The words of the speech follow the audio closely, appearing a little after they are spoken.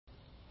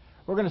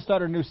We're going to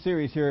start a new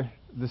series here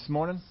this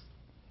morning.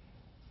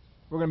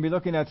 We're going to be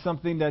looking at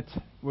something that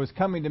was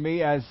coming to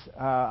me as,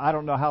 I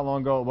don't know how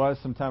long ago it was,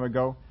 some time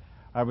ago.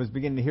 I was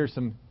beginning to hear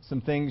some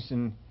things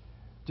and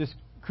just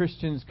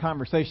Christians'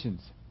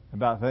 conversations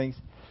about things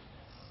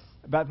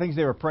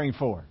they were praying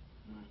for.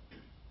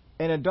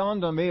 And it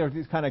dawned on me, or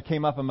it kind of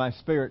came up in my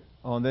spirit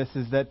on this,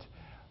 is that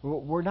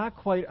we're not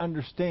quite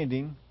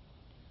understanding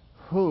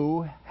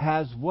who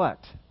has what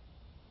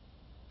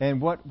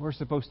and what we're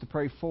supposed to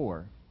pray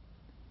for,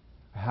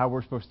 how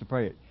we're supposed to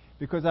pray it.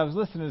 Because I was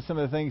listening to some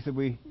of the things that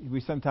we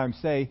sometimes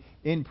say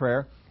in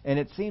prayer, and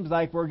it seems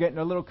like we're getting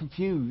a little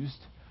confused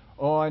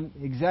on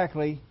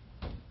exactly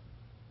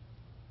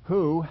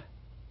who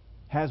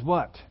has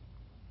what.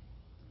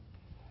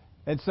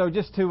 And so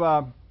just to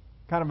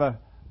kind of a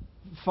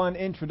fun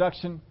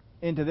introduction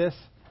into this,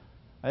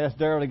 I asked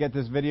Daryl to get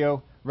this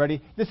video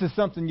ready. This is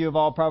something you've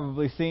all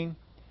probably seen.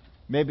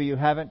 Maybe you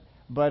haven't,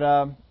 but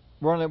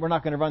we're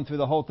not going to run through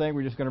the whole thing.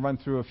 We're just going to run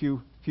through a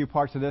few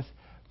parts of this.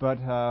 But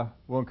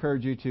we'll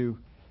encourage you to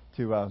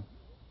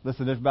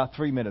listen. There's about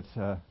 3 minutes,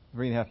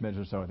 3.5 minutes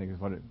or so, I think is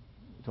what it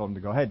told him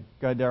to go ahead.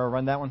 Go ahead, Daryl,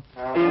 run that one.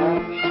 Me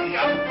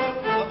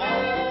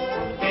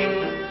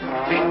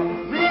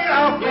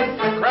out with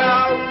the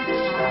crowds.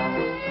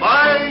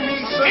 Buy me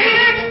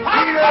some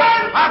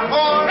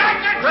popcorn.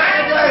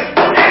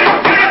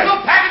 Beautiful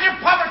package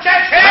of Puffer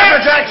Jacks here.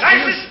 Puffer Jacks,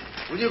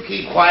 will you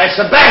keep quiet?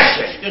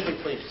 Sebastian! Excuse me,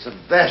 please.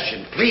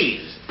 Sebastian,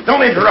 please.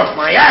 Don't interrupt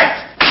my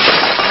act.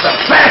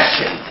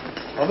 Sebastian!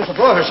 Oh, Mr.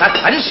 Blowhurst,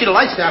 I didn't see the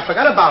lights there. I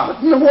forgot about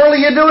What in the world are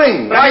you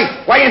doing?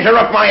 Why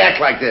interrupt my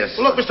act like this?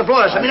 Well, look, Mr.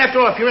 Blowhurst, I mean,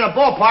 after all, if you're in a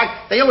ballpark,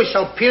 they always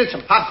sell peanuts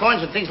and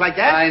popcorns and things like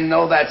that. I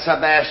know that,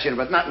 Sebastian,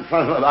 but not in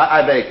front of him.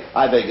 I beg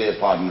your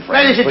pardon, friend.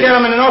 Ladies and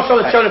gentlemen, and also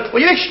the children,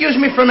 will you excuse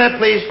me for a minute,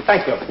 please?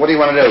 Thank you. What do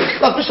you want to do?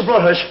 Look, Mr.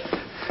 Blowhurst.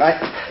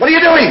 What are you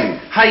doing?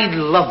 I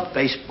love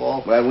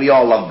baseball. Well, we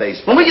all love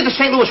baseball. When we get to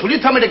St. Louis, will you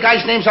tell me the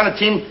guys' names on the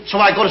team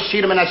so when I go to see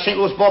them in that St.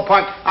 Louis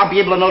ballpark, I'll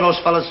be able to know those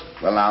fellas?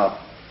 Well,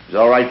 now, is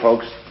it all right,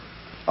 folks?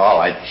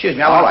 All right. Excuse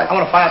me, I want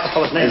to find out the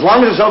fellas' names. As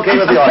long as it's okay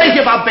with the I'm audience. crazy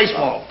about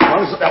baseball.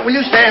 Will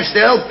you stand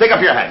still? Pick up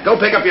your hat. Go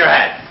pick up your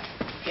hat.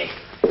 Okay.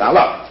 Now,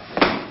 look.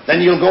 Then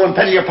you'll go and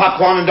peddle your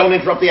popcorn and don't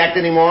interrupt the act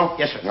anymore?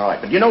 Yes, sir. All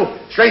right. But you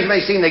know, strange it may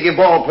seem, they give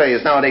ball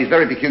players nowadays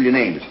very peculiar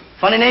names.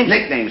 Funny names?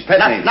 Nicknames, pet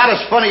names. Not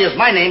as funny as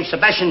my name,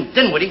 Sebastian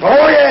Dinwiddie.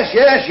 Oh, yes.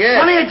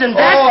 Funnier than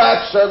that? Oh,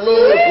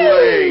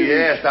 absolutely.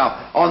 Yes.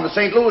 Now, on the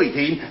St. Louis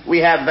team, we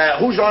have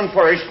who's on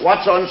first,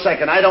 what's on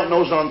second. I don't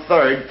know's on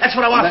third. That's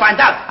what I want to find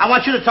out. I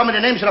want you to tell me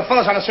the names of the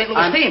fellas on the St.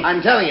 Louis team.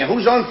 I'm telling you,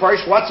 who's on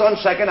first, what's on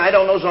second, I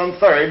don't know's on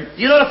third.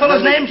 You know the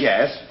fellas' names?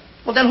 Yes.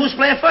 Well, then who's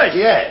playing first?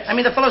 Yes. I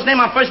mean the fellow's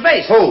name on first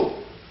base. Who?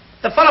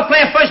 The fellow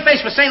playing first base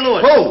for St.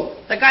 Louis. Who?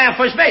 The guy on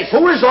first base.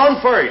 Who is on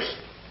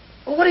first?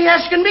 Well, what are you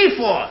asking me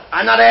for?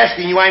 I'm not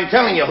asking you, I'm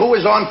telling you, who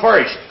is on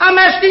first?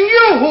 I'm asking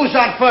you who's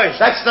on first.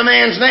 That's the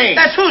man's name.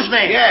 That's whose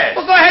name? Yes.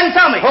 Well, go ahead and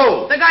tell me.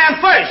 Who? The guy on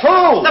first.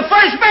 Who? The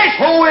first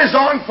baseman. Who is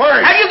on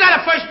first? Have you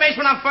got a first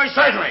baseman on first?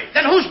 Certainly.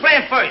 Then who's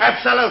playing first?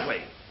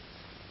 Absolutely.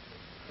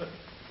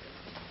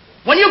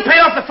 When you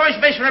pay off the first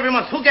baseman every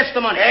month, who gets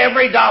the money?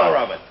 Every dollar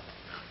of it.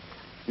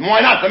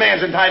 Why not? The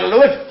man's entitled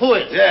to it. Who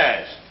is?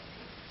 Yes.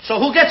 So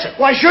who gets it?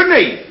 Why shouldn't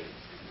he?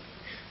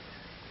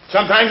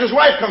 Sometimes his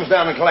wife comes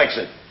down and collects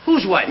it.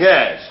 Whose wife?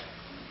 Yes.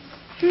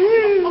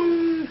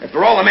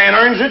 After all, the man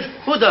earns it.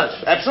 Who does?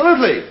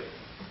 Absolutely.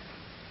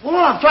 Well,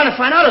 all I'm trying to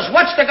find out is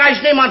what's the guy's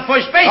name on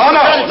first base? Oh,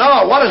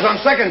 no. What is on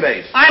second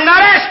base? I'm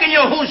not asking you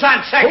who's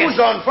on second. Who's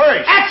on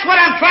first? That's what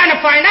I'm trying to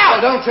find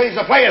out. Well, don't change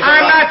the players.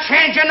 I'm not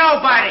changing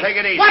nobody.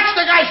 Take it easy. What's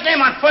the guy's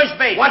name on first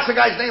base? What's the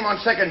guy's name on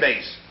second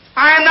base?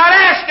 I'm not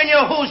asking you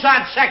who's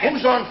on second.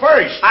 Who's on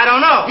first? I don't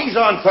know. He's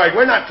on third.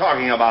 We're not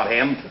talking about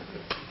him.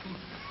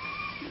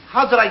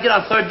 How did I get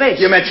on third base?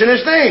 You mentioned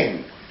his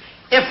name.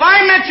 If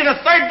I mention a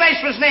third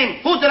baseman's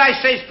name, who did I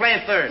say is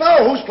playing third?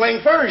 No, who's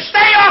playing first?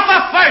 Stay off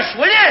of first,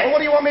 will you? Well,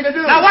 what do you want me to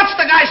do? Now, what's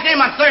the guy's name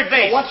on third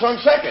base? Well, what's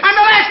on second? I'm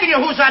not asking you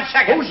who's on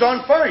second. Who's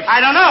on first? I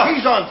don't know.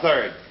 He's on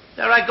third.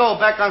 There I go,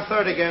 back on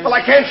third again. Well,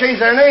 I can't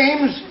change their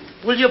names.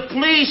 Will you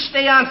please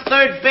stay on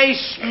third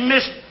base,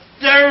 Mr.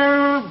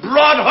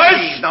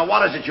 Broadhurst? Now,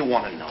 what is it you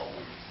want to know?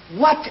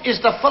 What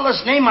is the fellow's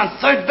name on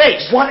third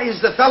base? What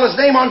is the fella's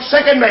name on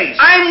second base?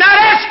 I'm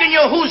not asking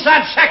you who's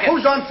on second.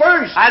 Who's on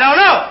first? I don't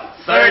know.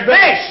 Third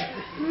base.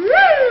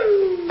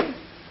 Woo!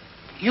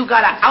 You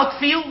got an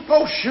outfield?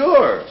 Oh,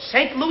 sure.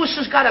 St. Louis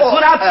has got a good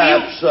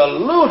outfield?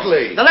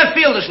 Absolutely. The left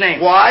fielder's name?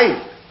 Why?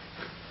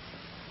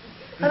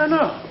 I don't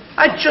know.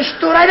 I just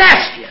thought I'd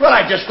ask you. Well,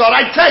 I just thought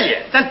I'd tell you.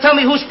 Then tell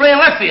me who's playing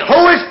left field.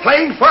 Who is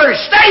playing first?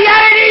 Stay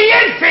out of the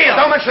infield.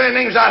 Don't mention their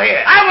names out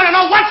here. I want to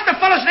know what's the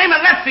fellow's name in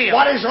left field.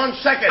 What is on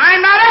second? I'm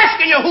not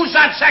asking you who's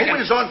on second.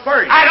 Who is on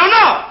first? I don't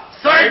know.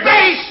 Third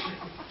base.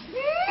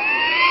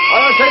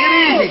 Oh, take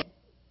it easy.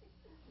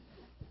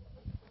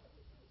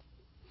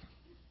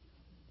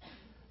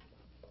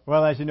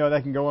 Well, as you know,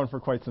 that can go on for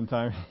quite some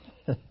time.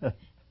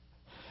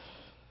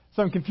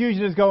 Some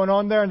confusion is going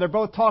on there, and they're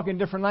both talking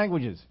different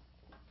languages.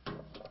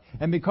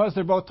 And because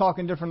they're both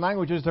talking different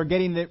languages, they're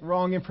getting the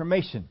wrong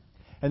information.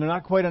 And they're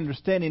not quite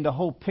understanding the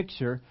whole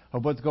picture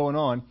of what's going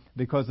on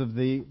because of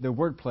the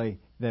wordplay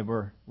that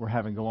we're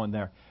having go on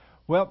there.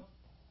 Well,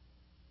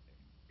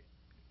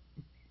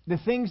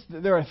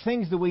 there are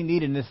things that we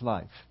need in this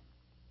life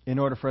in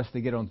order for us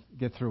to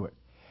get through it.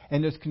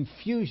 And there's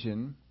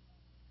confusion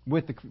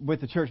with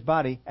the church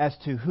body as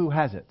to who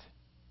has it.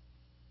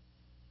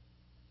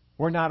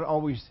 We're not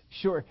always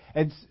sure.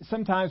 And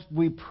sometimes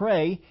we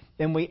pray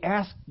and we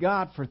ask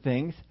God for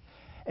things,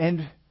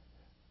 and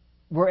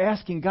we're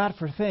asking God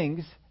for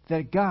things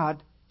that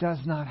God does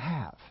not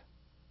have.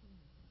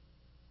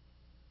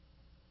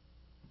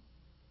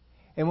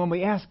 And when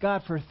we ask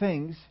God for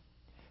things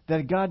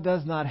that God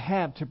does not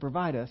have to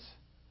provide us,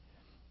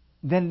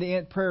 then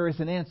the prayer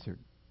isn't answered,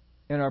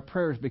 and our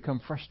prayers become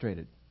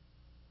frustrated.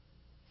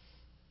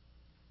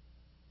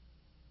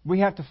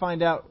 We have to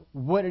find out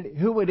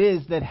who it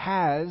is that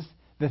has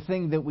the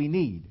thing that we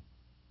need.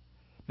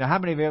 Now, how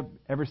many of you have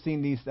ever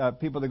seen these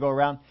people that go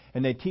around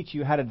and they teach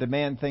you how to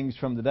demand things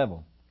from the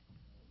devil?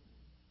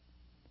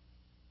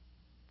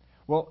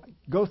 Well,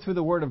 go through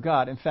the Word of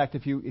God. In fact,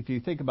 if you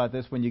think about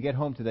this, when you get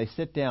home today,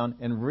 sit down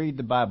and read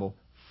the Bible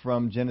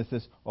from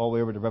Genesis all the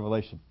way over to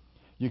Revelation.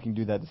 You can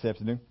do that this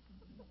afternoon.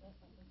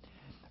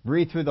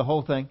 Read through the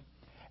whole thing,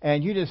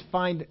 and you just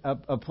find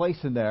a place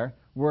in there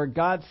where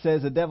God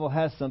says the devil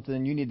has something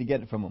and you need to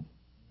get it from him.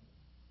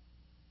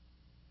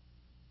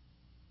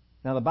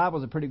 Now, the Bible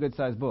is a pretty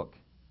good-sized book.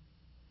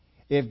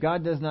 If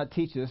God does not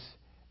teach us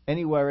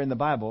anywhere in the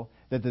Bible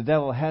that the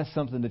devil has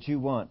something that you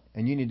want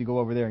and you need to go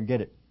over there and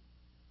get it,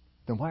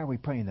 then why are we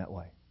praying that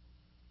way?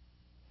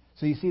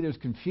 So you see there's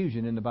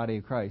confusion in the body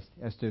of Christ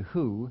as to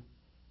who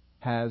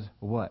has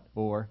what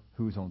or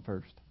who's on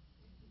first.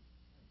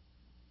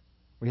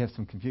 We have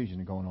some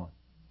confusion going on.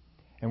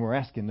 And we're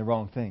asking the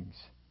wrong things.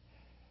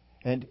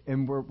 And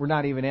we're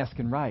not even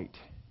asking right.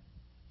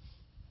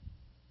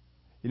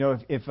 You know,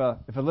 if a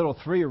little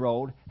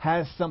 3-year-old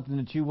has something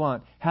that you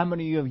want, how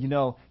many of you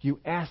know you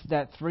ask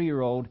that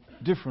 3-year-old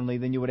differently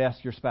than you would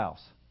ask your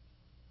spouse?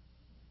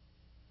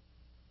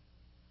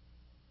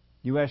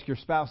 You ask your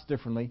spouse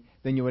differently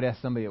than you would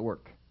ask somebody at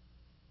work.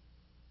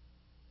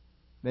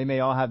 They may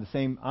all have the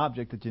same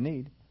object that you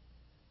need,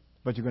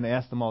 but you're going to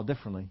ask them all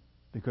differently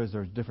because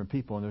there's different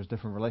people and there's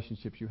different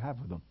relationships you have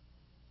with them.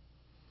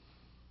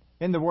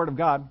 In the Word of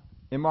God,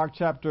 in Mark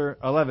chapter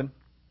 11,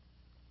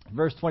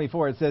 verse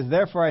 24, it says,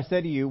 "Therefore I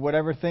say to you,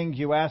 whatever things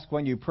you ask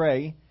when you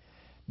pray,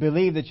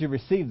 believe that you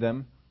receive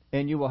them,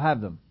 and you will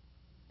have them."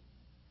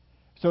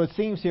 So it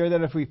seems here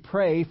that if we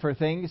pray for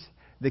things,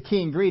 the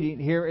key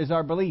ingredient here is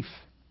our belief.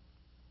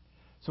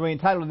 So we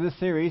entitled this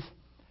series,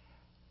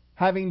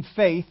 "Having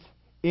Faith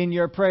in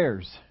Your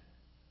Prayers."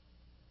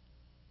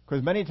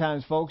 Because many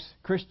times, folks,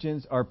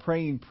 Christians are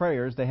praying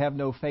prayers they have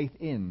no faith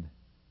in.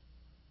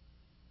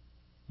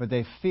 But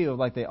they feel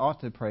like they ought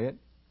to pray it,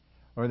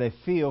 or they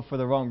feel for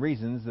the wrong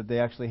reasons that they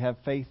actually have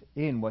faith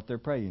in what they're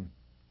praying.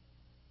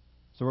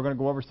 So we're going to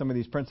go over some of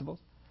these principles.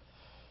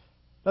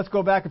 Let's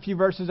go back a few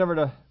verses over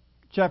to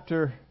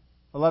chapter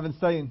 11,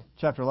 studying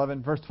chapter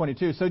 11, verse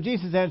 22. "So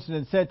Jesus answered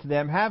and said to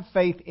them, have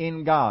faith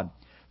in God.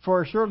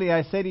 For surely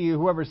I say to you,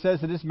 whoever says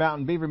to this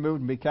mountain, be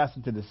removed and be cast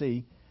into the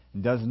sea,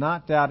 and does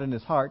not doubt in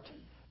his heart,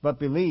 but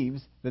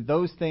believes that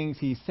those things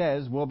he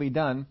says will be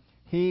done,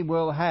 he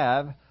will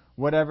have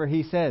whatever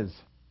he says."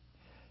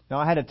 Now,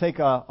 I had to take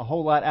a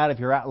whole lot out of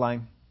your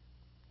outline.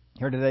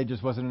 Here today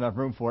just wasn't enough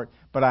room for it,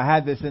 but I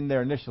had this in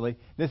there initially.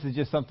 This is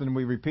just something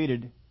we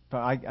repeated.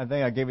 I think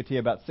I gave it to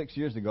you about 6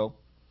 years ago.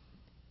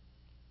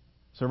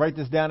 So write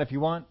this down if you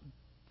want.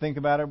 Think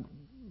about it.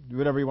 Do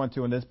whatever you want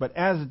to on this. "But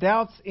as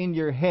doubts in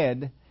your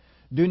head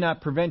do not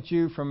prevent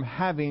you from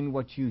having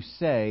what you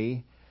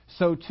say,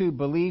 so too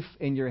belief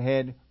in your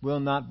head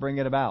will not bring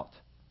it about."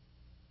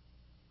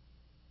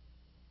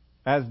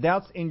 As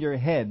doubts in your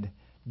head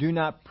do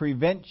not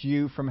prevent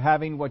you from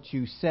having what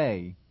you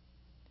say,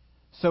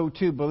 so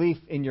too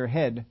belief in your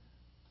head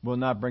will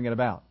not bring it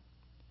about.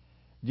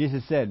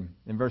 Jesus said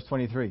in verse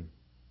 23,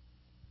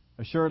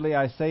 "Assuredly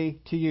I say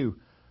to you,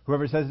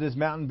 whoever says to this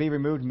mountain, be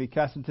removed and be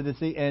cast into the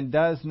sea, and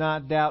does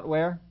not doubt"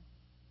 where?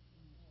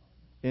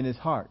 In his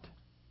heart.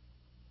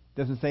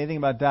 Doesn't say anything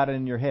about doubt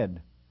in your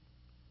head.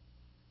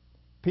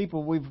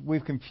 People,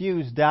 we've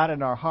confused doubt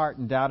in our heart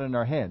and doubt in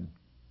our head.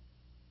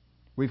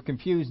 We've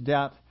confused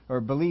doubt or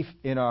belief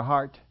in our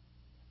heart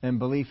and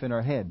belief in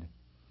our head.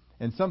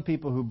 And some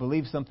people who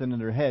believe something in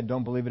their head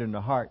don't believe it in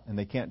their heart, and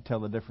they can't tell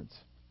the difference.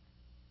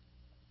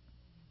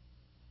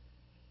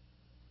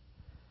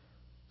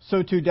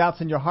 "So too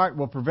doubts in your heart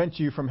will prevent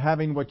you from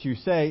having what you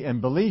say,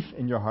 and belief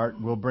in your heart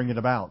will bring it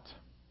about."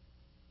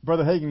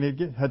 Brother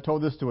Hagin had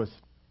told this to us.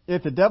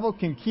 If the devil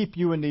can keep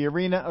you in the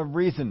arena of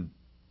reason,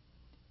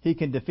 he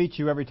can defeat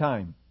you every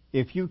time.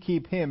 If you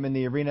keep him in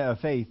the arena of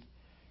faith,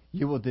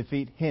 you will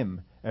defeat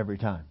him every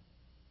time.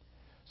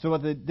 So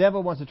what the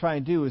devil wants to try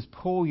and do is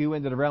pull you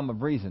into the realm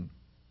of reason,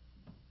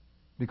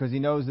 because he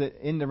knows that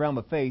in the realm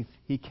of faith,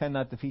 he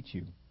cannot defeat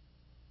you.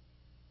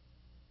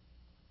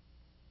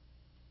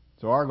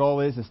 So our goal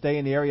is to stay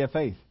in the area of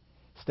faith.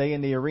 Stay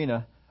in the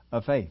arena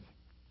of faith.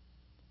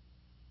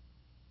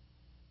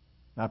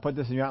 I put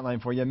this in your outline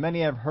for you.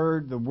 Many have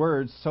heard the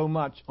words so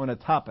much on a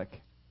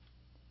topic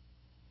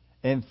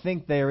and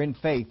think they are in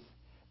faith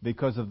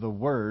because of the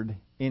word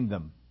in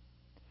them.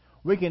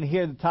 We can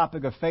hear the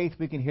topic of faith,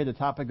 we can hear the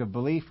topic of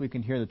belief, we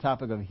can hear the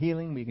topic of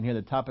healing, we can hear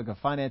the topic of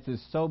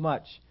finances so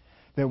much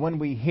that when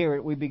we hear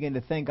it, we begin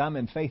to think, I'm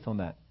in faith on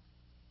that,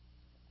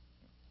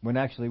 when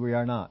actually we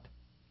are not.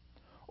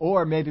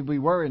 Or maybe we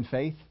were in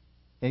faith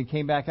and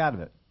came back out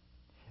of it.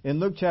 In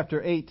Luke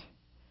chapter 8,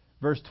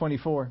 verse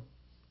 24,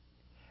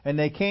 and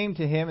they came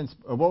to him and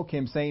awoke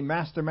him, saying,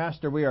 Master,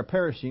 Master, we are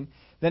perishing.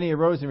 Then he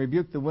arose and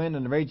rebuked the wind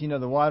and the raging of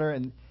the water,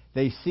 and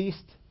they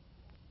ceased,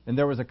 and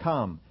there was a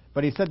calm.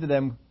 But he said to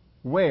them,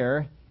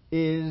 where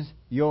is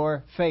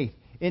your faith?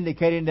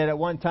 Indicating that at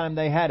one time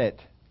they had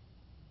it.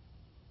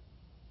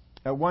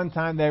 At one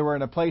time they were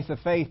in a place of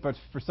faith, but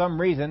for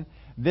some reason,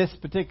 this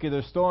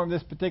particular storm,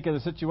 this particular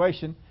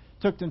situation,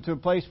 took them to a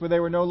place where they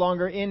were no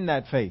longer in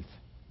that faith.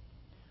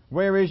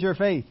 Where is your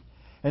faith?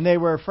 And they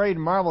were afraid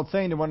and marveled,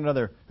 saying to one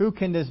another, who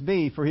can this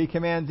be? For he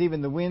commands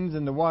even the winds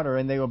and the water,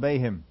 and they obey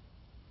him.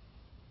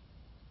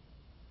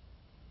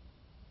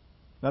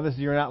 Now this is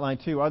your outline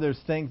too. Others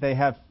think they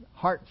have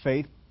heart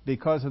faith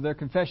because of their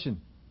confession.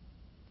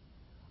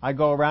 I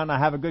go around, I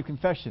have a good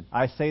confession.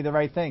 I say the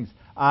right things.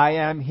 I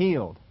am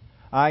healed.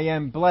 I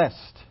am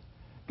blessed.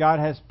 God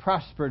has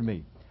prospered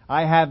me.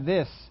 I have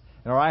this,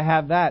 or I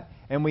have that.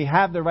 And we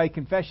have the right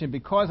confession.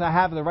 Because I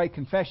have the right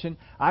confession,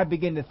 I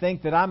begin to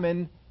think that I'm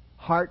in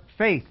heart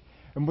faith.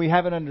 And we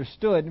haven't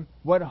understood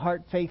what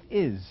heart faith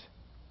is.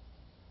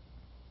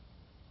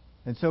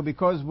 And so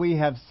because we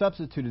have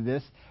substituted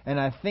this, and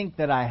I think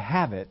that I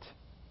have it,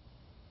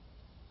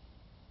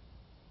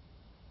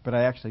 but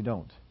I actually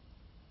don't.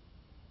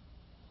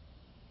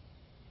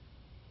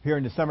 Here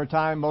in the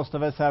summertime, most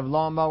of us have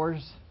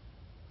lawnmowers.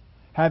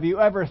 Have you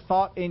ever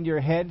thought in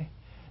your head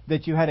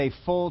that you had a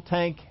full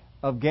tank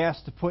of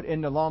gas to put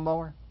in the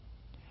lawnmower?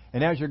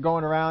 And as you're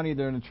going around,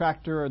 either in the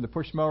tractor or the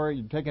push mower,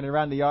 you're taking it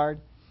around the yard,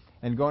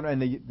 and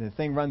the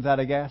thing runs out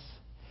of gas.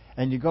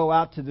 And you go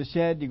out to the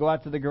shed, you go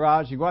out to the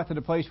garage, you go out to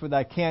the place where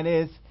that can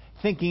is,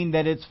 thinking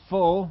that it's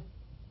full,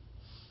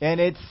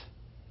 and it's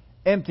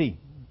empty.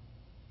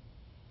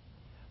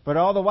 But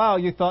all the while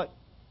you thought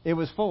it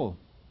was full.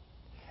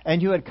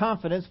 And you had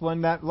confidence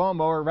when that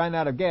lawnmower ran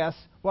out of gas,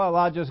 well,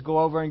 I'll just go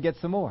over and get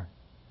some more.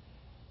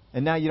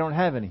 And now you don't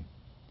have any.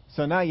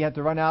 So now you have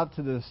to run out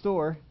to the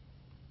store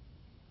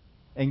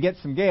and get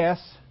some gas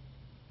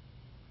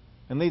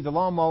and leave the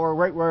lawnmower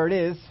right where it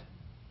is.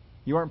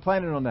 You weren't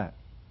planning on that.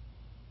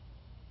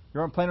 You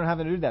weren't planning on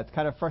having to do that. It's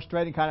kind of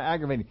frustrating, kind of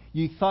aggravating.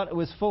 You thought it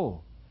was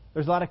full.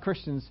 There's a lot of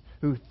Christians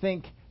who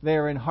think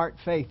they're in heart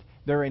faith,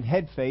 they're in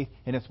head faith,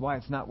 and it's why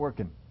it's not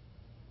working.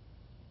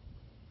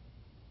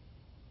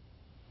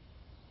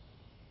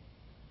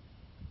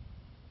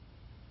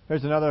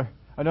 Here's another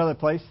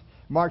place.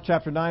 Mark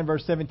chapter 9,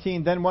 verse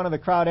 17. Then one of the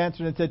crowd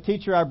answered and said,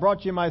 Teacher, I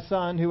brought you my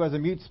son who has a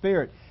mute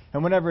spirit.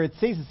 And whenever it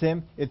seizes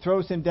him, it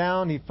throws him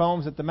down. He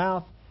foams at the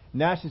mouth,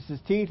 gnashes his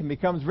teeth, and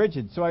becomes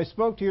rigid. So I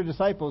spoke to your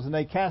disciples, and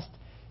they cast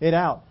it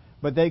out,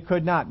 but they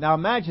could not. Now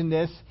imagine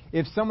this,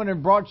 if someone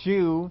had brought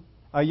you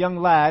a young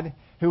lad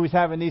who was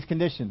having these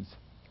conditions.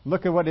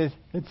 Look at what it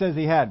says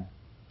he had.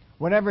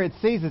 Whenever it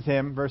seizes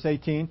him, verse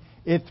 18,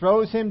 it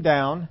throws him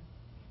down.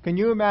 Can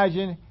you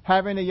imagine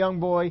having a young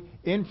boy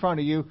in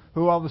front of you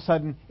who all of a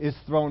sudden is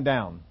thrown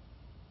down?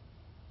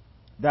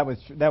 That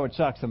would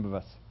shock some of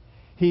us.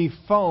 He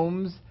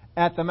foams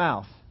at the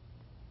mouth.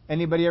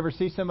 Anybody ever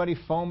see somebody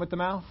foam at the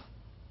mouth?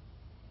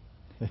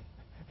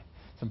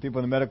 Some people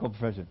in the medical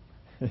profession.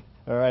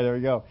 All right, there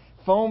we go.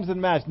 Foams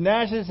and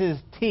gnashes his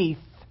teeth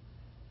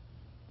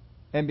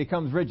and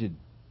becomes rigid.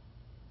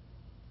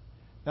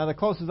 Now, the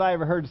closest I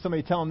ever heard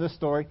somebody telling this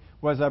story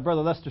was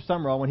Brother Lester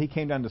Summerall when he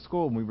came down to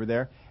school when we were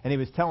there, and he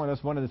was telling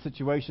us one of the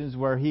situations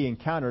where he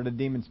encountered a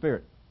demon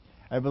spirit.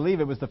 I believe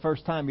it was the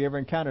first time he ever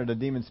encountered a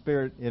demon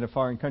spirit in a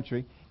foreign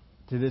country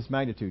to this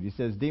magnitude. He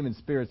says demon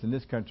spirits in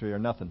this country are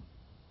nothing.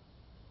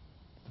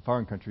 The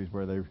foreign countries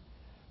where they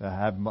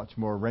have much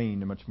more reign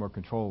and much more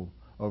control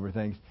over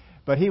things.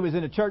 But he was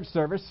in a church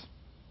service,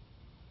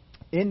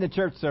 and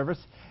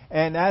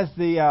as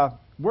the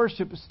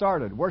worship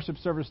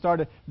service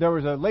started, there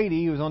was a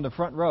lady who was on the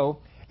front row,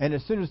 and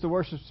as soon as the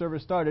worship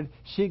service started,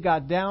 she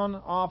got down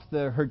off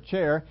her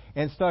chair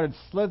and started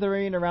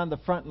slithering around the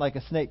front like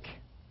a snake.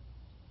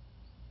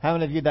 How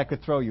many of you that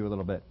could throw you a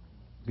little bit?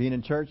 Being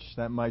in church,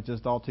 that might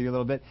just alter you a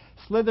little bit.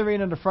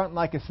 Slithering in the front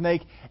like a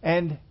snake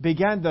and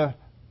began to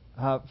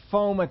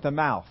foam at the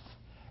mouth.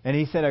 And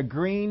he said a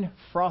green,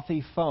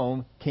 frothy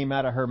foam came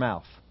out of her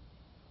mouth.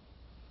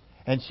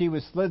 And she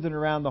was slithering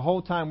around the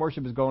whole time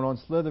worship was going on,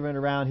 slithering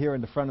around here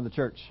in the front of the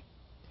church.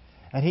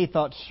 And he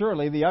thought,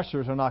 surely the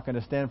ushers are not going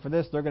to stand for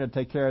this. They're going to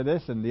take care of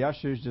this. And the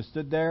ushers just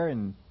stood there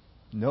and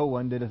no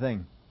one did a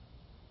thing.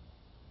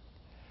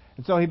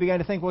 And so he began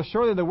to think, well,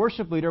 surely the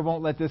worship leader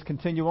won't let this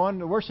continue on.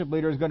 The worship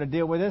leader is going to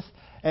deal with this.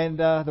 And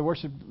the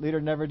worship leader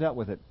never dealt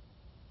with it.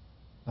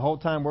 The whole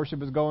time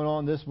worship is going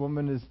on, this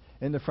woman is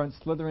in the front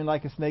slithering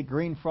like a snake,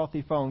 green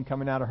frothy foam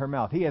coming out of her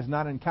mouth. He has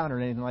not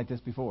encountered anything like this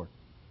before.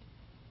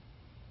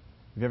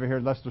 If you ever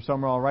heard Lester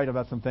Summerall write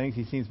about some things,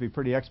 he seems to be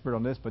pretty expert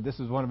on this, but this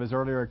is one of his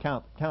earlier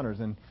encounters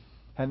and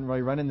hadn't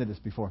really run into this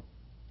before.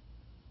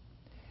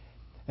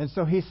 And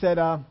so he said,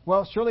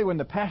 well, surely when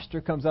the pastor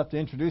comes up to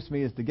introduce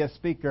me as the guest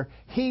speaker,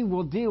 he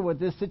will deal with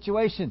this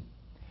situation.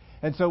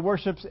 And so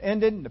worship's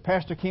ended. The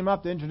pastor came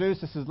up to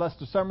introduce. This is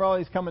Lester Summerall.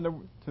 He's coming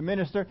to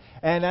minister.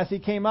 And as he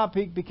came up,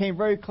 it became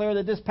very clear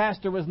that this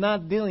pastor was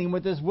not dealing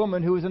with this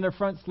woman who was in the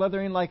front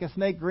slithering like a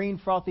snake, green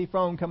frothy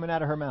foam coming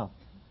out of her mouth.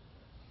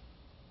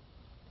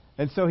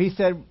 And so he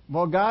said,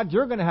 well, God,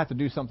 you're going to have to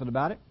do something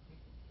about it,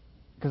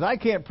 because I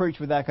can't preach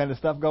with that kind of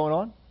stuff going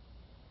on.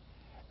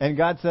 And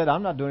God said,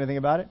 I'm not doing anything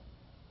about it.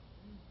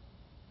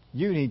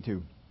 You need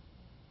to.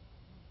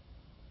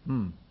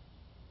 He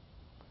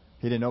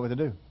didn't know what to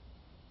do.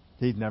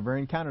 He'd never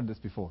encountered this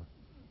before.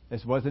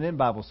 This wasn't in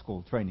Bible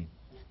school training.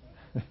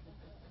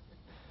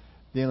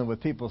 Dealing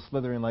with people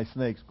slithering like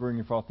snakes,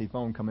 green frothy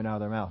foam coming out of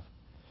their mouth.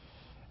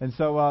 And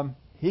so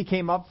he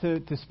came up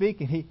to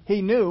speak, and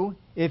he knew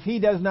if he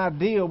does not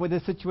deal with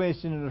this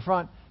situation in the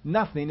front,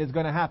 nothing is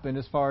going to happen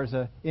as far as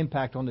an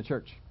impact on the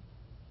church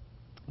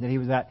that he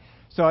was at.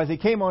 So as he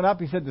came on up,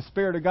 he said the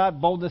Spirit of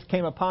God, boldness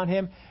came upon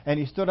him, and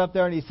he stood up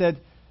there and he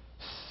said,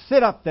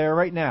 sit up there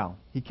right now.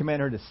 He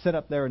commanded her to sit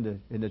up there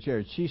in the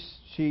chair.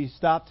 She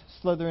stopped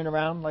slithering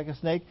around like a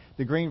snake.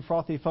 The green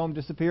frothy foam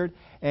disappeared,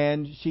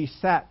 and she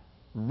sat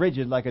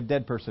rigid like a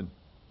dead person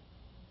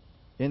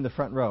in the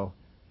front row.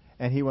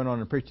 And he went on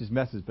and preached his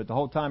message. But the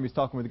whole time he's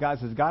talking with the guy,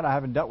 he says, God, I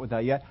haven't dealt with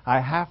that yet.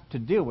 I have to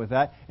deal with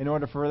that in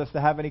order for this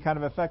to have any kind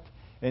of effect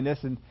in this.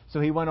 And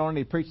so he went on and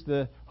he preached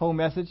the whole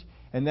message.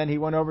 And then he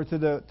went over to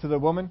the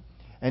woman,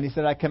 and he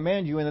said, I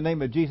command you in the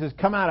name of Jesus,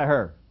 come out of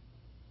her.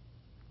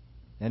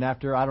 And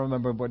after, I don't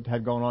remember what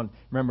had gone on.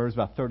 Remember, it was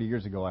about 30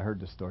 years ago I heard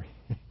this story.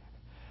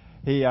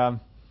 He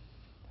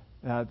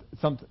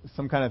some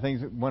kind of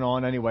things went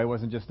on anyway. It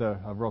wasn't just a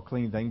real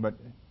clean thing, but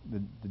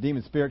the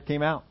demon spirit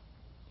came out.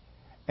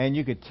 And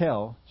you could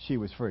tell she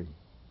was free.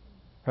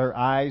 Her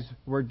eyes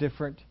were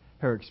different.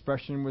 Her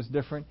expression was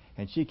different.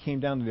 And she came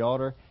down to the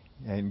altar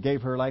and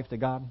gave her life to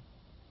God.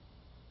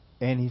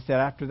 And he said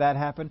after that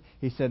happened,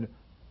 he said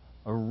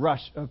a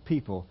rush of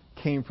people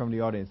came from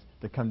the audience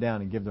to come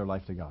down and give their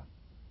life to God.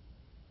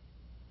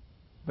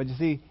 But you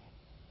see,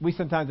 we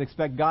sometimes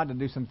expect God to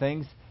do some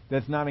things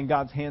that's not in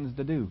God's hands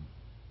to do.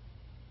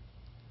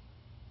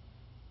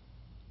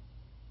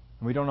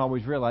 And we don't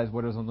always realize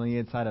what is on the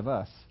inside of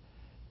us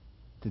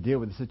to deal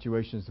with the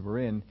situations that we're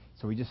in,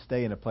 so we just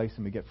stay in a place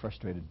and we get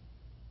frustrated.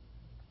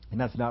 And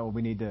that's not what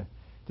we need to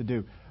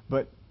do.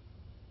 But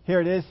here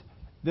it is.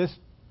 This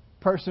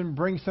person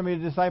brings some of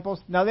the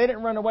disciples. Now, they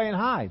didn't run away and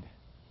hide.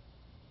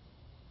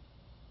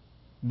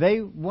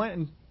 They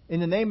went in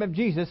the name of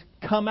Jesus,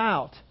 come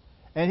out,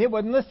 and he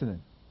wasn't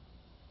listening.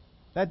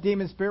 That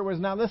demon spirit was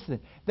not listening.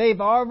 They've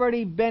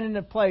already been in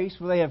a place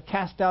where they have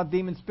cast out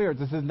demon spirits.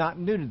 This is not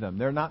new to them.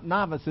 They're not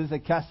novices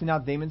at casting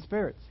out demon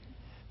spirits.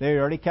 They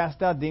already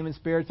cast out demon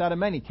spirits out of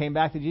many. Came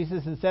back to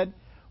Jesus and said,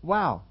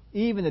 wow,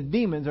 even the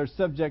demons are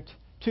subject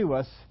to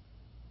us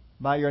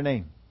by your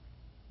name.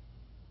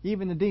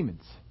 Even the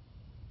demons.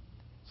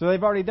 So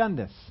they've already done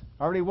this.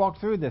 Already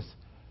walked through this.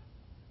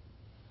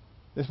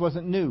 This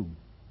wasn't new.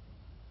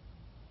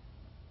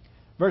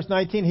 Verse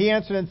 19, he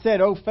answered and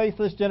said, O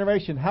faithless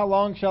generation, how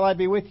long shall I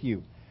be with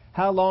you?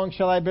 How long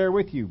shall I bear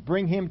with you?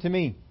 Bring him to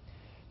me.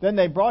 Then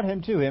they brought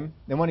him to him,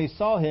 and when he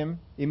saw him,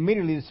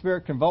 immediately the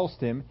spirit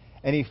convulsed him,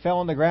 and he fell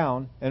on the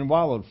ground and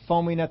wallowed,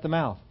 foaming at the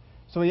mouth.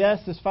 So he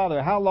asked his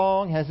father, how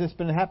long has this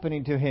been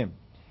happening to him?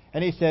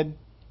 And he said,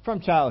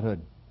 from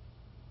childhood.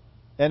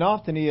 And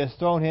often he has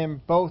thrown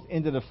him both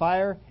into the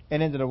fire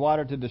and into the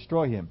water to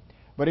destroy him.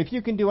 But if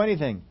you can do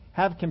anything,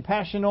 have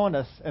compassion on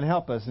us and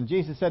help us. And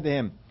Jesus said to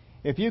him,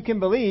 if you can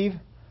believe,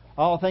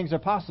 all things are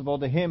possible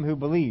to him who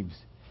believes.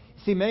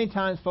 See, many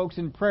times, folks,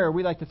 in prayer,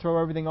 we like to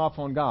throw everything off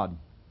on God.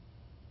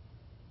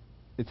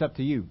 It's up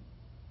to you.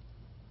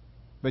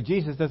 But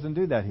Jesus doesn't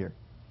do that here.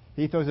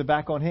 He throws it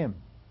back on him.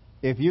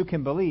 If you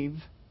can believe,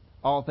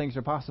 all things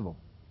are possible.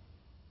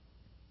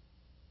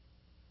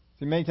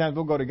 See, many times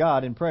we'll go to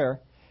God in prayer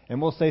and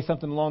we'll say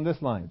something along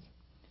this lines.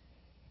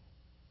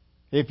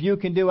 If you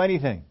can do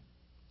anything,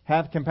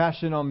 have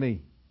compassion on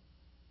me.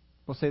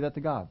 We'll say that to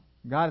God.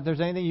 God, if there's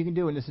anything you can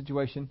do in this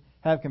situation,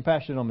 have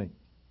compassion on me.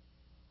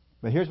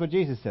 But here's what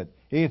Jesus said.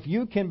 If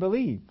you can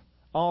believe,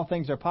 all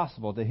things are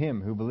possible to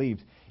him who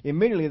believes.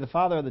 Immediately the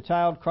father of the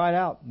child cried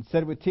out and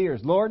said with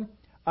tears, Lord,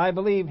 I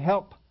believe,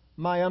 help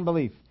my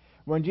unbelief.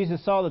 When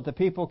Jesus saw that the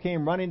people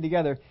came running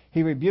together,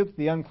 he rebuked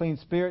the unclean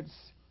spirits,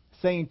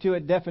 saying to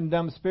it, deaf and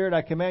dumb spirit,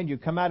 I command you,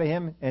 come out of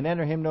him and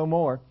enter him no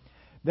more.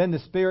 Then the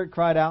spirit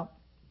cried out,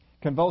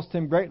 convulsed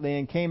him greatly,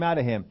 and came out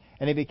of him.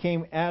 And he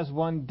became as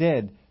one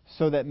dead,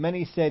 so that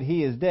many said,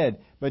 he is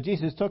dead. But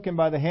Jesus took him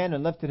by the hand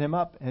and lifted him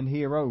up, and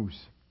he arose.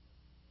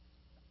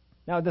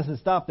 Now it doesn't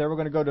stop there. We're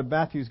going to go to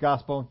Matthew's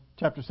Gospel,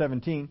 chapter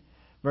 17,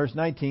 verse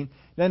 19.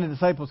 Then the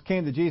disciples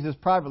came to Jesus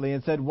privately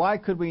and said, why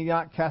could we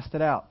not cast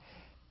it out?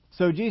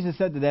 So Jesus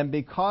said to them,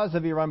 because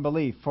of your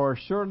unbelief, for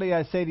surely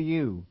I say to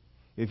you,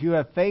 If you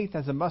have faith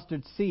as a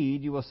mustard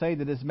seed, you will say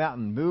to this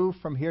mountain, move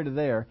from here to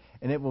there,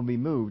 and it will be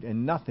moved,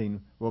 and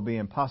nothing will be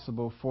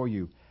impossible for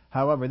you.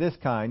 However, this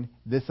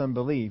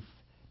unbelief,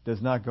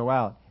 does not go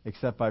out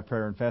except by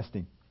prayer and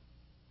fasting.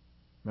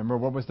 Remember,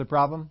 what was the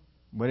problem?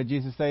 What did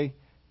Jesus say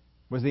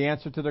was the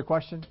answer to their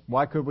question?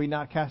 Why could we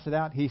not cast it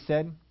out? He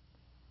said,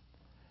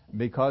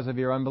 because of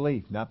your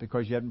unbelief, not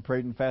because you hadn't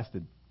prayed and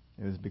fasted.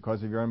 It was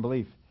because of your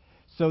unbelief.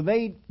 So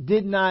they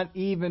did not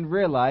even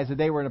realize that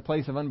they were in a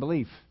place of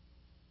unbelief.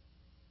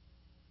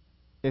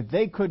 If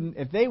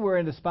they were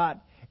in the spot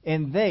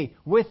and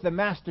with the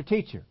master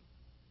teacher,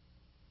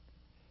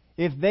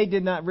 if they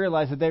did not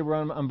realize that they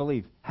were in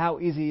unbelief,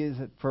 how easy is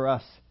it for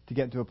us to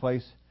get to a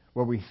place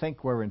where we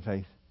think we're in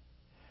faith?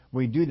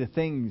 We do the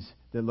things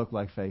that look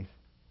like faith,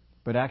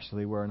 but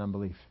actually we're in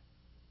unbelief.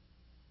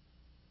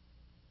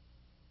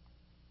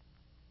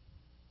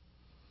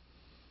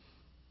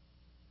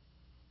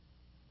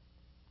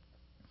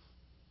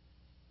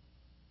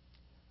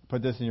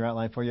 Put this in your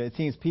outline for you. It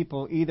seems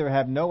people either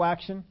have no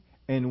action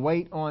and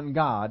wait on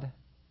God.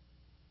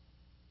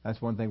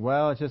 That's one thing.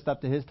 Well, it's just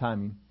up to His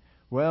timing.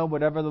 Well,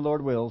 whatever the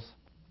Lord wills.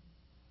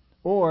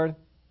 Or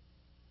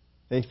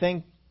they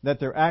think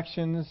that their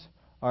actions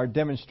are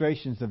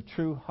demonstrations of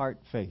true heart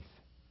faith.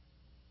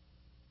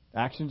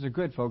 Actions are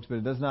good, folks, but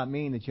it does not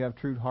mean that you have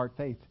true heart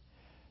faith.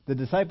 The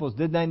disciples,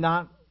 did they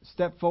not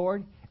step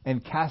forward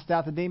and cast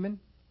out the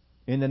demon?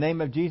 In the name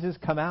of Jesus,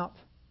 come out.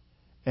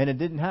 And it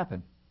didn't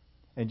happen.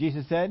 And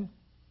Jesus said,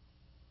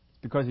 it's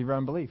because of your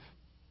unbelief.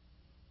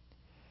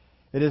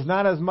 It is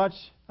not as much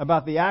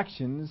about the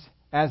actions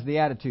as the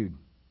attitude.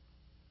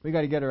 We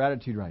got to get our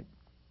attitude right.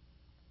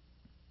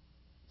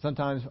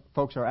 Sometimes,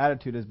 folks, our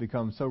attitude has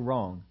become so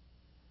wrong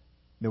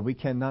that we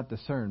cannot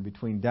discern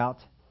between doubt,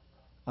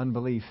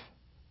 unbelief,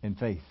 and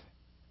faith.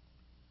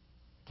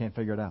 Can't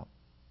figure it out.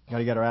 Got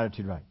to get our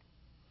attitude right.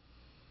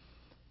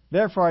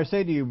 Therefore, I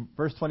say to you,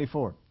 verse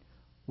 24,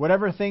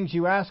 whatever things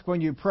you ask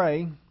when you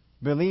pray,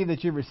 believe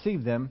that you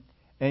receive them,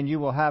 and you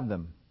will have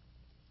them.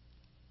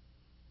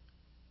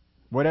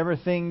 Whatever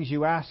things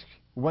you ask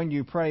when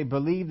you pray,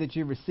 believe that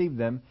you receive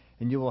them,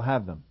 and you will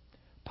have them.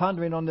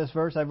 Pondering on this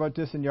verse, I wrote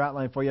this in your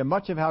outline for you.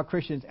 Much of how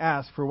Christians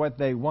ask for what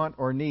they want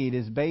or need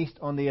is based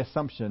on the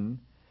assumption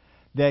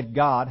that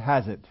God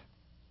has it.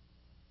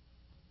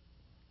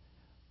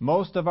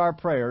 Most of our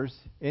prayers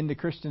in the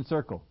Christian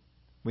circle,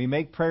 we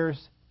make prayers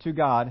to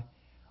God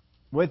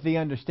with the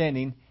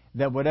understanding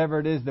that whatever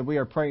it is that we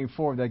are praying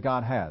for, that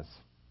God has.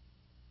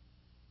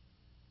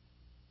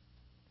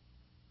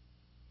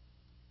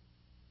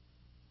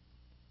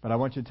 But I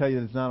want you to tell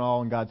you that it's not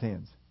all in God's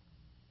hands.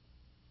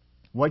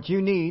 What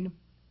you need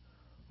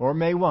or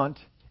may want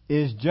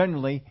is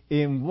generally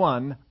in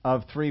one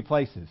of three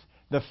places.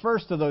 The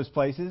first of those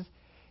places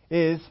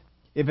is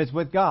if it's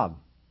with God.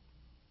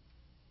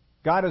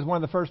 God is one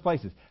of the first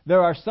places.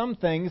 There are some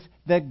things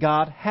that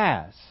God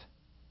has.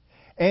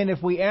 And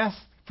if we ask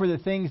for the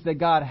things that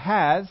God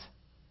has,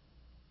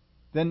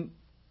 then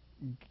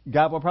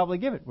God will probably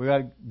give it. We've got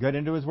to get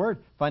into His Word,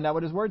 find out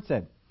what His Word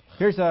said.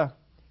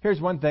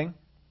 Here's one thing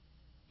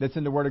that's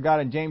in the Word of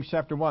God in James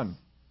chapter 1.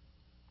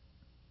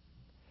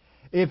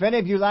 If any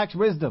of you lacks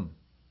wisdom,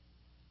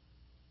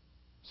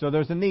 so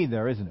there's a need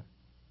there, isn't it?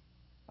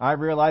 I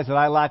realize that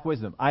I lack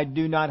wisdom. I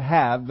do not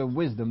have the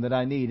wisdom that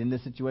I need in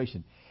this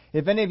situation.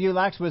 If any of you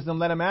lacks wisdom,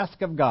 let him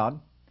ask of God.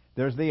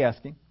 There's the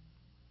asking.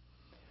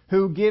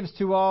 Who gives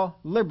to all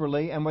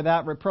liberally and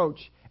without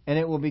reproach, and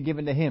it will be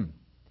given to him.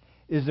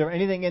 Is there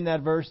anything in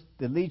that verse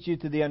that leads you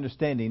to the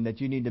understanding that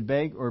you need to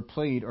beg or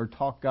plead or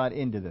talk God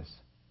into this?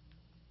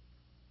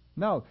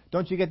 No.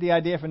 Don't you get the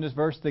idea from this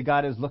verse that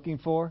God is looking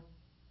for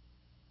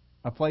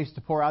a place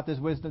to pour out this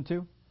wisdom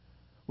to?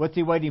 What's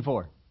He waiting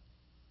for?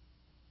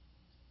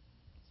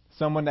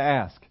 Someone to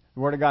ask. The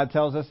Word of God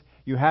tells us,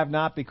 you have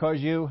not because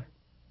you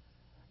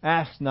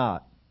ask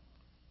not.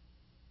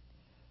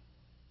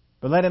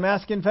 But let him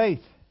ask in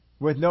faith,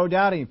 with no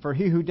doubting. For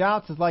he who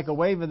doubts is like a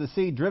wave of the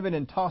sea, driven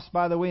and tossed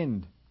by the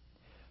wind.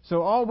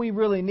 So all we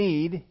really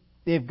need,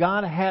 if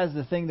God has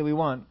the thing that we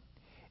want,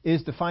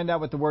 is to find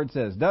out what the Word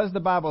says. Does the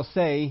Bible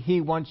say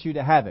He wants you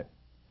to have it?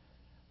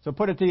 So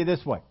put it to you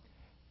this way.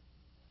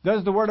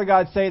 Does the Word of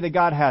God say that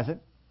God has it?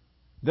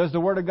 Does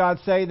the Word of God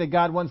say that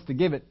God wants to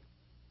give it?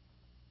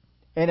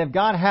 And if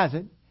God has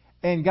it,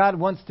 and God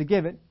wants to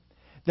give it,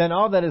 then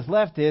all that is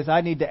left is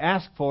I need to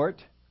ask for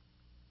it,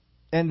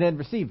 and then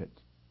receive it.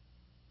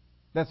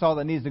 That's all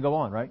that needs to go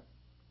on, right?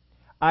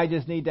 I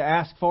just need to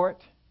ask for it,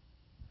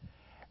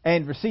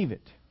 and receive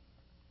it.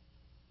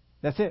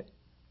 That's it.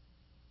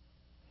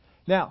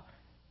 Now,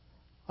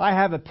 I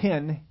have a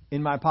pen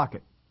in my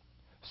pocket.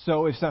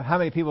 So how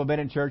many people have been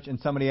in church and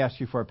somebody asked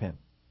you for a pen?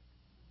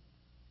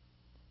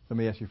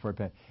 Somebody asked you for a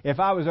pen. If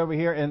I was over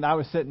here and I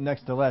was sitting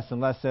next to Les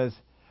and Les says,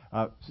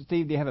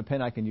 Steve, do you have a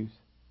pen I can use?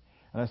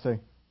 And I say,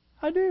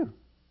 I do.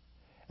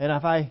 And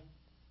if I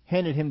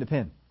handed him the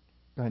pen,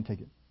 go ahead and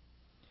take it.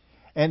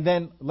 And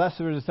then Les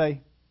were to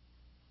say,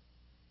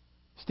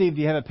 Steve,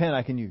 do you have a pen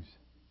I can use?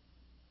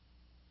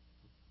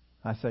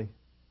 I say,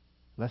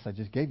 Les, I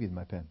just gave you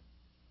my pen.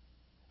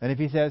 And if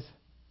he says,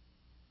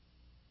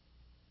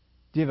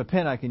 Do you have a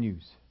pen I can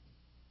use?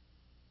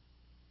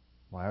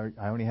 Well,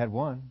 I only had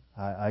one.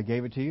 I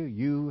gave it to you.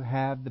 You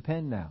have the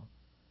pen now.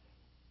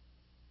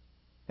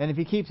 And if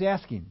he keeps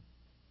asking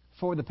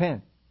for the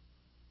pen,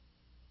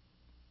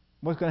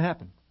 what's going to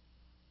happen?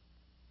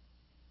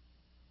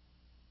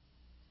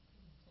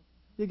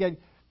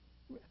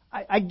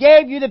 I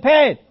gave you the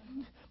pen.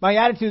 My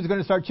attitude is going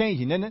to start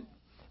changing, isn't it?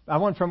 I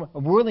went from a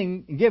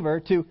willing giver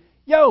to,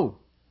 yo,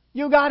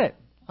 you got it.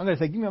 I'm going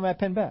to say, give me my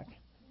pen back.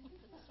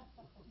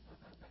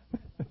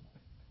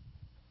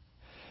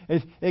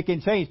 It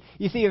can change.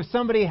 You see, if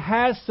somebody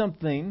has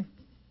something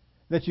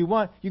that you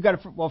want, you got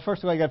to. Well,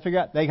 first of all, you got to figure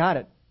out they got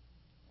it.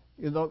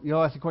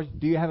 You'll ask the question: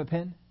 do you have a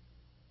pen?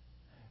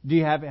 Do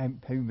you have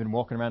you been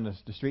walking around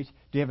the streets?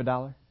 Do you have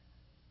 $1?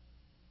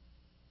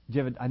 Do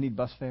you have I need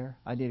bus fare.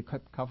 I need a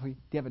cup of coffee.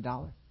 Do you have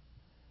 $1?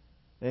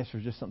 They ask for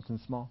just something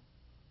small.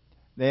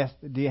 They ask,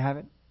 do you have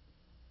it?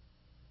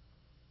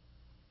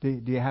 Do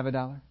you have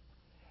 $1?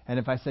 And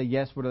if I say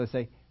yes, what do they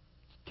say?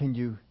 Can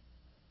you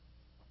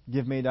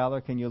give me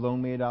 $1? Can you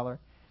loan me $1?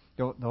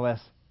 They'll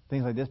ask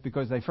things like this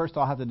because they first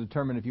all have to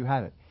determine if you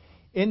have it.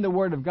 In the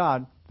Word of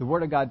God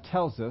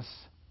tells us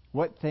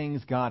what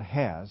things God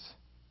has.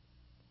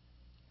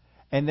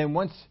 And then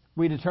once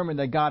we determine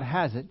that God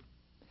has it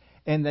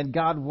and that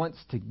God wants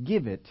to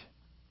give it,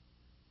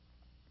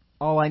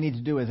 all I need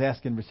to do is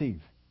ask and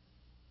receive.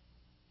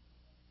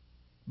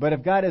 But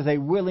if God is a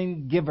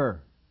willing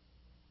giver,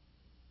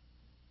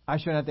 I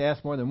shouldn't have to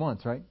ask more than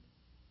once, right?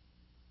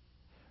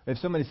 If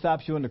somebody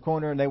stops you in the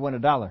corner and they want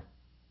 $1,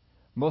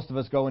 most of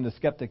us go into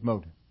skeptic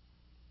mode.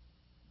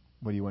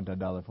 What do you want that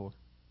 $1 for?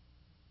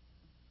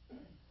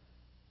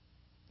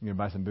 You going to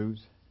buy some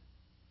booze?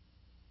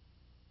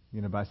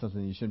 You going to buy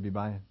something you shouldn't be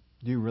buying?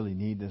 Do you really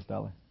need this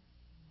 $1?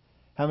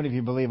 How many of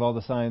you believe all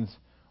the signs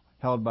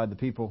held by the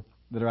people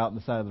that are out on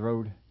the side of the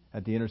road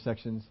at the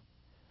intersections,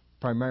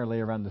 primarily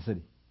around the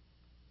city?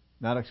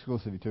 Not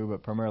exclusively to,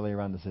 but primarily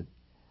around the city.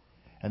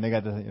 And they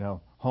got the,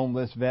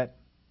 homeless vet.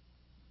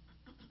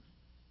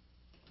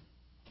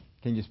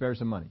 Can you spare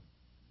some money?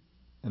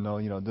 And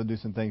they'll do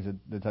some things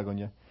that tug on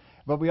you.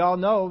 But we all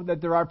know that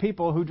there are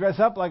people who dress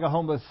up like a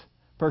homeless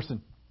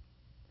person.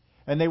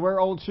 And they wear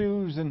old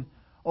shoes and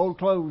old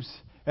clothes.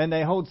 And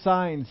they hold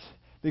signs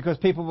because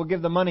people will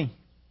give them money.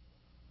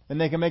 And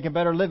they can make a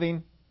better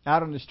living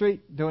out on the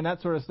street doing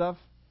that sort of stuff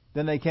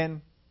than they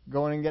can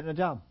going and getting a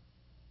job.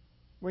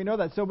 We know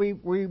that. So we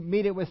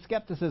meet it with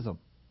skepticism.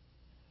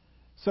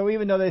 So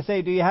even though they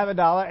say, do you have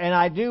 $1? And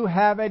I do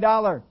have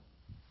 $1.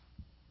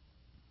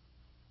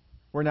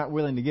 We're not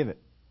willing to give it.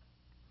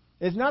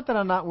 It's not that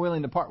I'm not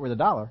willing to part with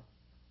 $1.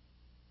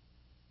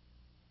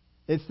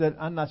 It's that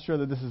I'm not sure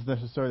that this is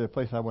necessarily the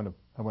place I want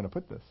to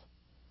put this.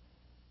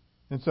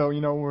 And so,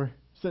 we're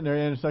sitting there at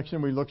the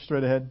intersection. We look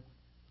straight ahead.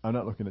 I'm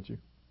not looking at you.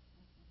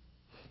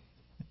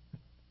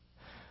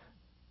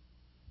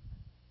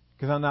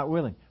 Because I'm not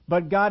willing.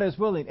 But God is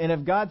willing. And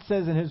if God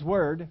says in His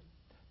Word,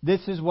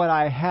 this is what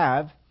I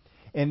have,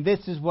 and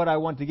this is what I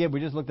want to give.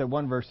 We just looked at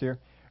one verse here.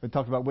 It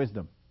talked about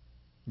wisdom.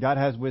 God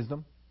has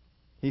wisdom.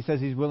 He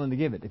says He's willing to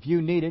give it. If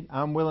you need it,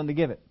 I'm willing to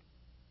give it.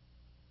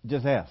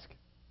 Just ask.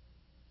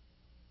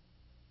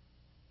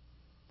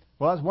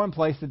 Well, that's one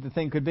place that the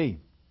thing could be.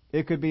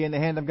 It could be in the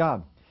hand of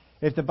God.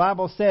 If the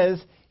Bible says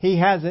He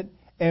has it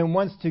and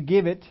wants to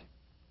give it,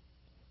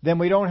 then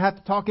we don't have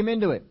to talk Him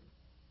into it.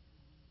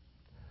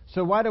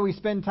 So why do we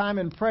spend time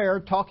in prayer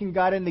talking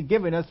God into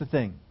giving us the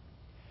thing?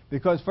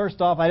 Because first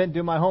off, I didn't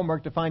do my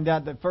homework to find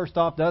out that first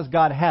off, does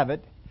God have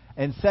it?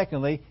 And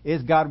secondly,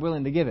 is God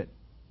willing to give it?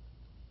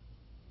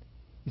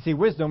 You see,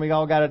 wisdom, we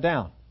all got it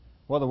down.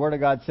 Well, the Word of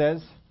God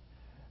says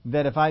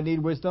that if I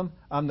need wisdom,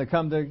 I'm to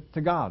come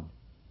to God,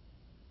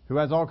 who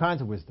has all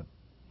kinds of wisdom,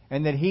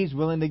 and that He's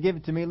willing to give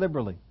it to me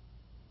liberally.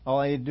 All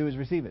I need to do is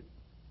receive it.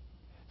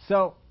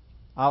 So,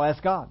 I'll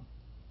ask God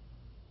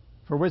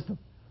for wisdom.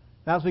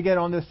 Now, as we get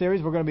on this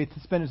series, we're going to be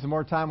spending some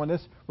more time on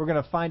this. We're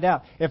going to find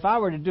out. If I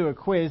were to do a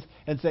quiz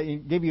and say,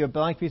 give you a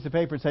blank piece of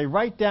paper and say,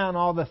 write down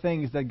all the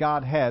things that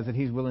God has that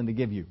He's willing to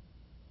give you.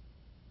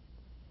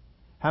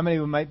 How many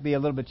of you might be a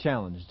little bit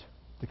challenged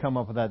to come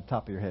up with that at the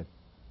top of your head?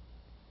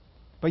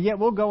 But yet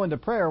we'll go into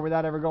prayer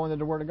without ever going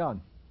into the Word of God.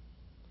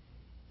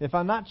 If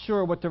I'm not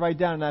sure what to write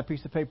down on that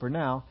piece of paper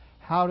now,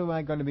 how am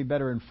I going to be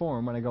better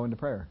informed when I go into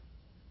prayer?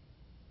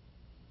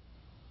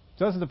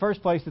 So this is the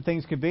first place that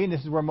things could be, and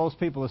this is where most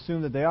people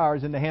assume that they are,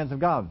 is in the hands of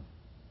God.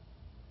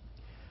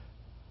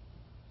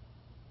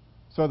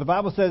 So the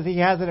Bible says He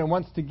has it and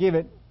wants to give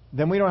it,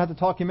 then we don't have to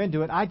talk Him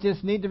into it. I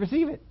just need to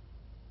receive it.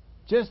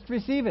 Just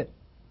receive it.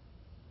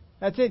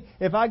 That's it.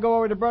 If I go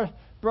over to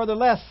Brother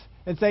Les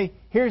and say,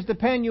 here's the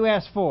pen you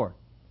asked for,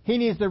 he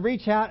needs to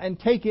reach out and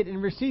take it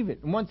and receive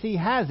it. And once he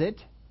has it,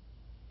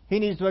 he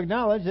needs to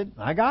acknowledge that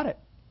I got it.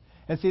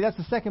 And see, that's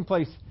the second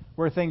place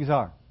where things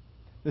are.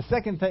 The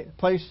second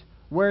place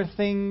where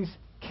things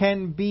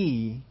can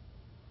be,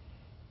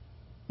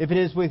 if it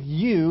is with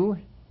you,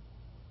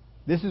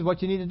 this is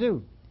what you need to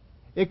do.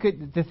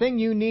 The thing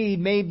you need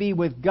may be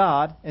with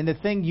God, and the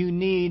thing you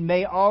need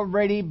may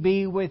already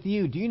be with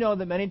you. Do you know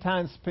that many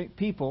times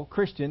people,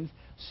 Christians,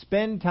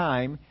 spend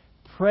time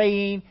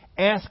praying,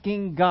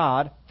 asking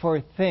God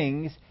for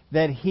things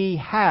that He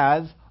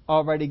has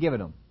already given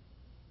them.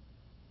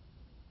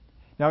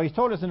 Now, He's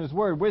told us in His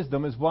Word,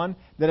 wisdom is one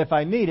that if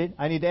I need it,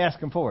 I need to ask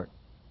Him for it.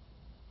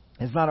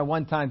 It's not a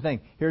one-time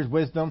thing. Here's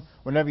wisdom.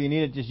 Whenever you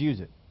need it, just use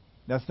it.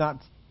 That's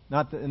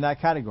not in that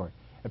category.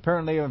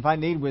 Apparently, if I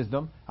need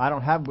wisdom, I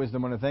don't have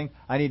wisdom on a thing,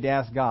 I need to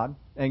ask God,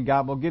 and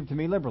God will give to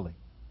me liberally.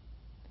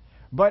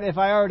 But if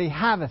I already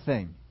have a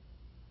thing,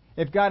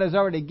 if God has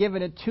already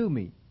given it to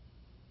me,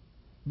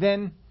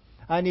 then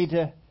I need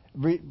to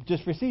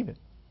just receive it.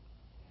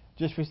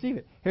 Just receive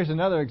it. Here's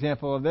another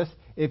example of this.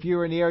 If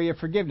you're in the area of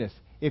forgiveness,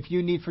 if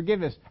you need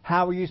forgiveness,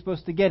 how are you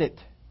supposed to get it?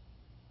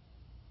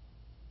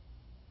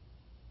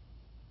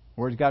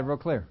 Word's God real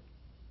clear.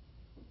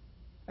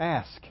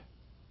 Ask.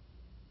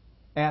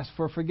 Ask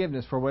for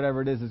forgiveness for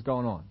whatever it is that's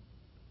going on.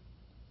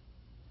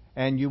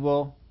 And you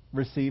will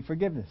receive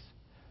forgiveness.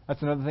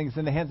 That's another thing that's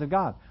in the hands of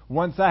God.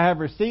 Once I have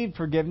received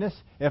forgiveness,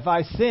 if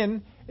I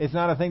sin, it's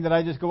not a thing that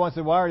I just go on and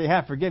say, well, I already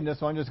have forgiveness,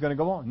 so I'm just going to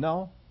go on.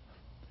 No.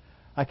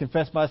 I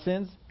confess my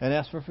sins and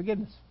ask for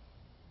forgiveness.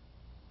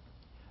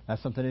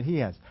 That's something that He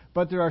has.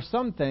 But there are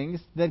some things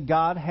that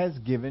God has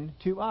given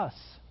to us.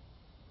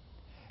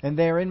 And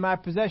they are in my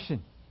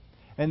possession.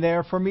 And they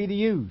are for me to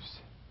use.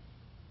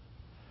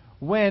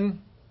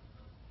 When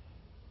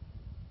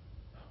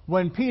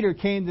Peter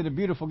came to the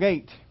beautiful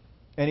gate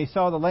and he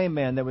saw the lame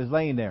man that was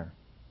laying there,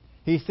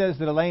 he says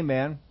to the lame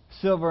man,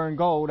 silver and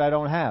gold I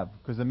don't have,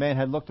 because the man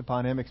had looked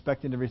upon him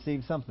expecting to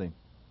receive something.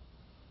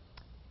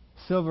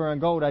 Silver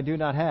and gold I do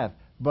not have,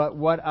 but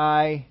what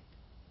I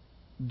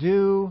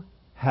do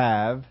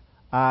have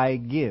I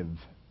give.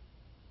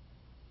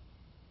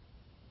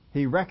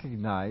 He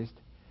recognized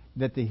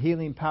that the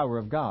healing power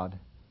of God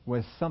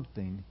was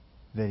something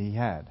that he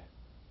had.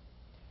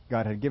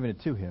 God had given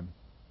it to him,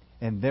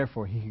 and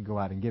therefore he could go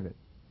out and give it.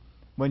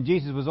 When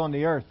Jesus was on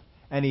the earth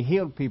and He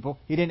healed people,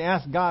 He didn't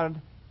ask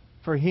God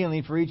for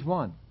healing for each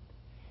one.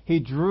 He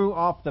drew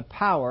off the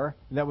power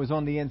that was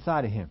on the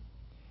inside of Him.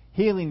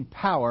 Healing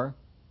power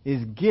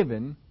is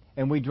given,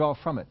 and we draw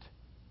from it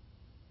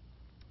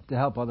to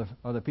help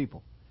other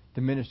people,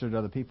 to minister to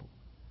other people.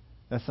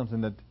 That's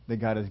something that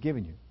God has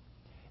given you.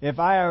 If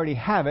I already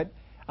have it,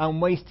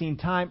 I'm wasting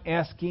time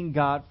asking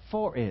God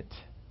for it.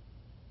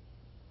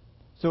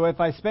 So if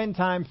I spend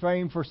time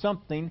praying for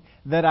something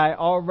that I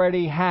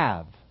already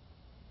have,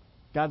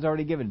 God's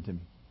already given it to me.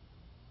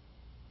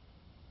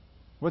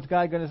 What's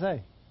God going to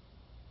say?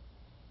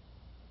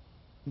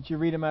 Didn't you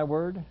read in my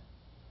Word?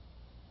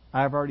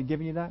 I have already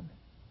given you that.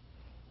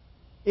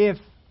 If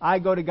I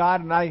go to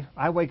God and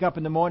I wake up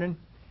in the morning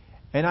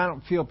and I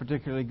don't feel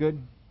particularly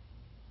good,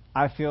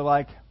 I feel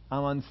like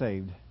I'm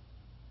unsaved.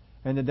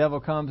 And the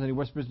devil comes and he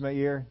whispers in my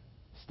ear,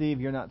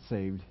 Steve, you're not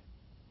saved.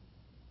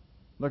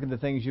 Look at the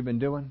things you've been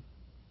doing.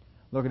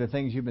 Look at the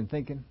things you've been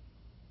thinking.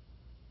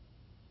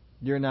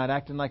 You're not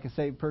acting like a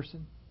saved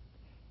person.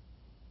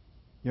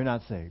 You're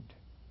not saved.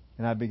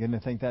 And I begin to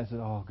think that. I said,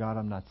 oh, God,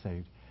 I'm not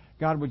saved.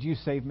 God, would you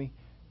save me?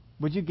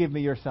 Would you give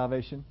me your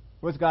salvation?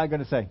 What's God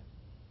going to say?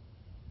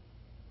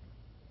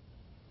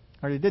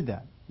 I already did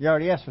that. You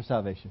already asked for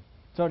salvation.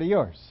 It's already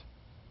yours.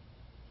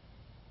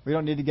 We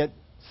don't need to get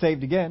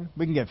saved again.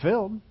 We can get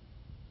filled.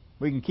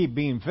 We can keep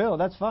being filled.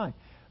 That's fine.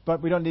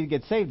 But we don't need to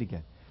get saved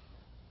again.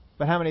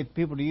 But how many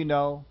people do you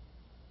know,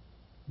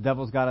 the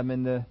devil's got them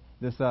in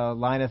this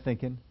line of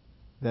thinking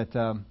that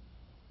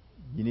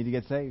you need to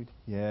get saved?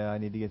 Yeah, I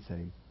need to get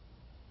saved.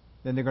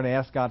 Then they're going to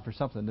ask God for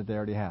something that they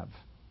already have.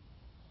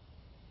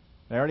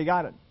 They already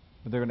got it,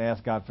 but they're going to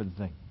ask God for the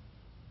thing.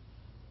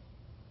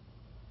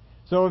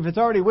 So if it's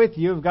already with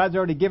you, if God's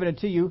already given it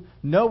to you,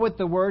 know what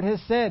the Word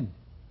has said.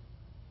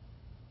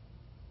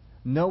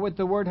 Know what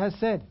the Word has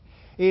said.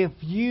 If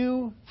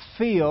you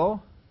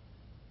feel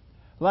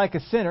like a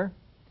sinner,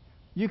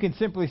 you can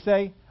simply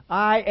say,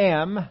 I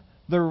am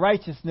the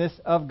righteousness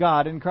of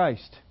God in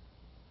Christ.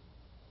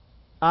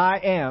 I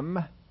am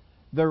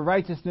the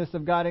righteousness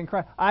of God in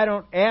Christ. I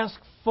don't ask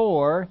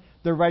for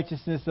the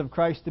righteousness of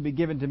Christ to be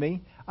given to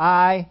me.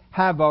 I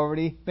have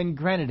already been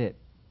granted it.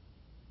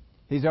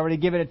 He's already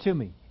given it to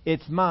me.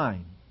 It's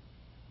mine.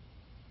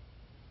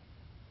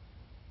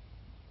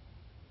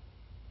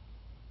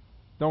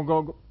 Don't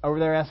go over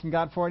there asking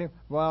God for it.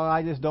 Well,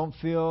 I just don't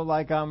feel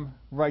like I'm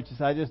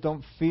righteous. I just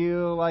don't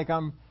feel like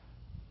I'm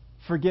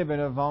forgiven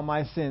of all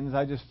my sins.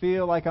 I just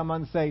feel like I'm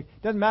unsaved.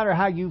 Doesn't matter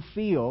how you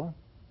feel.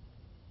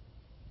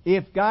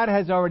 If God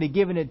has already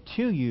given it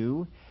to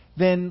you,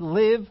 then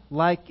live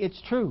like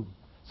it's true.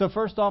 So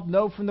first off,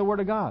 know from the Word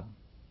of God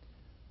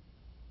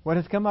what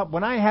has come up.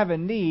 When I have a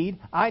need,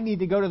 I need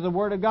to go to the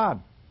Word of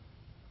God.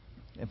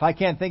 If I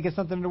can't think of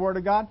something in the Word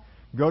of God,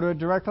 go to it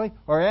directly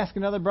or ask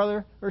another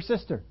brother or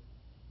sister.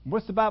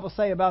 What's the Bible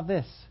say about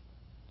this?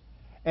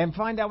 And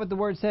find out what the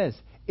Word says.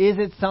 Is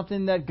it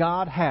something that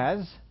God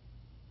has?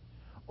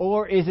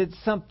 Or is it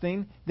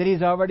something that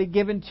He's already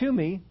given to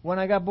me when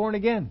I got born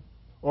again?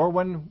 Or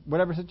when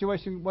whatever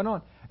situation went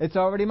on. It's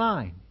already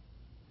mine.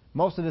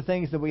 Most of the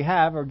things that we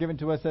have are given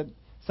to us at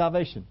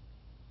salvation.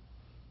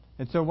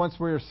 And so once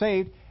we're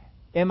saved,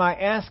 Am I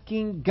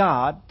asking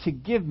God to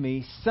give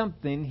me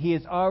something He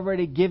has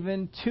already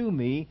given to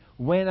me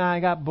when I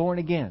got born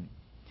again?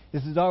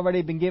 This has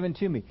already been given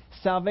to me.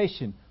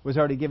 Salvation was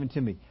already given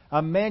to me.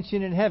 A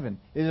mansion in heaven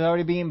is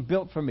already being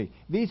built for me.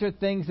 These are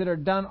things that are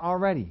done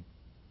already.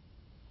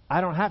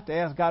 I don't have to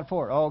ask God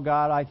for it. Oh,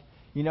 God,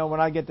 when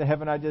I get to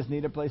heaven, I just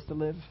need a place to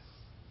live.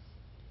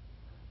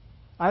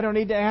 I don't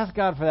need to ask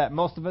God for that.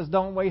 Most of us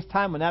don't waste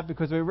time on that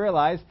because we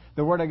realize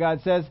the Word of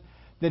God says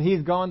that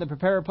He's gone to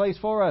prepare a place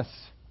for us.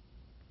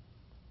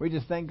 We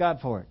just thank God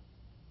for it.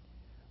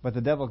 But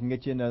the devil can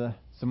get you into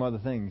some other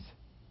things,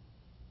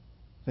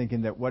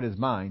 thinking that what is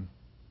mine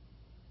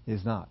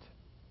is not.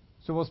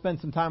 So we'll spend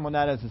some time on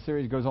that as the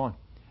series goes on,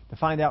 to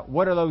find out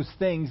what are those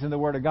things in the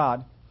Word of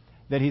God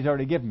that He's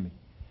already given me.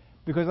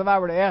 Because if I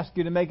were to ask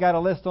you to make out a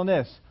list on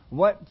this,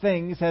 what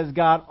things has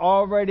God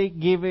already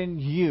given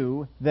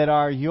you that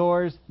are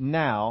yours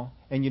now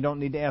and you don't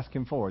need to ask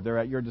Him for? They're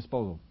at your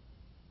disposal.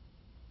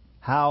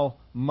 How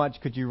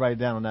much could you write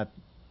down on that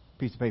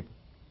piece of paper?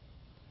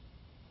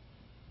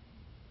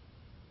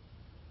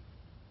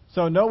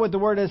 So know what the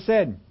Word has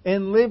said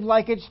and live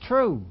like it's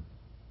true.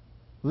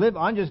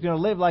 I'm just going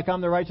to live like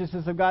I'm the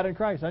righteousness of God in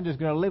Christ. I'm just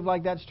going to live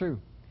like that's true.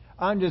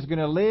 I'm just going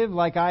to live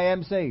like I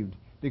am saved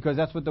because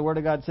that's what the Word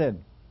of God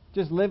said.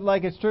 Just live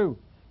like it's true.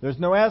 There's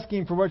no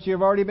asking for what you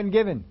have already been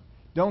given.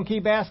 Don't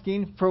keep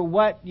asking for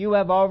what you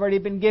have already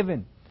been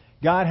given.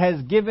 God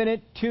has given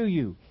it to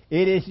you.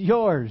 It is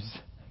yours.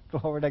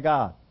 Glory to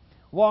God.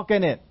 Walk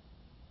in it.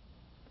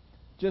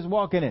 Just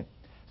walk in it.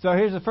 So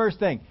here's the first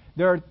thing.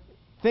 There are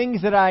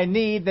things that I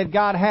need that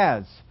God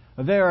has.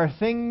 There are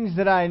things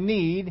that I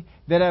need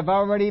that have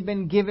already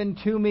been given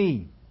to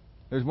me.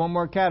 There's one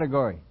more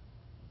category.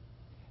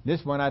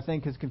 This one I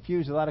think has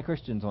confused a lot of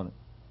Christians on it.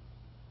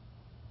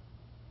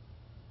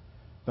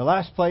 The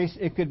last place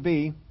it could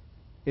be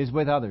is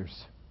with others.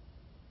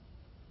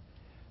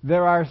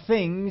 There are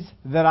things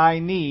that I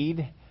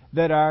need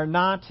that are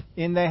not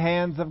in the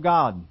hands of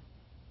God.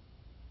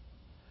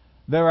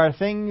 There are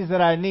things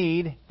that I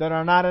need that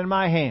are not in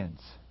my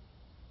hands.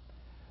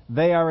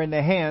 They are in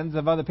the hands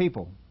of other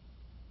people.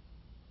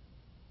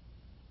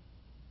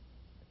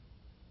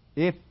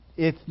 If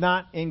it's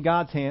not in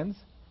God's hands,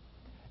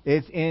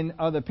 it's in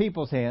other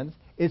people's hands,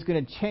 it's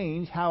going to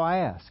change how I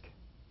ask.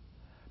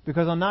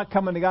 Because I'm not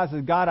coming to God and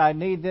saying, God, I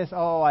need this,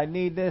 oh, I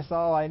need this,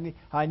 oh,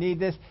 I need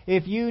this.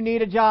 If you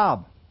need a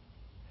job,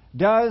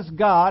 does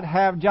God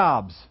have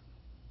jobs?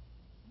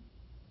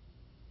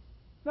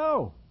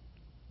 No.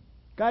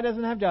 God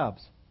doesn't have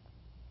jobs.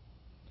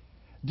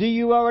 Do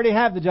you already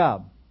have the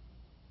job?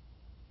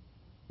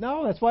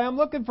 No, that's why I'm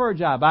looking for a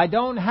job. I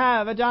don't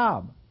have a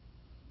job.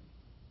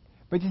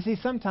 But you see,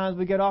 sometimes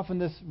we get off in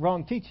this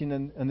wrong teaching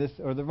and this,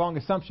 or the wrong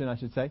assumption, I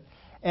should say.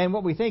 And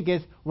what we think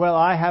is, well,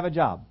 I have a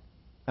job.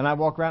 And I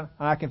walk around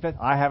and I confess,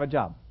 I have a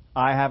job.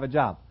 I have a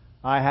job.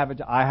 I have a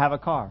job. I have a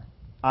car.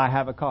 I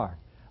have a car.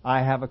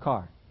 I have a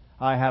car.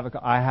 I have a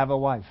car. I have a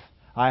wife.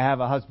 I have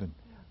a husband.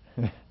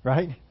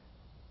 Right?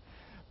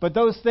 But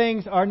those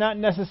things are not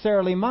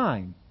necessarily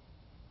mine.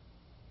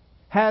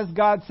 Has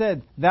God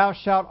said, thou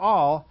shalt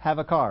all have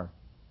a car?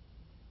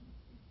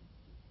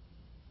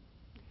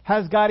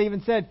 Has God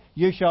even said,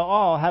 you shall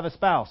all have a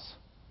spouse?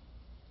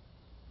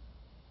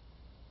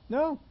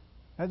 No.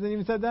 Hasn't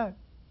even said that.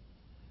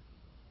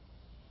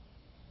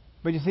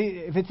 But you see,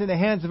 if it's in the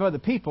hands of other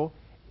people,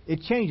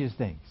 it changes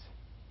things.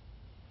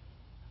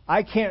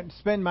 I can't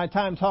spend my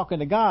time talking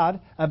to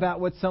God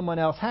about what someone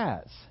else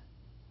has.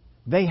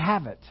 They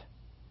have it.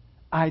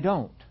 I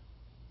don't.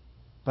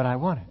 But I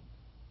want it.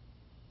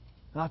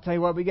 And I'll tell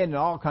you what, we get into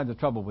all kinds of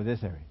trouble with this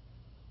area.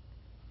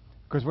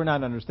 Because we're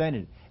not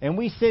understanding it. And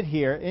we sit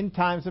here in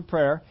times of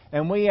prayer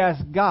and we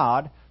ask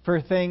God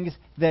for things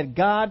that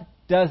God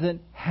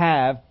doesn't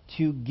have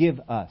to give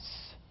us.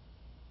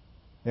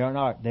 They are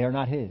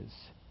not His.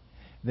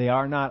 They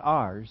are not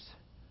ours,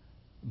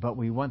 but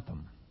we want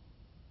them.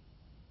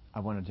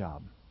 I want a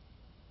job.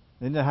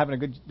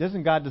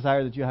 Doesn't God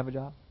desire that you have a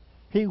job?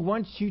 He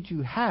wants you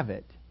to have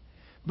it,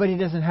 but He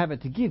doesn't have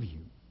it to give you.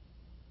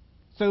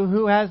 So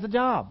who has the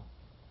job?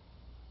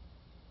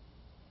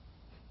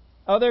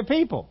 Other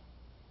people.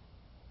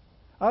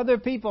 Other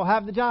people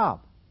have the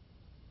job.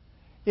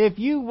 If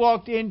you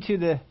walked into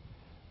the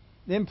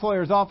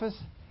employer's office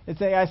and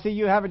say, I see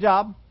you have a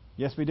job.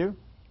 Yes, we do.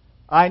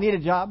 I need a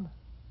job.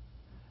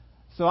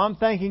 So I'm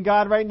thanking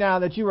God right now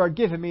that you are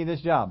giving me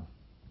this job.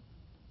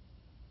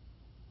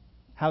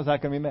 How's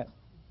that going to be met?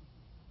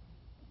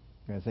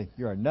 You're going to say,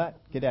 you're a nut.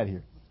 Get out of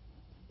here.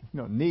 We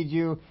don't need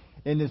you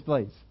in this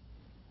place.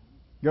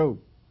 Go.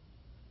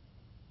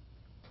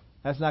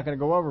 That's not going to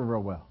go over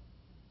real well.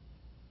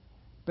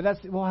 But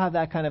we'll have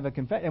that kind of a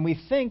confession. And we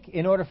think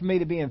in order for me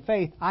to be in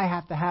faith, I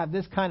have to have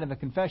this kind of a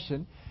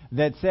confession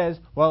that says,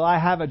 well, I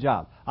have a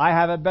job. I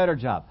have a better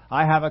job.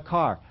 I have a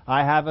car.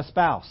 I have a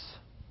spouse.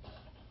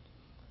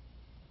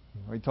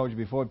 I told you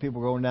before, people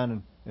going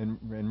down in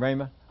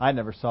Rhema. I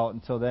never saw it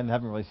until then.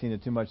 Haven't really seen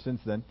it too much since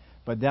then.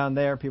 But down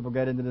there, people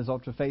get into this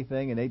ultra faith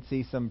thing, and they'd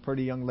see some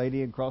pretty young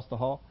lady across the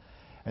hall,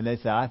 and they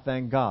say, I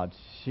thank God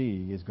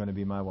she is going to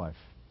be my wife.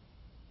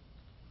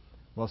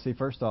 Well, see,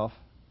 first off,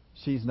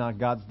 she's not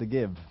God's to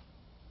give.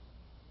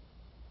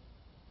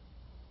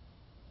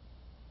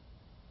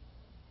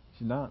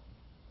 She's not.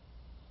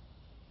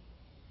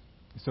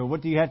 So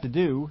what do you have to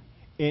do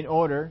in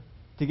order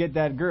to get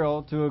that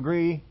girl to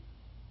agree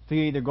to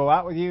either go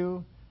out with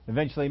you,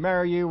 eventually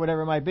marry you,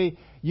 whatever it might be?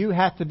 You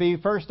have to be,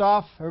 first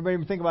off,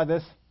 everybody think about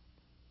this,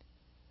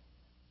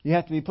 you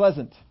have to be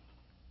pleasant.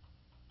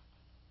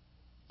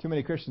 Too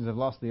many Christians have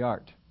lost the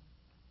art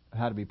of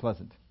how to be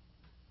pleasant.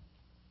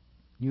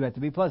 You have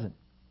to be pleasant.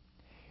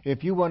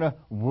 If you want to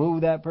woo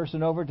that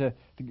person over to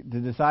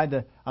decide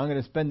that I'm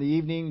going to spend the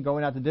evening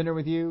going out to dinner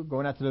with you,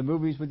 going out to the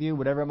movies with you,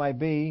 whatever it might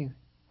be,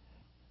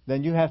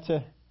 then you have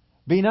to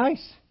be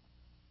nice.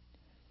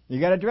 You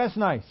got to dress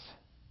nice.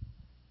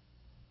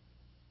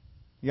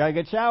 You got to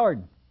get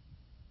showered,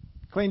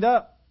 cleaned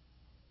up.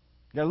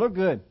 You got to look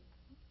good.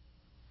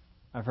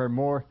 I've heard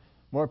more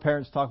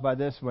parents talk about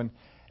this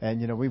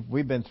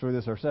we've been through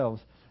this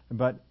ourselves.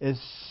 But as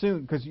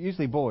soon, because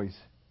usually boys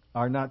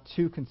are not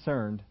too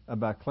concerned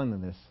about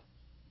cleanliness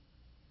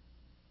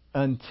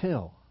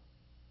until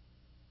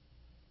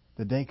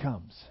the day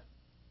comes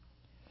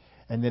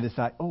and they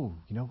decide, oh,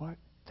 you know what?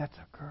 That's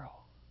a girl.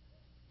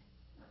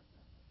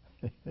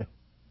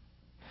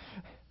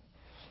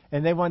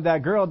 And they want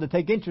that girl to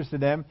take interest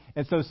in them.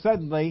 And so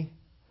suddenly,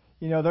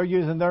 they're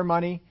using their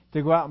money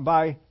to go out and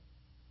buy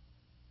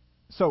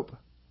soap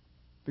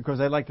because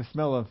they like the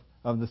smell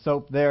of the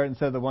soap there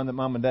instead of the one that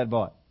mom and dad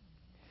bought.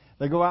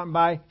 They go out and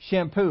buy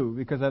shampoo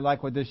because they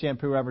like what this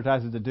shampoo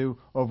advertises to do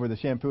over the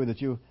shampoo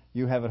that you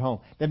have at home.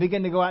 They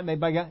begin to go out and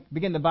they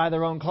begin to buy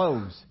their own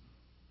clothes.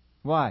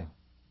 Why?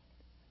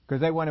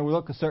 Because they want to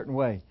look a certain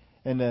way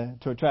and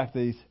to attract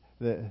the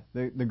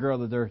girl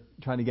that they're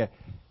trying to get.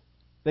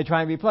 They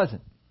try and be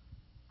pleasant.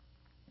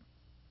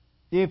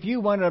 If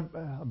you want a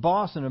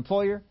boss, an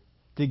employer,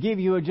 to give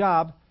you a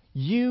job,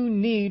 you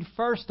need,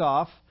 first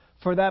off,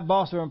 for that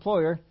boss or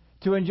employer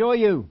to enjoy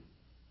you.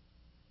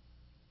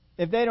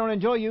 If they don't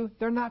enjoy you,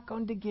 they're not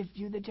going to give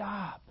you the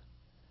job.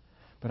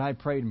 But I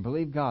prayed and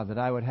believed God that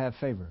I would have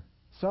favor.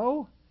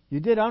 So, you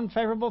did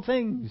unfavorable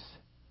things.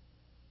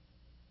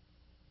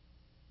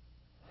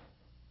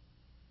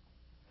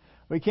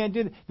 We can't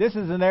do that. This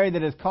is an area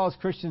that has caused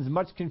Christians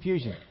much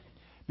confusion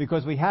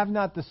because we have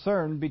not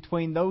discerned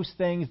between those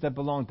things that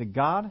belong to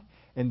God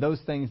and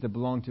those things that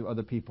belong to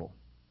other people.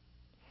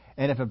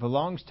 And if it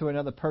belongs to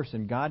another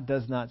person, God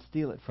does not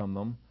steal it from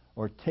them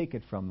or take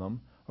it from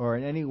them or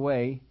in any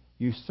way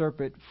usurp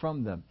it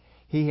from them.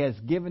 He has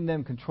given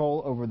them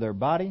control over their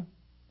body.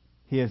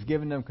 He has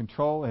given them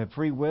control of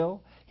free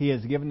will. He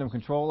has given them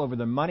control over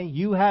their money.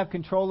 You have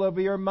control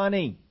over your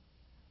money.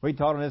 We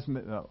taught on this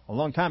a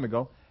long time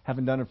ago.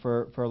 Haven't done it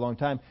for a long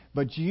time.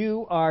 But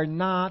you are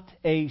not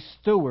a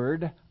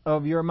steward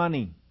of your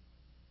money.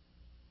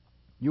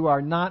 You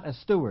are not a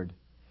steward.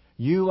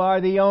 You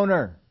are the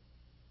owner.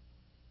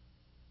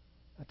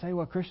 I tell you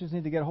what, Christians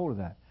need to get a hold of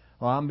that.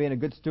 Well, I'm being a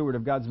good steward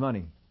of God's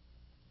money.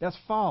 That's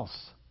false.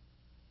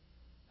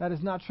 That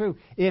is not true.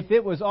 If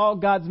it was all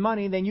God's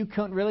money, then you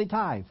couldn't really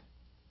tithe.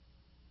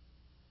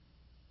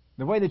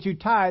 The way that you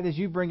tithe is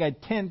you bring a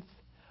tenth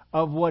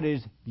of what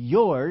is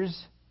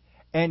yours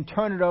and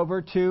turn it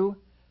over to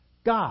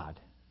God.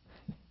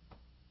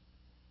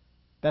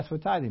 That's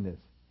what tithing is.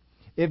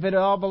 If it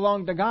all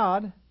belonged to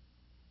God,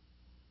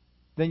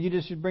 then you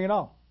just should bring it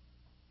all.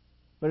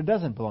 But it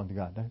doesn't belong to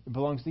God. It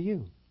belongs to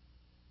you.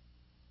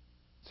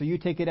 So you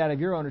take it out of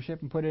your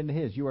ownership and put it into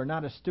His. You are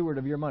not a steward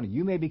of your money.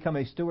 You may become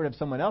a steward of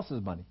someone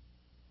else's money,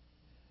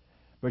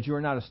 but you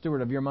are not a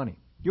steward of your money.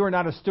 You are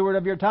not a steward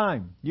of your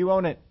time. You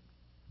own it.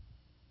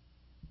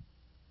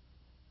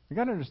 You've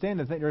got to understand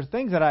that there's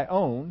things that I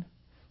own,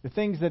 the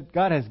things that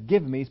God has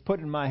given me, He's put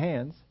in my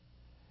hands,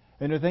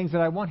 and there are things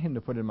that I want Him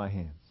to put in my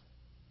hands.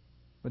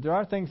 But there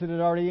are things that are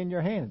already in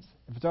your hands.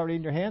 If it's already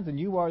in your hands, then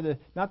you are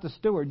not the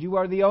steward, you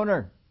are the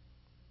owner.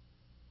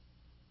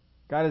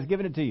 God has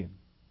given it to you.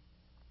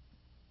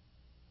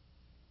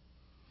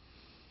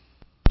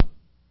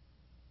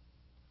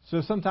 So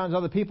sometimes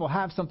other people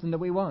have something that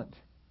we want.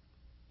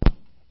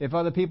 If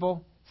other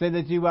people say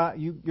that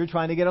you're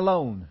trying to get a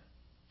loan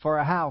for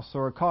a house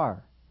or a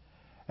car,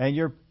 and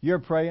you're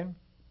praying,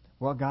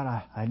 well,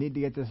 God, I need to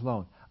get this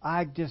loan.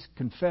 I just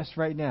confess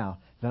right now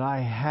that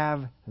I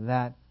have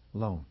that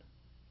loan.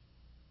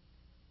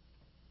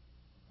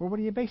 Well, what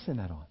are you basing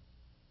that on?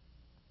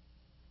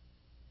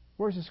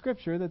 Where's the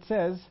scripture that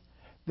says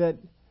that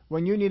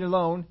when you need a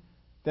loan,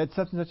 that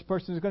such and such a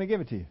person is going to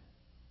give it to you?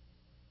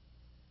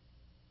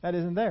 That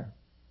isn't there.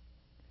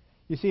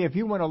 You see, if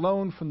you want a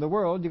loan from the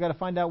world, you've got to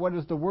find out what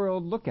does the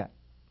world look at.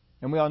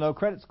 And we all know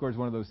credit score is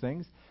one of those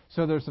things.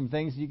 So there's some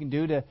things you can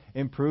do to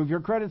improve your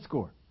credit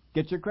score.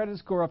 Get your credit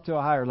score up to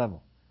a higher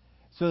level.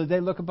 So that they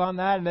look upon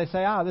that and they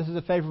say, this is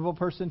a favorable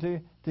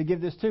person to give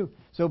this to.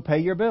 So pay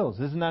your bills.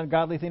 Isn't that a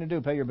godly thing to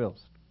do? Pay your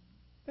bills.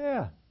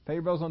 Yeah, pay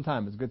your bills on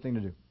time. It's a good thing to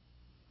do.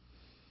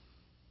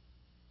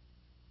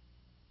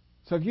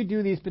 So if you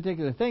do these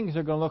particular things,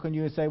 they're going to look on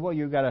you and say, well,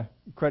 you've got a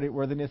credit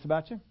worthiness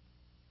about you.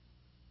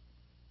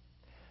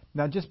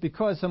 Now, just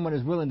because someone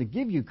is willing to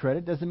give you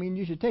credit doesn't mean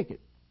you should take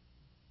it.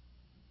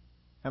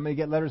 How many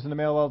get letters in the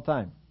mail all the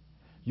time?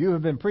 You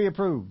have been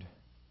pre-approved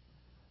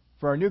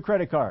for a new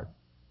credit card.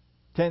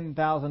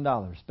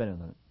 $10,000 spending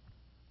limit.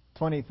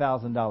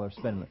 $20,000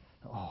 spending limit.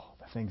 Oh,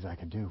 the things I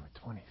could do with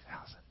 $20,000.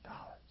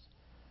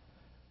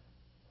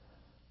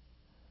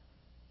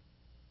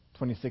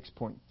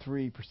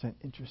 26.3%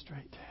 interest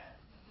rate.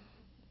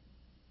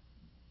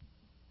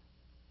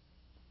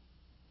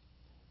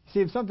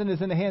 See, if something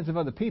is in the hands of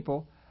other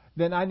people,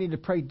 then I need to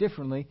pray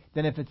differently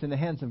than if it's in the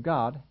hands of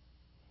God.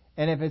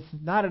 And if it's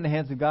not in the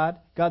hands of God,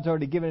 God's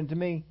already given it to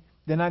me,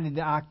 then I need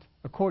to act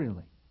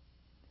accordingly.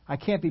 I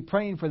can't be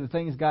praying for the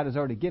things God has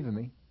already given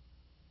me.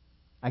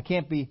 I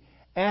can't be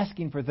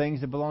asking for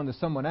things that belong to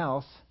someone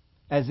else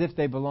as if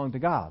they belong to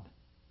God.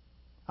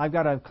 I've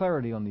got to have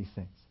clarity on these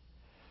things.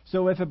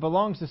 So if it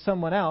belongs to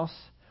someone else,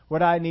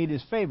 what I need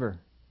is favor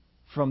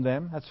from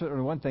them. That's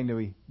certainly one thing that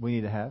we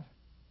need to have.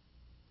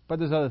 But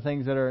there's other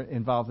things that are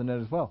involved in that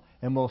as well.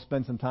 And we'll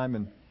spend some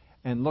time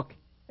and look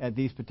at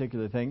these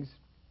particular things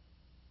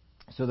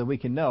so that we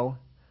can know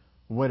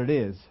what it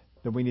is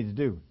that we need to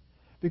do.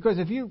 Because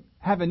if you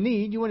have a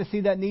need, you want to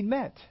see that need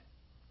met.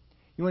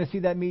 You want to see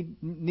that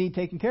need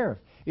taken care of.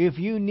 If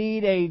you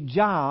need a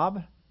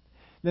job,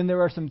 then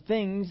there are some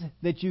things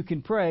that you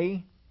can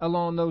pray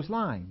along those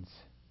lines.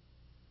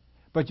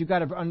 But you've got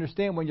to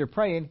understand when you're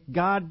praying,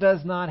 God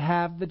does not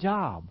have the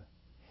job.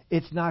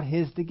 It's not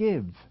His to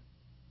give.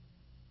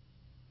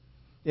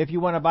 If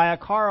you want to buy a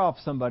car off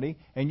somebody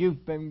and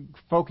you've been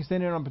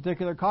focusing in on a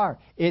particular car,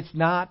 it's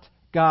not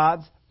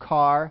God's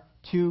car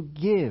to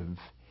give.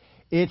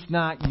 It's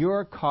not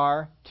your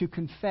car to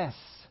confess.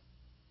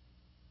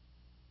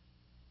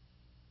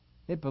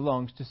 It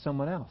belongs to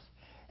someone else.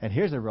 And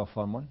here's a real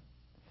fun one.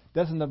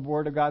 Doesn't the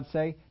Word of God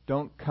say,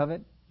 don't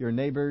covet your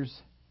neighbor's,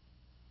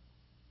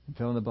 and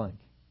fill in the blank.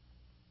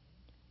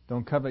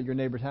 Don't covet your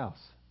neighbor's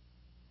house.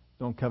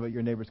 Don't covet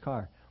your neighbor's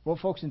car. Well,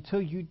 folks,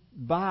 until you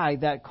buy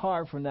that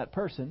car from that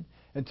person,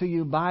 until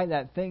you buy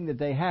that thing that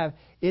they have,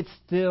 it's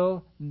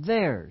still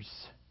theirs.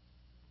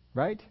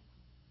 Right?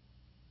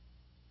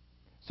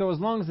 So as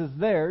long as it's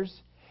theirs,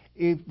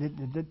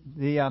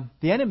 the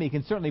enemy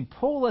can certainly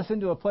pull us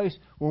into a place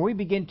where we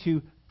begin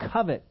to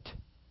covet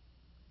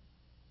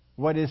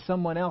what is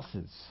someone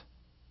else's.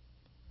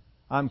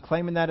 I'm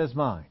claiming that as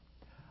mine.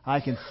 I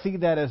can see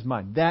that as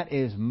mine. That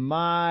is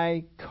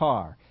my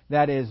car.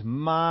 That is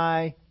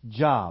my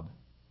job.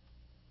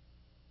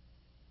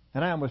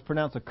 And I almost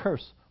pronounce a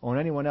curse on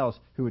anyone else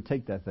who would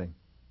take that thing.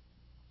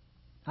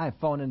 I have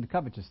fallen into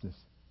covetousness.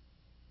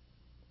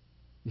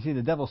 You see,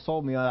 the devil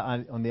sold me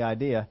on the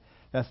idea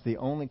that's the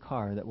only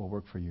car that will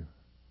work for you.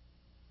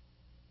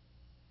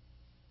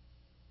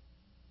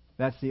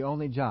 That's the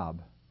only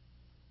job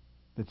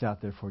that's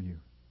out there for you.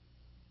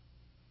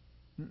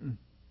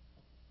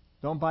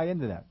 Don't buy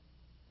into that.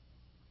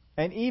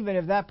 And even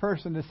if that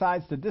person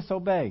decides to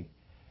disobey,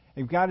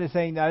 if God is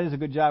saying that is a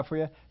good job for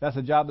you, that's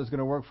a job that's going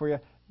to work for you,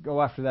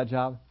 go after that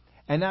job.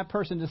 And that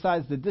person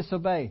decides to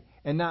disobey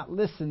and not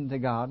listen to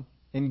God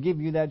and give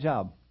you that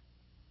job.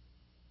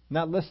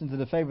 Not listen to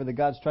the favor that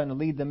God's trying to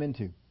lead them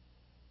into,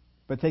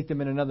 but take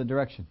them in another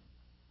direction.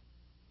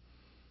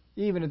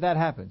 Even if that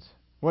happens,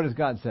 what does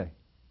God say?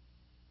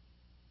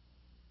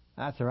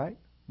 That's all right.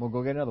 We'll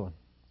go get another one.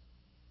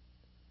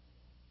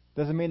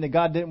 Doesn't mean that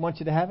God didn't want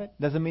you to have it.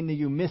 Doesn't mean that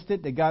you missed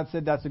it, that God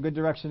said that's a good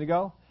direction to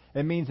go.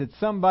 It means that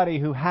somebody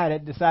who had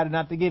it decided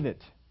not to give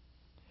it.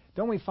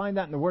 Don't we find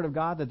that in the Word of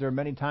God, that there are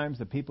many times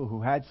that people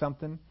who had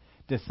something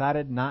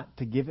decided not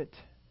to give it?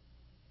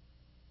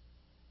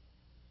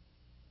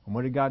 And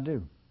what did God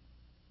do?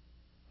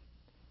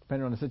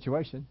 Depending on the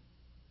situation,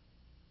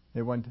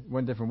 it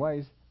went different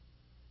ways.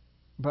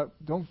 But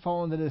don't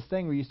fall into this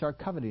thing where you start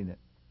coveting it.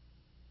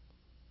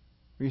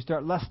 Where you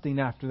start lusting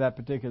after that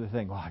particular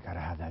thing. Oh, I got to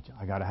have that.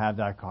 I got to have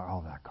that car.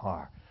 Oh, that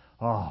car.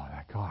 Oh,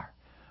 that car.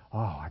 Oh,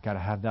 I got to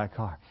have that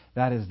car.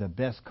 That is the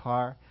best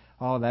car.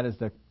 Oh, that is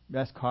the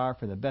best car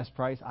for the best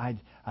price.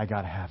 I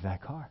got to have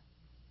that car.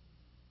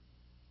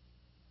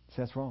 See,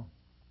 that's wrong.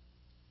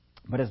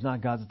 But it's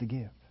not God's to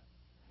give.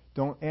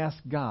 Don't ask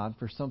God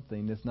for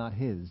something that's not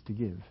His to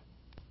give.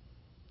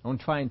 Don't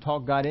try and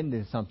talk God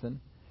into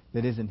something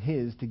that isn't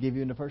His to give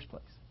you in the first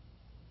place.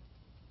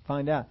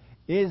 Find out,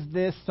 is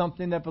this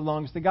something that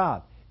belongs to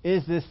God?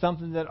 Is this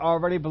something that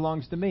already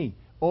belongs to me?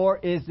 Or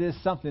is this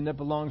something that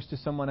belongs to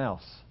someone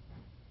else?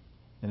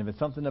 And if it's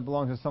something that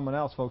belongs to someone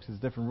else, folks, there's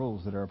different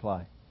rules that are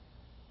applied.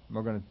 And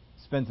we're going to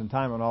spend some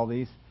time on all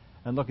these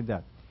and look at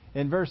that.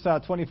 In verse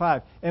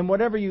 25, and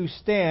whatever you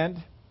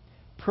stand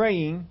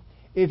praying,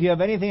 if you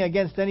have anything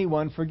against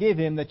anyone, forgive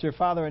him, that your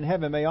Father in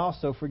heaven may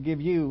also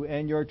forgive you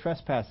and your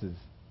trespasses.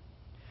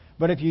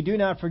 But if you do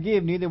not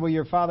forgive, neither will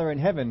your Father in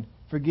heaven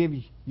forgive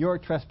your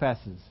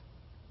trespasses.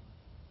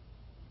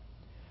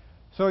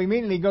 So he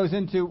immediately goes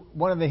into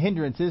one of the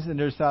hindrances, and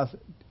there's a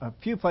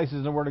few places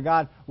in the Word of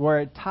God where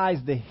it ties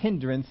the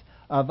hindrance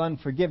of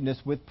unforgiveness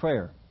with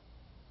prayer.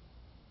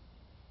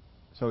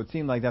 So it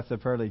seemed like that's a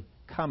fairly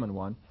common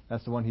one.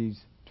 That's the one he's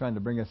trying to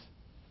bring us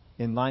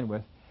in line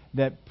with.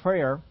 That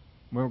prayer,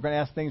 when we're going to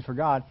ask things for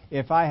God,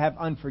 if I have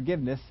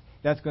unforgiveness,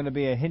 that's going to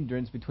be a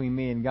hindrance between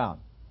me and God.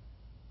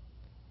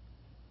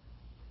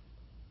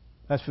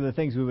 That's for the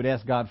things we would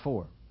ask God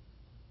for.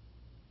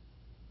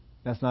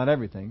 That's not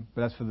everything,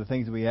 but that's for the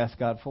things that we ask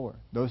God for.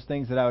 Those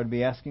things that I would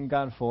be asking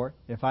God for,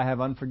 if I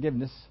have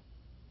unforgiveness,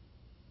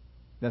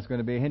 that's going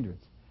to be a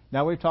hindrance.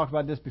 Now, we've talked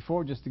about this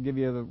before, just to give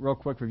you a real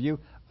quick review.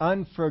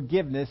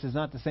 Unforgiveness is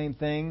not the same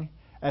thing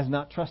as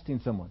not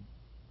trusting someone.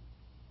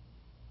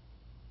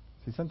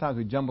 See, sometimes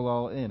we jumble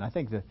all in. I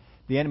think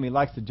the enemy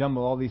likes to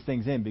jumble all these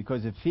things in,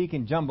 because if he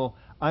can jumble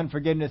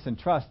unforgiveness and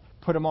trust,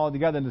 put them all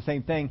together in the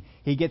same thing,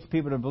 he gets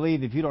people to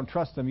believe if you don't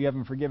trust them, you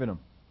haven't forgiven them.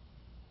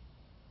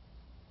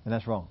 And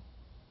that's wrong.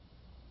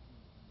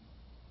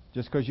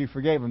 Just because you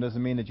forgave them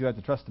doesn't mean that you have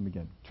to trust them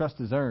again. Trust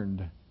is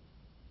earned.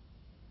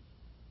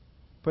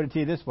 Put it to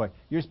you this way.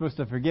 You're supposed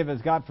to forgive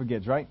as God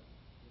forgives, right?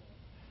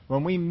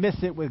 When we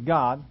miss it with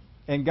God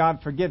and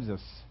God forgives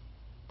us,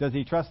 does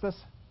He trust us?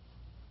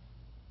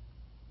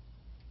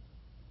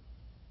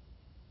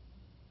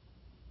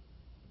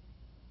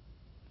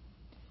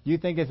 Do you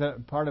think it's a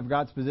part of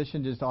God's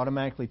position just to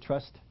automatically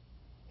trust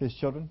His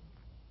children?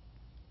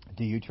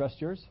 Do you trust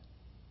yours?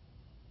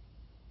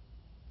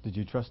 Did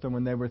you trust them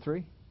when they were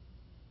 3?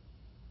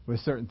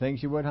 With certain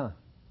things you would, huh?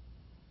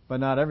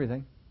 But not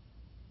everything.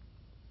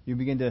 You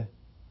begin to,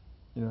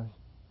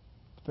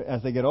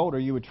 as they get older,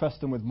 you would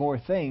trust them with more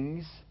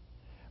things,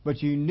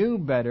 but you knew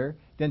better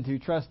than to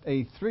trust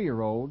a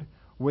 3-year-old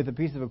with a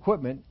piece of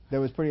equipment that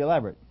was pretty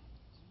elaborate.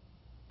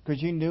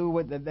 Because you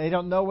knew they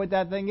don't know what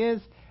that thing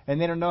is, and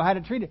they don't know how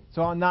to treat it.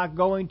 So I'm not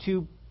going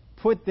to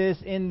put this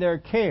in their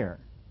care.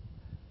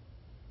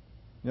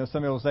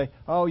 Some people say,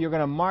 oh, you're going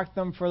to mark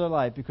them for their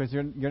life because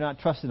you're not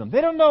trusting them. They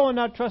don't know I'm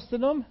not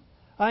trusting them.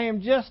 I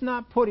am just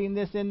not putting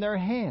this in their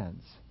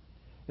hands.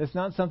 It's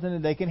not something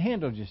that they can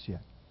handle just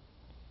yet.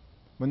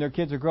 When their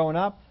kids are growing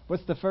up,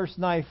 what's the first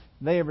knife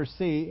they ever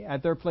see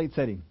at their plate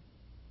setting?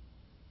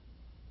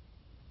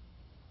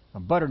 A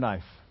butter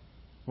knife.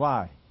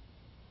 Why?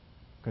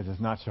 Because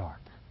it's not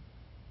sharp.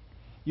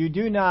 You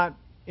do not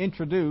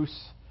introduce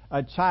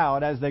a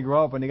child as they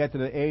grow up and they get to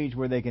the age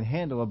where they can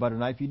handle a butter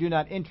knife. You do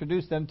not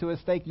introduce them to a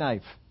steak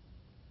knife.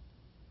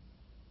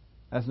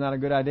 That's not a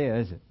good idea,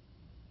 is it?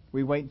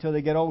 We wait until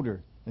they get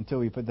older until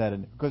we put that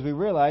in. Because we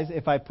realize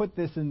if I put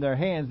this in their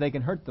hands, they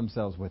can hurt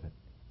themselves with it.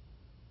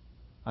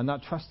 I'm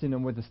not trusting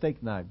them with the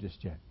steak knife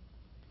just yet.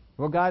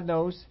 Well, God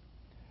knows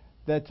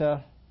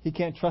that He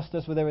can't trust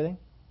us with everything.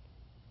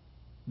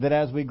 That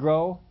as we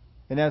grow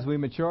and as we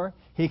mature,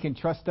 He can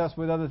trust us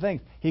with other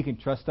things. He can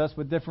trust us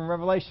with different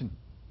revelation.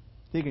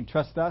 He can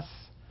trust us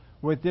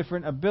with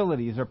different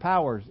abilities or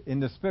powers in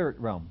the spirit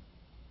realm.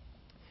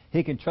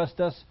 He can trust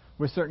us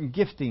with certain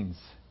giftings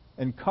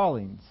and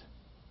callings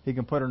He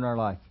can put in our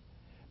life,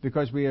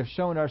 because we have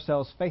shown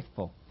ourselves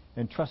faithful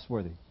and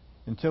trustworthy.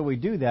 Until we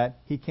do that,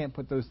 He can't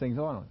put those things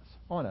on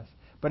us.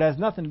 But it has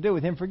nothing to do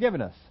with Him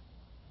forgiving us.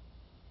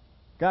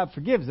 God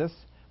forgives us,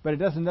 but it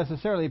doesn't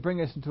necessarily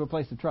bring us into a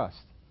place of trust.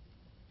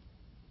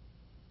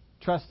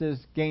 Trust is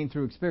gained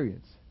through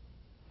experience.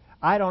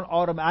 I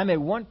may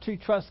want to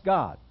trust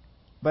God,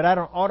 but I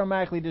don't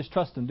automatically just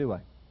trust Him, do I?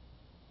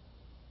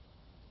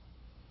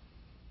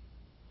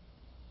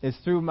 It's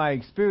through my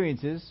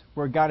experiences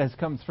where God has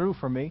come through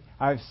for me.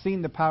 I've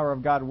seen the power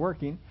of God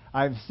working.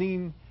 I've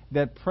seen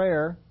that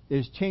prayer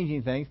is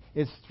changing things.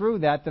 It's through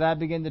that I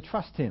begin to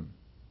trust Him.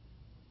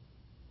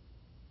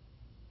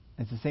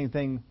 It's the same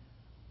thing,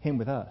 Him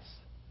with us.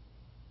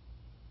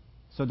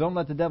 So don't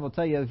let the devil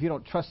tell you if you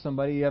don't trust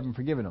somebody, you haven't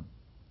forgiven them.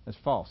 That's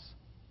false.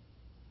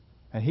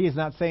 And He is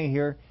not saying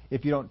here,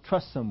 if you don't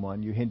trust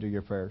someone, you hinder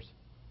your prayers.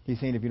 He's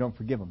saying if you don't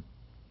forgive them.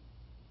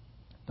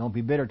 Don't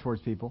be bitter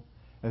towards people.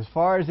 As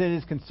far as it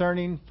is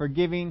concerning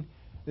forgiving,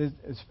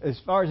 as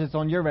far as it's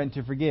on your end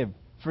to forgive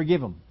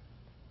them.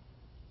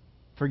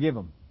 Forgive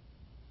them.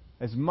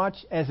 As much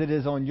as it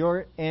is on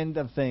your end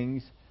of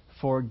things,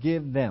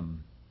 forgive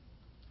them.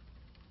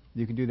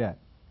 You can do that.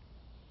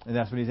 And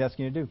that's what He's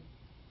asking you to do.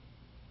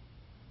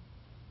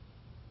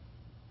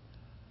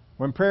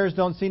 When prayers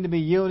don't seem to be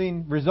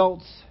yielding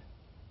results,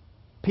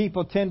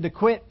 people tend to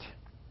quit.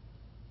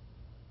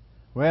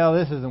 Well,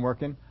 this isn't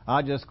working.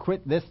 I'll just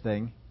quit this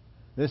thing.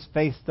 This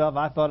faith stuff,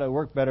 I thought it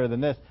worked better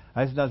than this.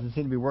 This doesn't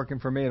seem to be working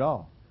for me at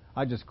all.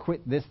 I just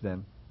quit this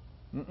then.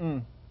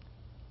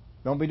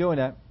 Don't be doing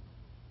that.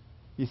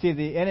 You see,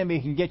 the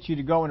enemy can get you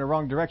to go in the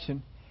wrong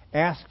direction,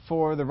 ask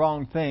for the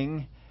wrong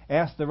thing,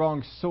 ask the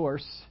wrong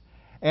source,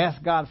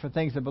 ask God for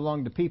things that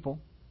belong to people,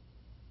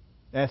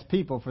 ask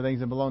people for things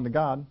that belong to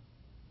God.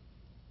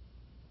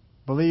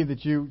 Believe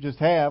that you just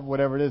have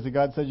whatever it is that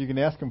God says you can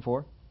ask Him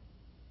for.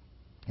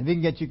 And He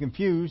can get you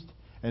confused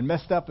and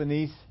messed up in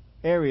these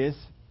areas.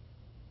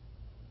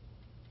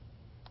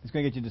 It's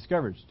going to get you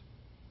discouraged.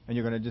 And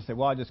you're going to just say,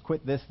 well, I'll just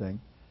quit this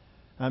thing.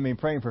 I mean,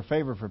 praying for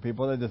favor for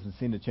people, that doesn't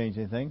seem to change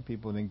anything.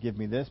 People didn't give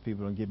me this,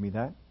 people don't give me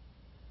that.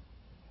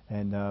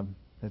 And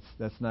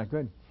that's not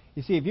good.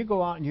 You see, if you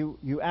go out and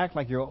you act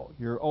like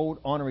your old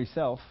ornery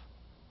self,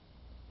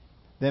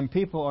 then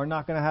people are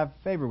not going to have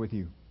favor with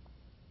you.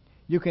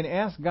 You can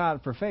ask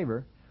God for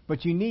favor,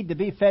 but you need to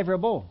be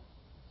favorable.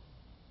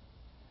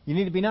 You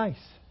need to be nice.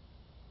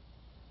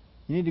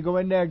 You need to go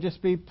in there and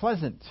just be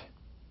pleasant.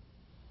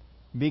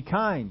 Be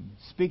kind.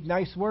 Speak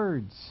nice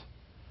words.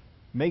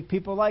 Make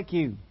people like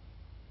you.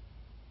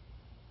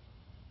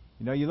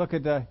 You know, you look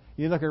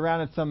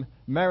around at some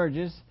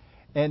marriages,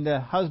 and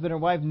the husband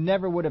and wife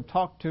never would have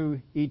talked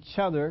to each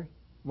other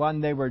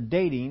when they were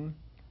dating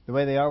the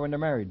way they are when they're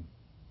married.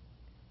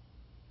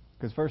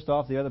 Because first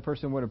off, the other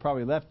person would have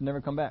probably left and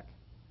never come back.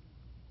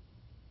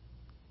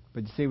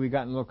 But you see, we've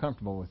gotten a little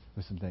comfortable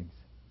with some things.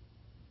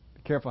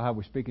 Be careful how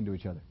we're speaking to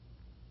each other.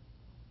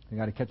 You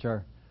got to catch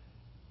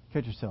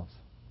yourselves.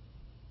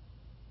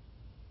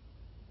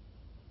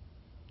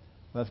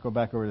 Let's go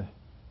back over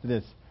to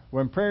this.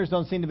 When prayers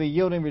don't seem to be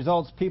yielding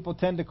results, people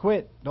tend to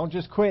quit. Don't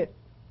just quit.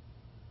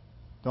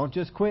 Don't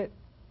just quit.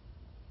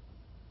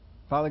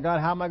 Father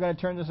God, how am I going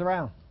to turn this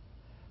around?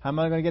 How am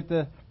I going to get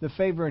the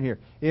favor in here?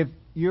 If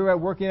you're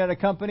working at a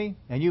company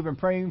and you've been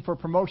praying for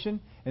promotion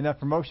and that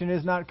promotion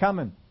is not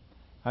coming,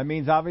 that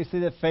means obviously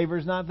that favor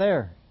is not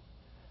there.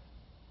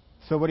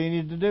 So what do you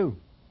need to do?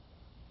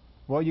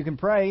 Well, you can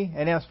pray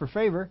and ask for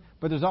favor,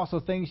 but there's also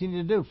things you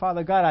need to do.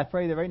 Father God, I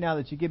pray that right now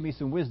that you give me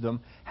some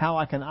wisdom how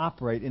I can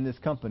operate in this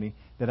company,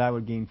 that I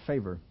would gain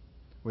favor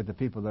with the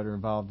people that are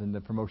involved in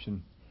the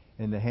promotion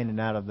and the handing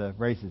out of the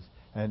raises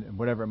and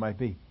whatever it might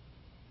be.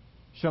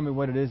 Show me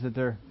what it is that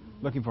they're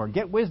looking for.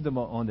 Get wisdom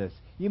on this.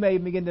 You may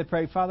begin to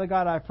pray, Father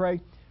God, I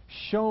pray,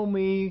 show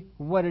me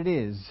what it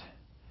is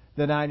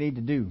that I need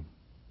to do,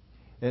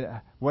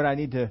 what I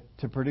need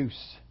to produce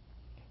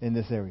in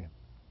this area.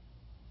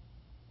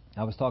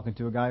 I was talking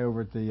to a guy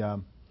over at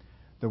the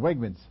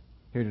Wegmans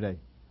here today.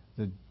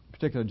 The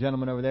particular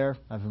gentleman over there,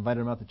 I've invited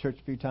him out to church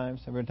a few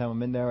times. Every time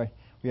I'm in there,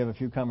 we have a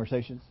few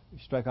conversations. We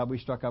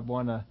struck up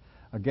one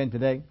again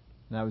today,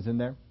 and I was in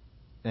there.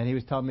 And he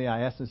was telling me,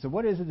 I asked him, so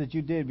what is it that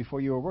you did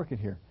before you were working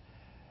here?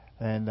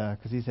 And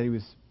because he said he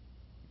was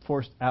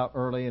forced out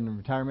early in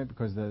retirement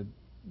because the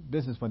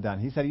business went down.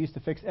 He said he used to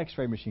fix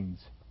x-ray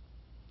machines.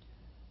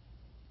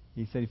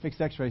 He said he fixed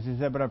x-rays. He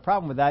said, but our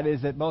problem with that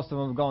is that most of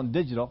them have gone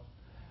digital.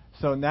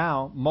 So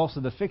now, most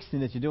of the fixing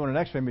that you do on an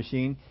x-ray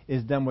machine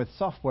is done with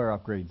software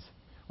upgrades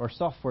or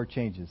software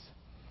changes.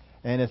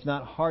 And it's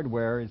not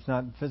hardware, it's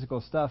not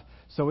physical stuff.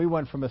 So we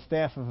went from a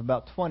staff of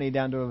about 20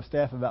 down to a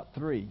staff of about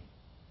 3.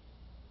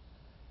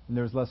 And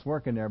there was less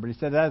work in there. But he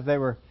said as they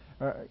were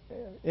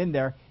in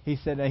there, he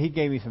said he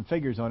gave me some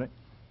figures on it.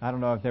 I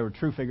don't know if they were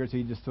true figures, so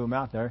he just threw them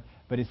out there.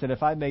 But he said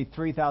if I made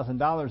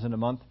 $3,000 in a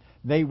month,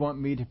 they want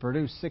me to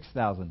produce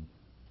 $6,000.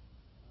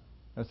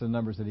 That's the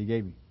numbers that he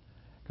gave me.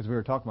 Because we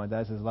were talking about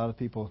that. He says a lot of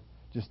people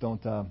just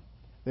don't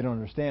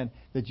understand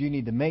that you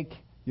need to make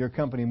your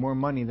company more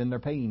money than they're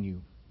paying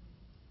you.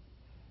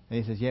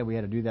 And he says, yeah, we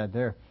had to do that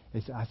there.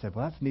 I said,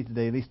 well, that's neat that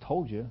they at least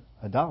told you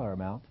a dollar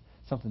amount,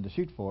 something to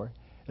shoot for,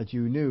 that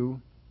you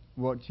knew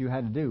what you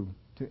had to do.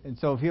 And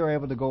so if you're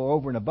able to go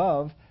over and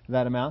above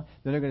that amount,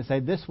 then they're going to say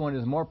this one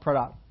is more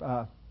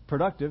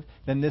productive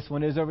than this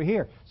one is over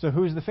here. So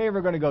who's the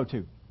favor going to go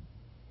to?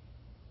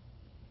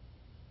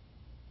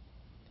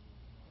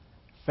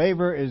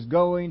 Favor is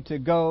going to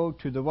go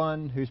to the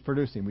one who's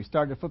producing. We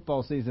started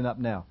football season up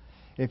now.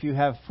 If you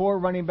have 4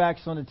 running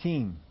backs on a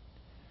team,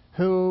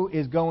 who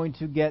is going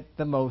to get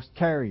the most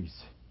carries?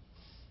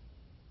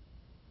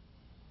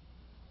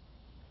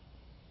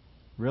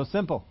 Real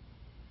simple.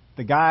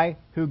 The guy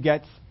who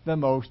gets the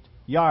most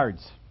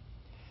yards.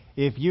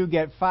 If you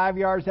get 5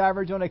 yards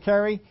average on a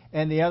carry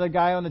and the other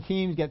guy on the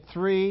team gets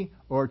 3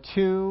 or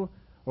 2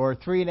 or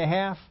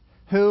 3.5,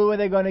 who are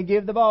they going to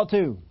give the ball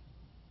to?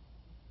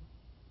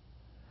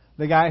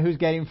 The guy who's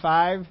getting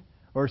 5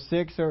 or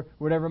 6 or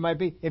whatever it might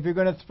be. If you're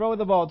going to throw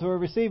the ball to a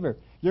receiver,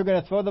 you're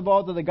going to throw the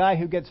ball to the guy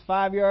who gets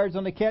 5 yards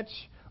on the catch,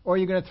 or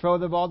you're going to throw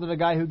the ball to the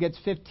guy who gets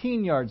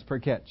 15 yards per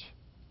catch.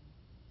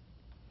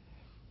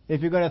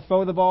 If you're going to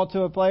throw the ball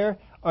to a player,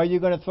 are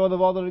you going to throw the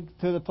ball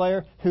to the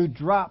player who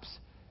drops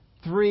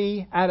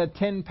 3 out of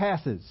 10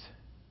 passes?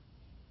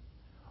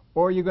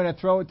 Or are you going to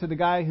throw it to the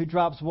guy who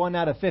drops 1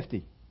 out of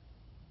 50?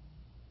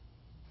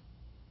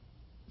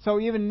 So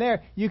even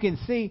there, you can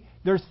see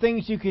there's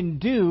things you can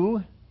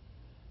do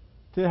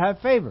to have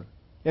favor.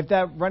 If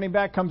that running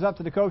back comes up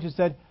to the coach and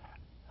said,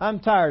 I'm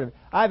tired of it.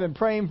 I've been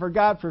praying for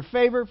God for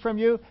favor from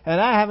you,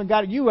 and I haven't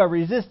got it. You are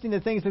resisting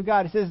the things of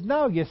God. He says,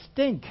 no, you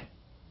stink.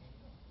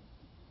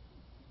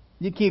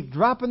 You keep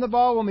dropping the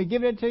ball when we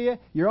give it to you.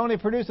 You're only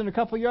producing a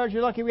couple yards.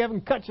 You're lucky we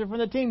haven't cut you from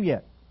the team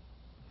yet.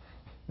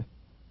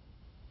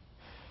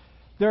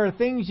 There are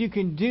things you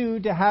can do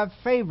to have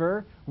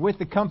favor with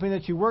the company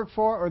that you work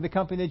for or the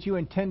company that you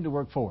intend to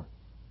work for.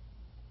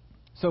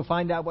 So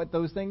find out what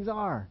those things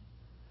are.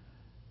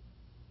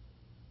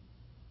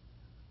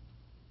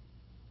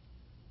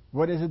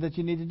 What is it that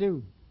you need to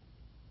do?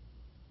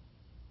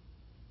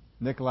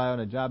 Nikolai, on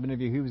a job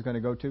interview he was going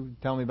to go to,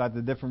 tell me about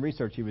the different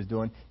research he was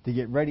doing to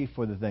get ready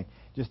for the thing.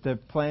 Just to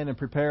plan and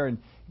prepare. And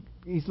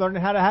he's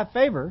learning how to have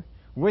favor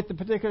with the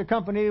particular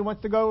company he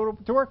wants to go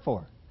to work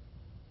for.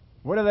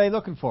 What are they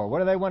looking for? What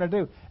do they want to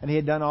do? And he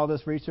had done all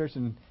this research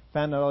and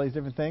found out all these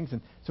different things. And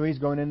so he's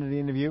going into the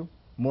interview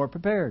more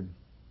prepared.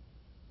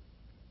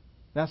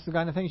 That's the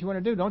kind of things you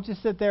want to do. Don't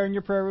just sit there in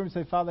your prayer room and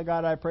say, Father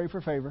God, I pray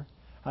for favor.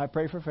 I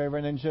pray for favor,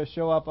 and then just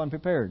show up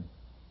unprepared.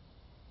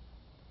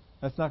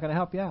 That's not going to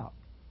help you out.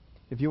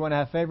 If you want to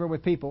have favor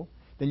with people,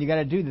 then you got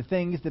to do the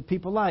things that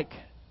people like.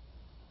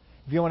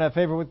 If you want to have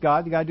favor with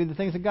God, you got to do the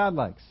things that God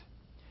likes.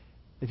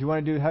 If you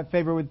want to have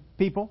favor with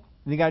people,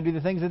 then you got to do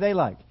the things that they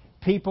like.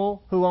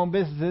 People who own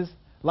businesses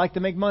like to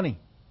make money.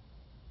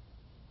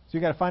 So you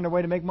got to find a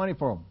way to make money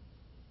for them.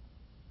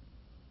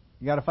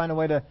 You got to find a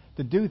way to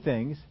do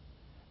things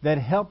that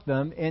help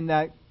them in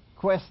that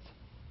quest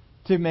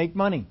to make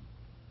money.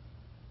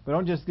 But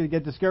don't just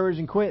get discouraged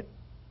and quit.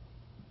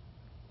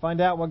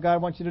 Find out what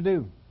God wants you to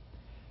do.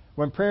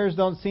 When prayers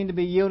don't seem to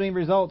be yielding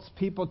results,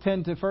 people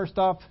tend to first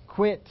off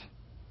quit.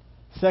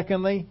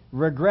 Secondly,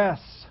 regress.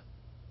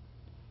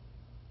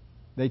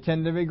 They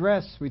tend to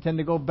regress. We tend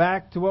to go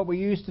back to what we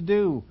used to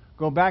do.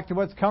 Go back to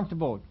what's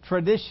comfortable.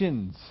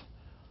 Traditions.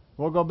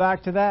 We'll go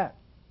back to that.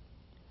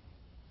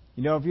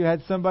 You know, if you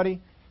had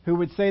somebody who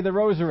would say the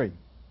rosary.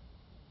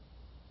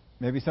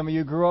 Maybe some of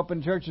you grew up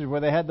in churches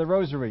where they had the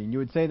rosary, and you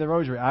would say the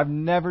rosary. I've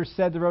never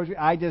said the rosary.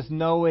 I just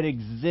know it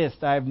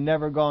exists. I've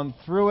never gone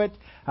through it.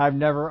 I've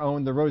never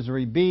owned the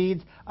rosary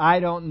beads. I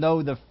don't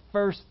know the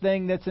first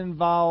thing that's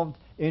involved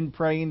in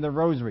praying the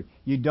rosary.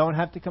 You don't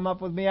have to come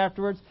up with me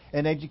afterwards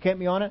and educate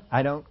me on it.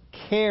 I don't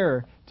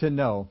care to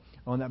know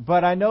on that.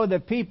 But I know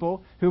that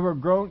people who were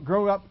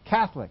grown up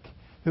Catholic,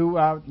 who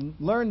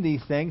learn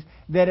these things,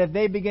 that if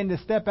they begin to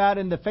step out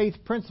into faith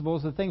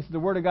principles, the things that the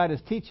Word of God is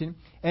teaching,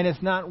 and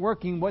it's not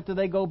working, what do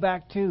they go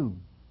back to?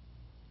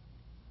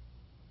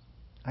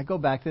 I go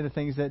back to the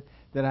things that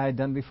I had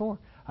done before.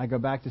 I go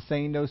back to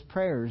saying those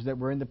prayers that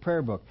were in the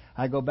prayer book.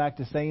 I go back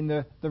to saying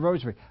the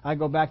rosary. I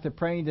go back to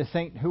praying to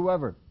Saint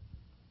whoever.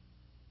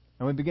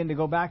 And we begin to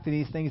go back to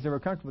these things that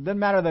were comfortable. It doesn't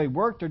matter if they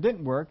worked or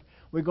didn't work.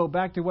 We go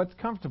back to what's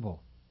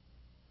comfortable.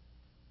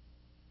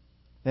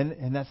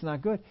 And that's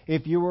not good.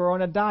 If you were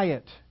on a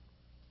diet,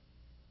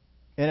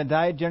 and a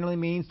diet generally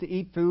means to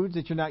eat foods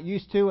that you're not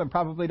used to and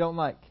probably don't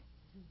like.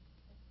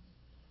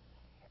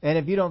 And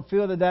if you don't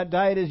feel that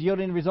diet is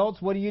yielding results,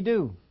 what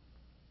do?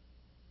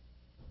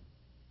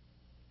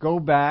 Go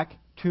back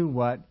to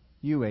what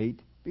you ate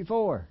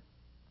before.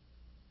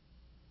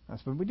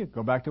 That's what we do.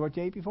 Go back to what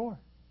you ate before.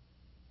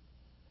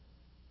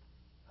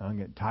 I'm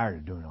getting tired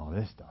of doing all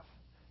this stuff.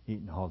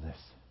 Eating all this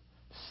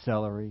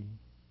celery,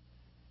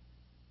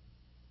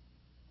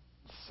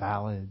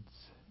 salads,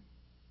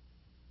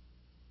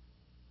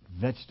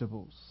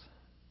 vegetables.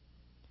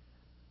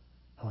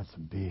 I want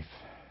some beef.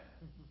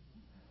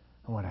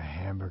 I want a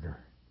hamburger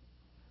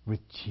with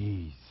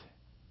cheese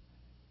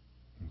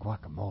and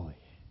guacamole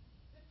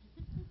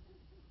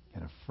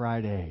and a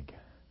fried egg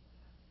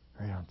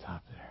right on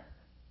top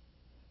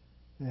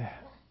there. Yeah.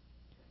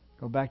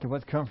 Go back to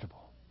what's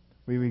comfortable.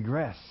 We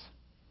regress.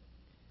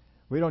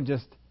 We don't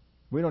just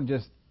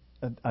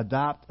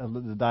adopt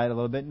the diet a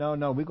little bit.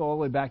 No, we go all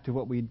the way back to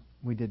what we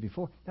did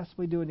before. That's what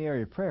we do in the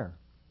area of prayer.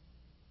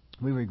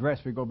 We regress.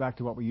 We go back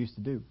to what we used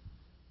to do.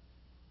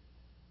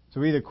 So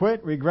we either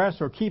quit, regress,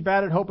 or keep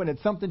at it, hoping that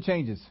something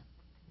changes.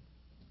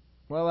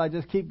 Well, I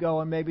just keep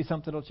going. Maybe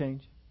something will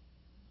change.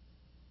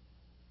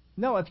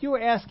 No, if you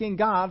are asking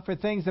God for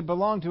things that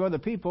belong to other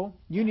people,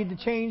 you need to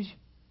change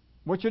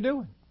what you're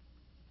doing.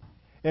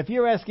 If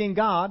you're asking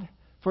God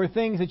for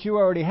things that you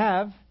already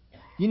have,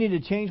 you need to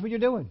change what you're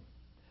doing.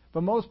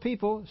 But most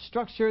people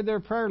structure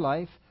their prayer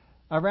life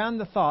around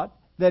the thought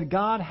that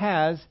God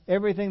has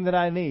everything that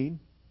I need,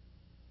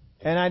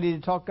 and I need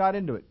to talk God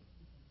into it.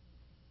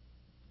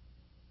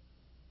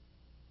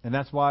 And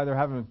that's why they're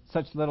having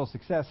such little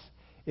success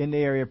in the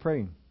area of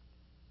praying.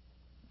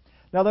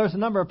 Now, there's a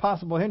number of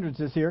possible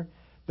hindrances here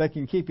that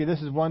can keep you.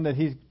 This is one that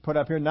he's put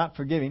up here. Not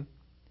forgiving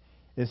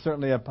is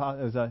certainly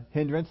is a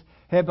hindrance.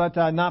 Hey, but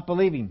not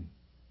believing.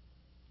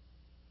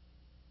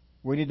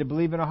 We need to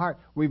believe in our heart.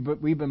 We've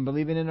been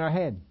believing in our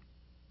head.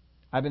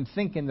 I've been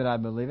thinking that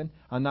I'm believing.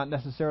 I'm not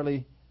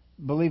necessarily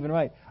believing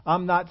right.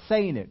 I'm not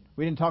saying it.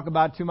 We didn't talk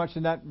about it too much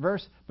in that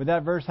verse, but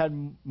that verse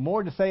had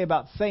more to say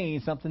about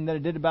saying something than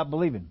it did about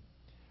believing.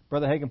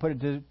 Brother Hagin put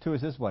it to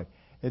us this way.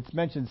 It's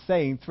mentioned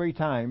saying 3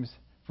 times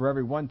for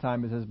every 1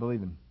 time it says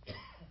believing.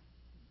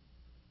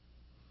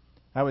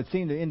 I would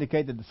seem to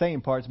indicate that the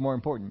saying part is more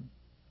important.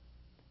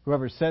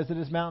 Whoever says to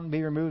this mountain,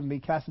 be removed and be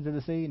cast into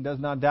the sea, and does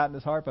not doubt in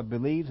his heart, but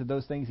believes that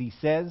those things he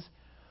says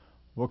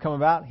will come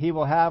about, he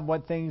will have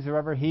what things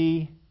soever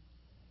he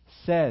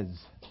says.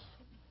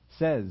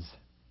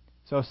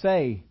 So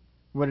say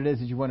what it is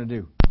that you want to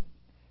do.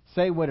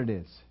 Say what it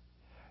is.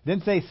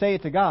 Then say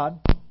it to God.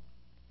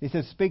 He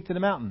says, speak to the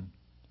mountain.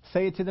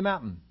 Say it to the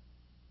mountain.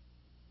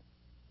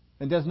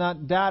 And does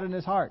not doubt in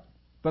his heart,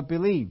 but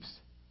believes.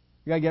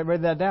 You got to get rid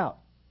of that doubt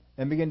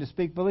and begin to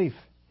speak belief.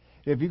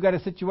 If you've got a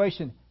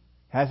situation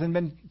hasn't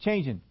been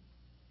changing,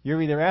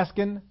 you're either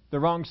asking the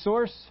wrong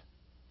source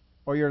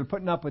or you're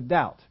putting up with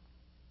doubt.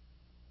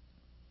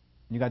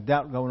 You got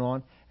doubt going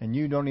on, and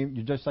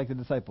you're just like the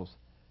disciples.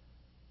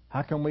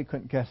 How come we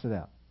couldn't cast it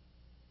out?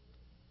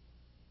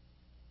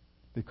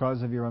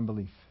 Because of your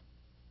unbelief.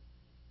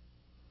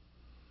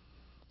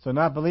 So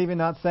not believing,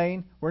 not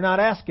saying, we're not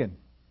asking.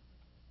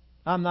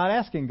 I'm not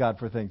asking God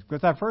for things.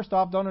 Because I first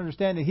off don't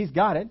understand that He's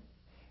got it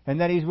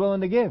and that He's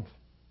willing to give.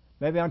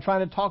 Maybe I'm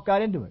trying to talk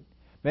God into it.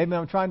 Maybe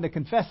I'm trying to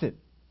confess it.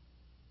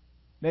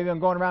 Maybe I'm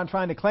going around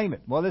trying to claim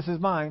it. Well, this is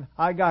mine.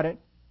 I got it.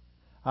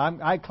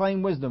 I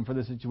claim wisdom for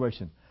this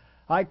situation.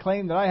 I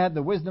claim that I have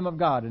the wisdom of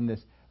God in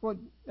this. Well,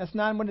 that's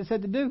not what it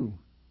said to do.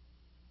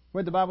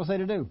 What did the Bible say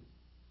to do?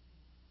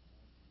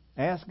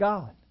 Ask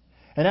God.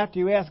 And after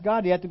you ask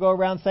God, you have to go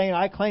around saying,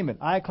 I claim it.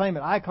 I claim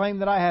it. I claim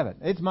that I have it.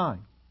 It's mine.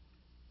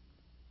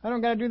 I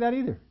don't got to do that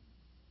either.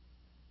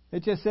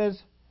 It just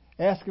says,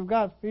 ask of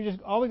God.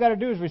 All we got to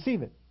do is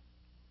receive it.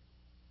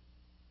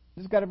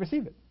 Just got to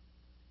receive it.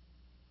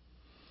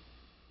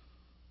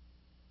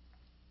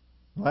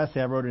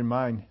 Lastly, I wrote in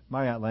my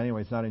outline,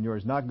 anyway, it's not in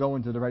yours, not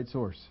going to the right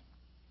source.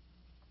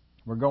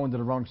 We're going to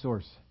the wrong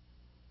source.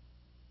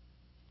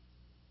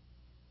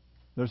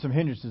 There's some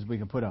hindrances we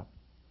can put up.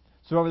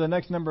 So over the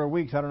next number of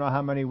weeks, I don't know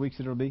how many weeks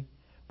it'll be,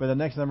 but the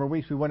next number of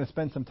weeks we want to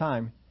spend some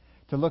time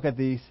to look at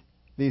these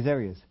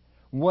areas.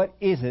 What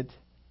is it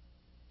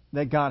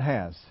that God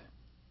has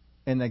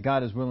and that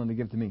God is willing to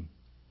give to me?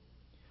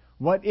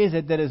 What is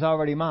it that is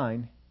already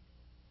mine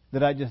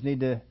that I just need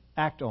to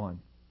act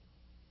on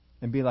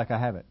and be like I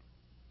have it?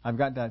 I've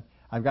got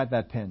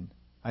that pen.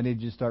 I need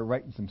to just start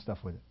writing some stuff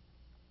with it.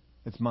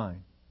 It's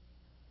mine.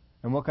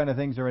 And what kind of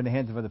things are in the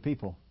hands of other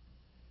people?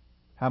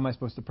 How am I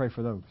supposed to pray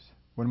for those?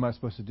 What am I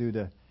supposed to do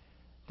to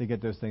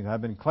get those things?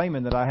 I've been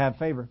claiming that I have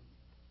favor.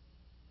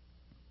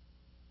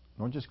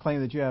 Don't just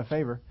claim that you have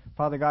favor.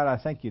 Father God,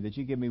 I thank you that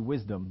you give me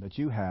wisdom that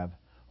you have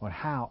on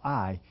how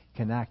I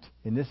can act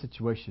in this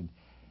situation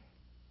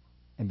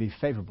and be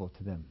favorable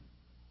to them.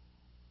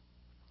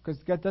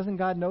 Because doesn't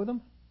God know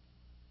them?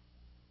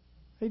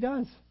 He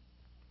does.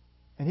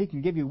 And He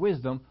can give you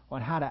wisdom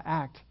on how to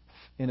act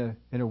in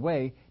a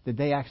way that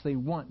they actually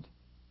want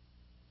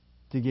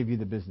to give you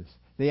the business.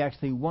 They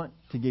actually want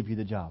to give you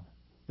the job.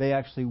 They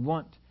actually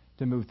want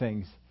to move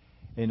things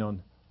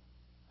in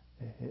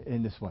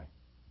this way.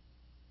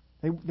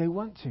 They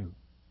want to. You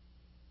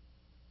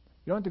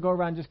don't have to go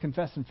around just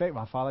confessing favor.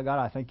 Oh, Father God,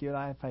 I thank you that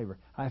I have favor.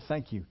 I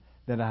thank you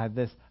that I have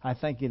this. I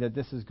thank you that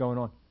this is going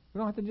on. We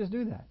don't have to just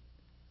do that.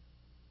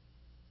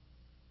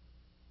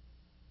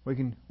 We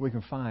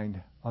can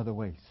find other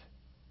ways.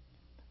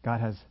 God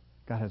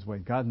has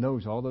ways. God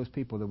knows all those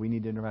people that we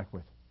need to interact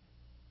with.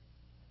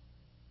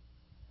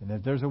 And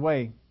if there's a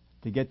way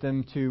to get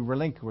them to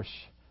relinquish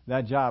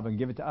that job and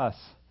give it to us,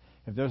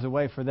 if there's a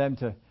way for them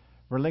to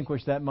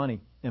relinquish that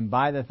money and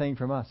buy the thing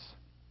from us,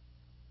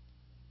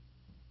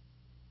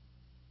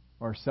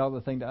 or sell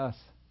the thing to us,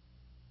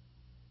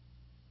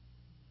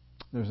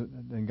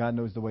 then God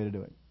knows the way to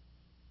do it.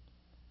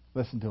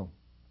 Listen to Him.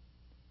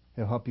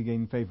 He'll help you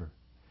gain favor.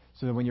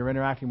 So that when you're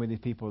interacting with these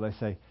people, they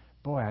say,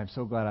 boy, I'm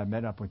so glad I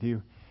met up with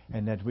you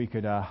and that we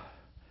could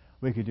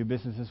do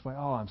business this way.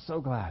 Oh, I'm so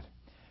glad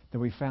that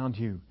we found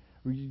you.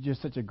 You're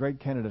just such a great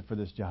candidate for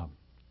this job.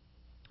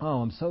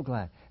 Oh, I'm so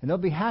glad. And they'll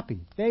be happy.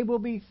 They will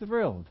be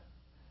thrilled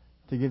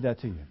to give that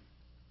to you.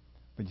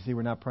 But you see,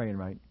 we're not praying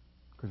right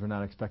because we're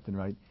not expecting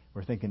right.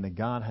 We're thinking that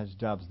God has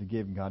jobs to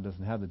give and God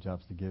doesn't have the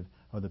jobs to give.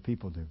 Other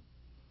people do.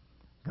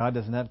 God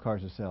doesn't have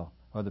cars to sell.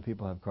 Other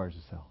people have cars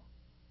to sell.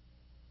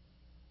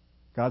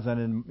 God's not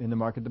in the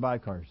market to buy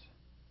cars.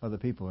 Other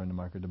people are in the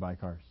market to buy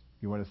cars.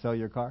 You want to sell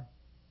your car?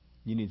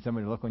 You need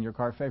somebody to look on your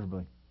car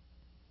favorably.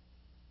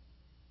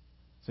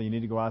 So you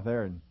need to go out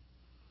there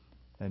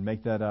and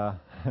make that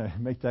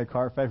make that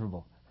car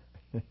favorable.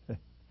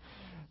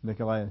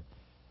 Nikolai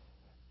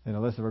and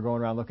Alyssa were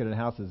going around looking at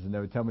houses, and they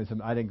would tell me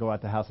I didn't go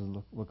out to houses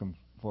looking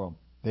for them.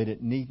 They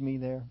didn't need me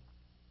there.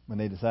 When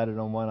they decided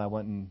on one, I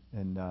went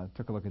and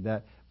took a look at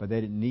that. But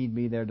they didn't need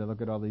me there to look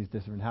at all these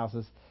different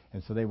houses.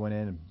 And so they went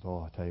in and,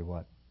 I'll tell you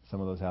what, some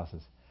of those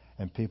houses.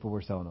 And people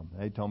were selling them.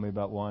 They told me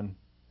about one,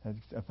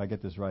 if I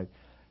get this right,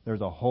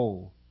 there's a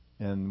hole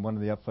in one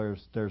of the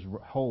upstairs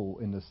hole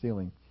in the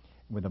ceiling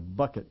with a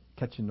bucket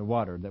catching the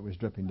water that was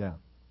dripping down.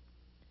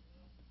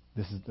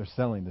 They're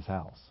selling this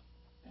house.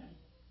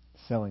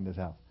 Selling this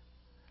house.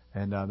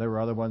 And there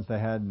were other ones they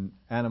had, and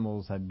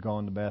animals had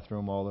gone to the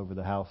bathroom all over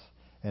the house,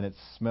 and it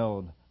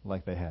smelled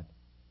like they had.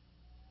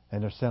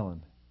 And they're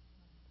selling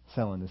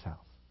this house.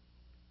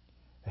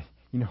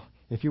 You know,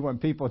 if you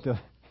want people to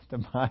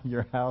buy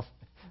your house,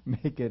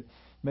 make it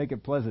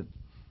pleasant.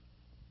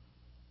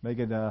 Make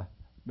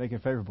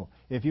it favorable.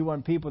 If you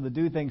want people to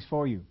do things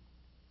for you,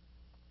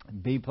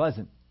 be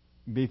pleasant,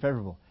 be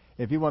favorable.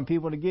 If you want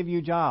people to give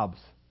you jobs,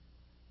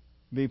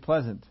 be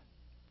pleasant,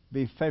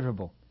 be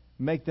favorable.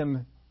 Make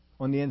them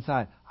on the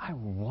inside, I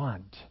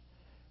want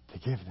to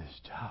give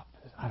this job.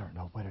 I don't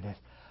know what it is.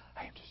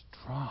 I am just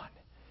drawn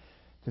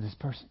to this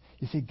person.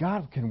 You see,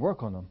 God can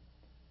work on them.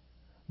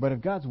 But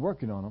if God's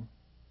working on them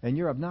and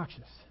you're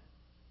obnoxious,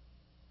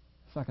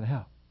 it's not going to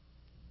help.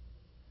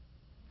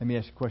 Let me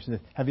ask you a question.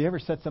 Have you ever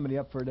set somebody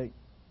up for a date?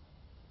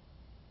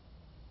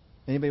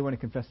 Anybody want to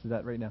confess to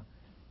that right now?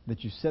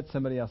 That you set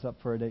somebody else up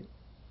for a date?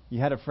 You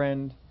had a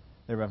friend.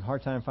 They were having a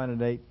hard time finding a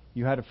date.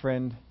 You had a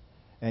friend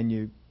and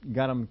you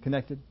got them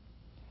connected.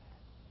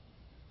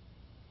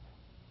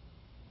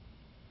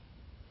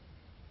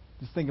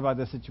 Just think about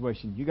this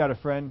situation. You got a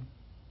friend.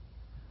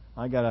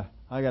 I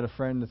got a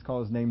friend that's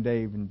called his name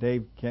Dave, and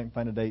Dave can't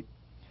find a date.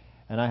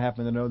 And I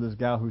happen to know this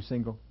gal who's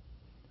single.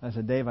 I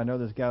said, Dave, I know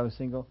this gal who's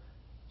single.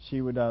 She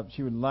would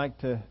like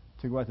to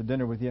go out to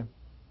dinner with you.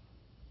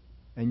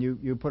 And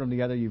you put them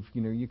together. You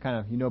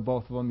know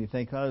both of them. You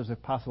think, oh, there's a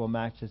possible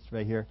match that's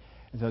right here.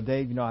 And so,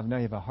 Dave, I know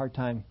you have a hard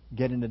time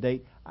getting a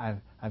date.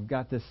 I've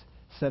got this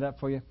set up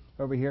for you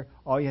over here.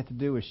 All you have to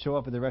do is show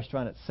up at the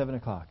restaurant at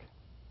 7:00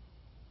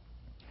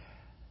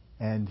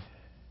 and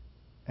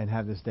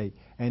have this date.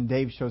 And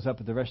Dave shows up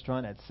at the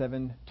restaurant at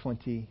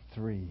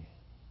 7:23.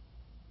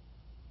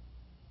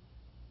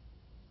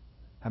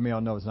 How many of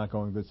y'all know it's not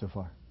going good so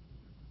far?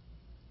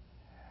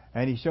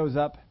 And he shows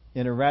up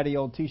in a ratty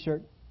old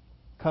T-shirt,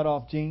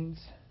 cut-off jeans,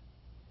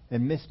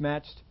 and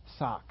mismatched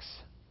socks.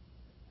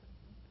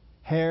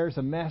 Hair's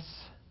a mess,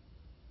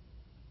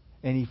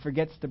 and he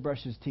forgets to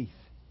brush his teeth.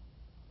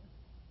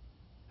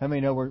 How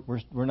many know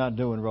we're not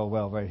doing real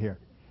well right here?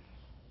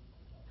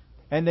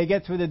 And they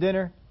get through the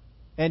dinner,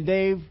 and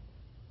Dave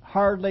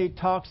hardly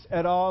talks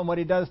at all. And when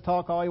he does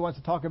talk, all he wants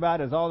to talk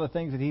about is all the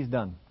things that he's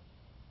done.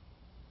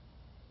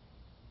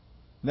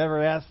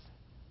 Never asked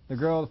the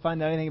girl to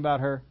find out anything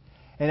about her.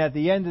 And at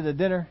the end of the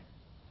dinner,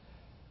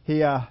 he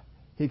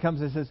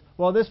comes and says,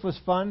 well, this was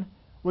fun.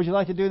 Would you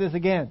like to do this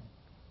again?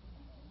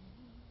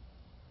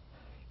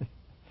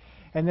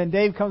 And then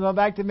Dave comes on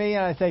back to me,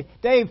 and I say,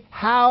 Dave,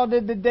 how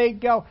did the date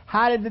go?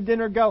 How did the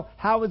dinner go?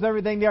 How was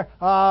everything there?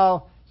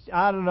 Oh,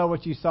 I don't know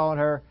what you saw in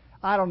her.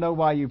 I don't know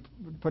why you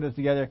put us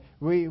together.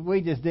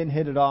 We just didn't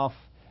hit it off,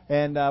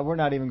 and we're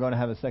not even going to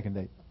have a second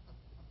date.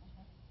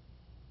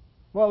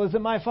 Well, is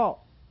it my fault?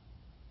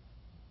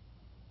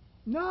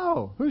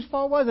 No. Whose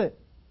fault was it?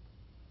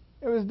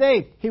 It was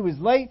Dave. He was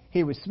late.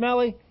 He was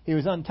smelly. He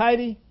was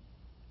untidy.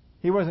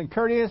 He wasn't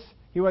courteous.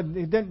 He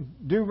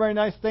didn't do very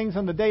nice things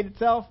on the date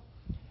itself.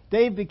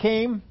 Dave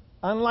became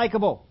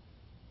unlikable,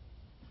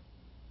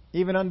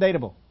 even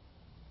undateable.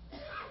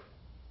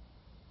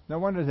 No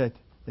wonder that.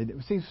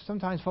 See,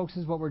 sometimes, folks,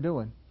 this is what we're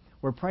doing.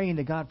 We're praying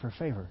to God for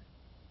favor,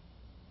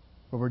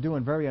 but we're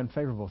doing very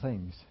unfavorable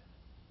things.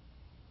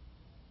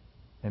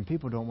 And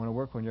people don't want to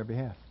work on your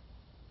behalf.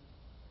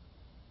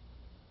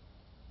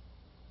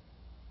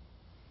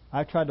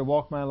 I've tried to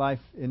walk my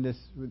life in this,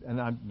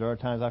 and there are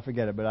times I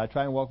forget it, but I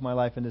try and walk my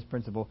life in this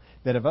principle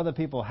that if other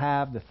people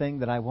have the thing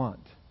that I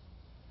want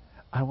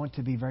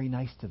to be very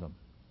nice to them.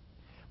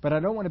 But I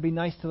don't want to be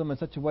nice to them in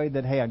such a way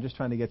that, hey, I'm just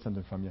trying to get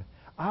something from you.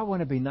 I want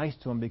to be nice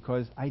to them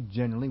because I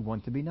genuinely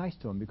want to be nice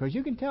to them. Because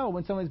you can tell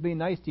when someone's being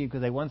nice to you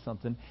because they want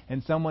something,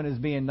 and someone is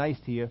being nice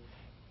to you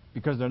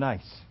because they're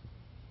nice.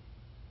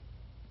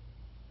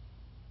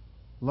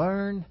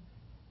 Learn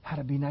how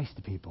to be nice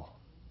to people.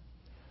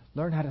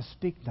 Learn how to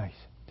speak nice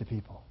to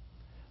people.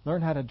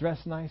 Learn how to dress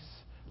nice.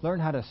 Learn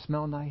how to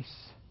smell nice.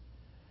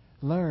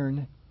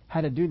 Learn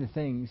how to do the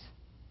things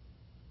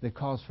that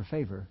cause for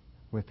favor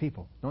with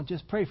people. Don't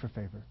just pray for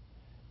favor.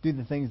 Do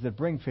the things that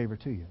bring favor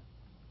to you.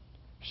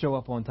 Show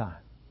up on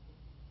time.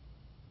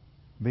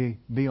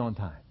 Be on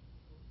time.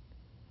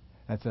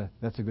 That's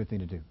a good thing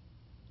to do.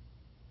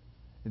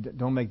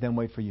 Don't make them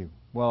wait for you.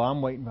 Well,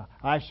 I'm waiting.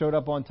 I showed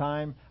up on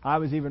time. I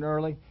was even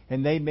early,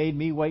 and they made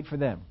me wait for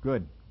them.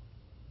 Good.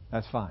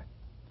 That's fine.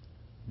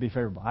 Be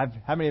favorable.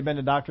 How many have been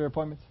to doctor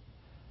appointments?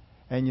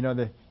 And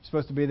they're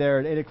supposed to be there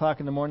at 8 o'clock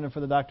in the morning for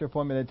the doctor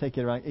appointment. They take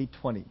you around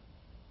 8:20.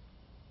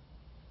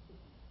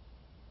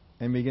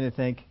 And begin to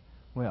think,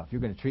 well, if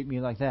you're going to treat me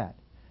like that,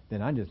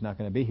 then I'm just not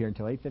going to be here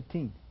until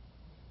 8:15.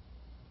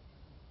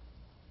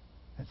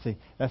 See,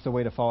 that's the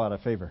way to fall out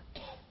of favor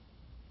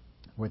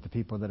with the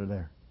people that are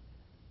there.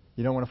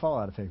 You don't want to fall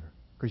out of favor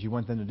because you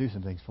want them to do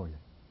some things for you.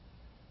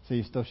 So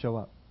you still show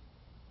up.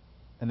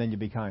 And then you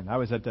be kind. I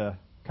was at the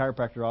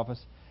chiropractor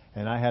office,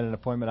 and I had an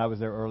appointment. I was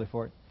there early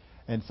for it.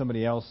 And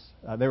somebody else,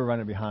 they were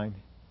running behind.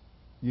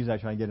 Usually I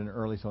try and get in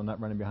early so I'm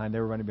not running behind. They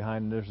were running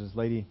behind, and there's this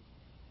lady.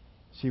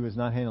 She was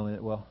not handling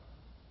it well.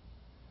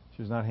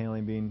 She was not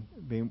handling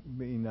them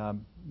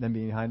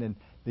being behind. And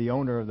the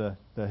owner of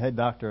the head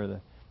doctor of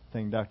the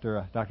thing,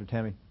 Dr.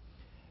 Tammy,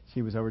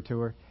 she was over to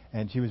her,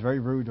 and she was very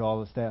rude to all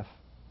the staff.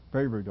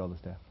 Very rude to all the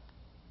staff.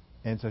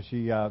 And so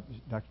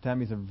Dr.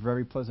 Tammy's a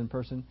very pleasant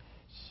person.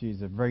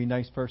 She's a very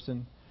nice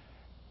person.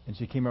 And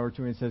she came over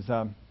to me and says,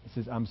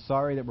 I'm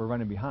sorry that we're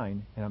running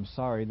behind, and I'm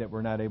sorry that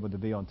we're not able to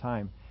be on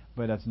time,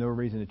 but that's no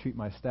reason to treat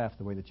my staff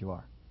the way that you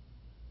are.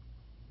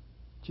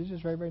 She's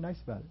just very, very nice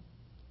about it.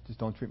 Just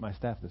don't treat my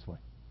staff this way.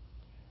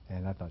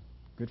 And I thought,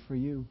 good for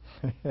you.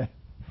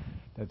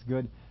 That's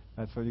good.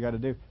 That's what you got to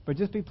do. But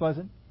just be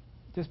pleasant.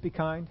 Just be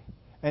kind.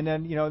 And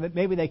then,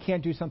 maybe they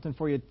can't do something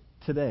for you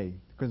today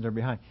because they're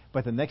behind.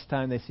 But the next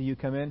time they see you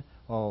come in,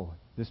 oh,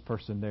 this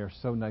person, they're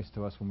so nice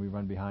to us when we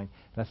run behind.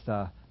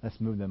 Let's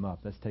move them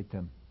up. Let's take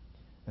them.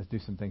 Let's do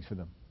some things for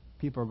them.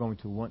 People are going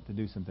to want to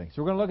do some things.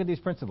 So we're going to look at these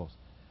principles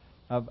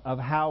of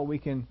how we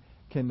can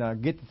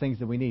get the things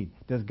that we need.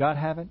 Does God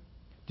have it?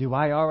 Do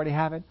I already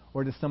have it?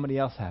 Or does somebody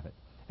else have it?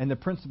 And the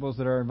principles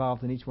that are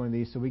involved in each one of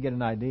these so we get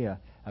an idea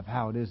of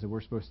how it is that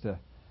we're supposed to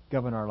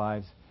govern our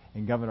lives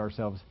and govern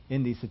ourselves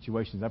in these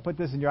situations. I put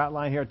this in your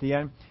outline here at the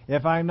end.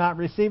 If I'm not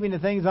receiving the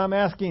things I'm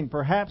asking,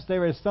 perhaps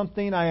there is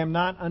something I am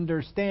not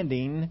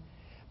understanding,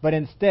 but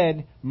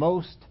instead,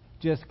 most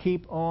just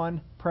keep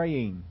on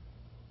praying.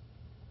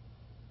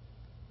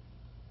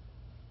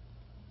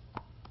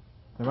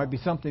 There might be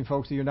something,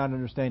 folks, that you're not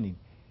understanding.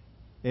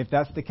 If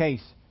that's the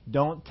case,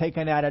 don't take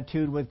an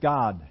attitude with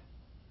God.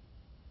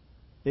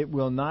 It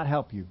will not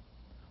help you.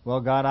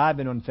 Well, God, I've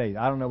been on faith.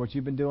 I don't know what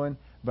you've been doing,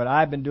 but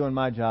I've been doing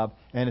my job,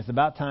 and it's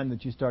about time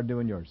that you start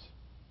doing yours.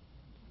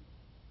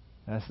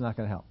 That's not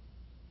going to help.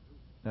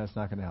 That's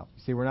not going to help.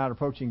 See, we're not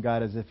approaching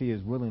God as if He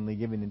is willingly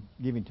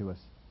giving to us.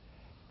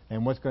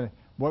 And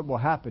what will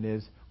happen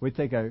is we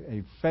take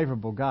a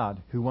favorable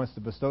God who wants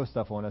to bestow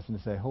stuff on us and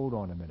say, hold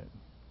on a minute.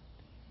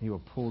 He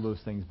will pull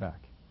those things back.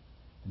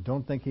 And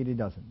don't think He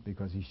doesn't,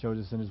 because He shows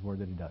us in His Word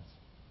that He does.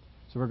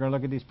 So we're going to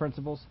look at these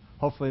principles.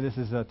 Hopefully this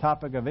is a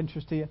topic of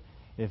interest to you.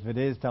 If it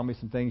is, tell me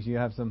some things. You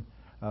have some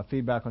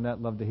feedback on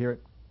that. Love to hear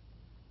it.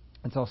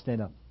 Let's all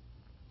stand up.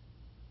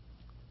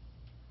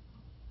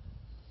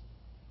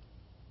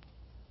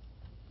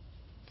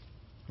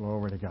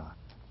 Glory to God.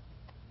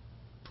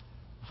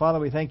 Father,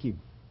 we thank you.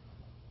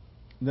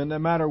 That no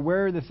matter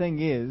where the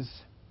thing is,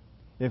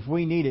 if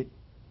we need it,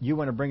 you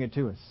want to bring it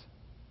to us.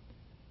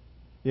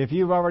 If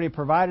you've already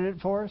provided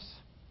it for us,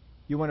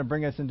 you want to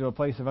bring us into a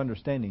place of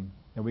understanding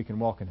that we can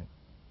walk in it.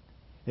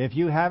 If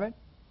you have it,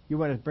 you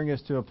want to bring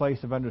us to a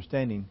place of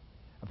understanding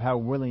of how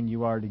willing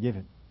you are to give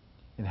it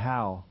and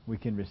how we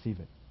can receive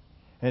it.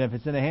 And if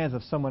it's in the hands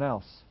of someone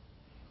else,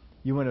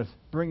 you want to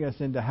bring us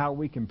into how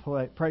we can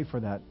pray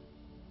for that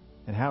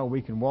and how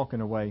we can walk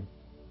in a way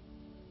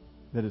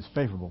that is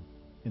favorable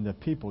and that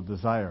people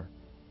desire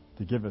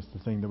to give us the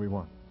thing that we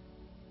want,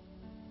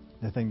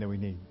 the thing that we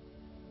need.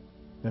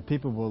 That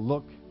people will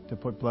look to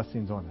put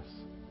blessings on us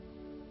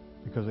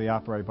because we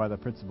operate by the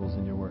principles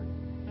in your word.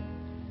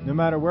 No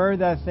matter where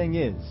that thing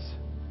is,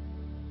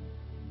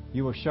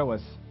 you will show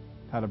us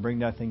how to bring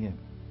that thing in.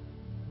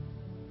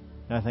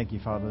 And I thank you,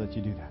 Father, that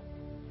you do that.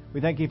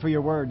 We thank you for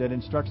your word that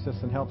instructs us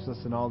and helps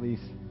us in all these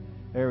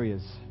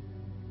areas,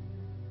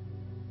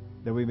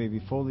 that we may be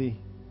fully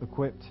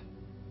equipped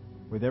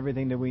with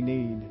everything that we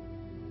need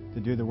to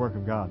do the work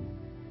of God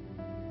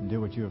and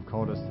do what you have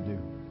called us to do.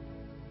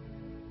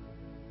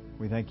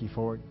 We thank you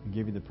for it and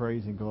give you the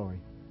praise and glory.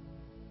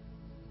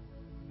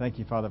 Thank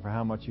you, Father, for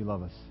how much you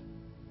love us.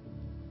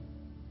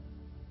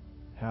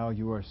 How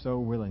you are so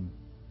willing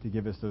to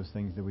give us those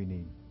things that we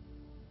need.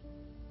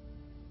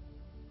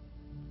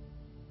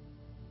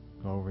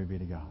 Glory be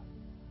to God.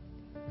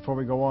 Before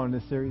we go on in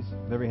this series,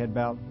 with every head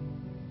bowed,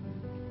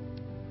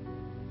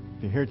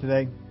 if you're here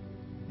today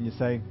and you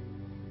say,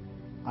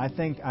 I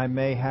think I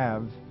may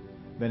have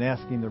been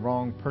asking the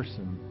wrong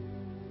person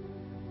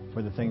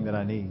for the thing that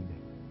I need.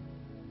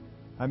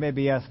 I may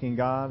be asking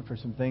God for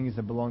some things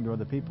that belong to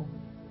other people.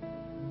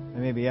 I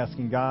may be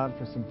asking God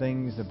for some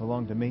things that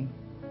belong to me.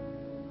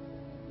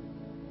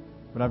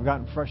 But I've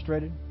gotten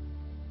frustrated,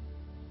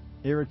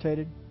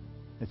 irritated.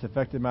 It's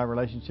affected my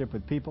relationship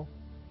with people.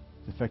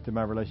 It's affected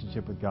my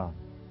relationship with God.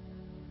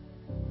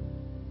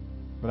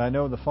 But I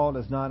know the fault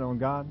is not on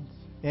God's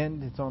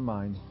end, it's on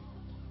mine.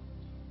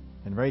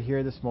 And right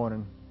here this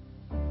morning,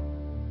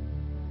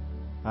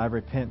 I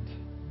repent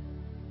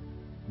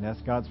and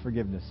ask God's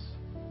forgiveness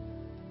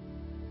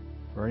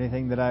for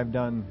anything that I've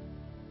done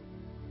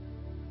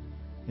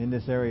in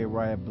this area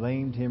where I have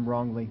blamed Him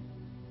wrongly.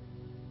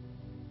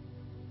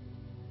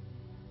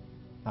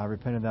 I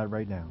repent of that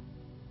right now.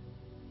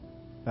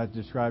 That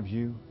describes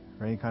you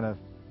or any kind of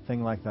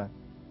thing like that.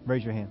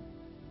 Raise your hand.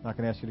 I'm not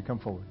going to ask you to come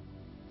forward.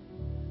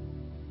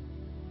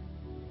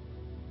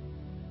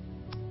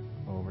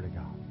 Over to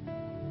God.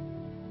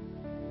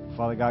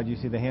 Father God, you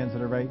see the hands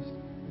that are raised.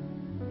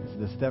 This is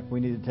the step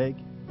we need to take.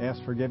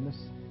 Ask forgiveness.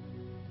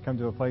 Come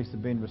to a place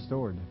of being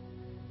restored.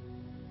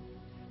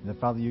 And that,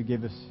 Father, you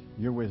give us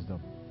your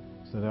wisdom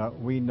so that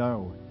we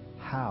know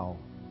how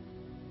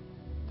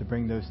to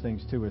bring those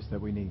things to us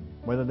that we need.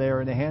 Whether they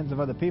are in the hands of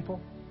other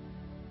people,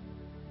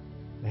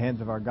 the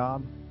hands of our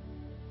God,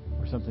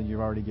 or something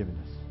you've already given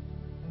us.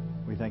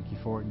 We thank you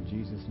for it in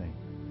Jesus' name.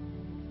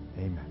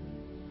 Amen.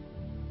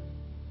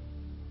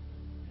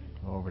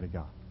 Over to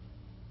God.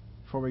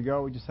 Before we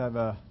go, we just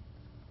have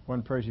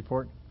one praise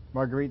report.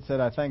 Marguerite said,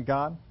 I thank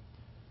God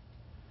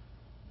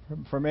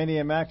for Manny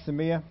and Max and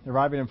Mia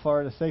arriving in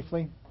Florida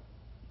safely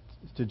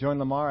to join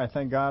Lamar. I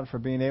thank God for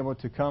being able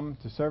to come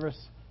to service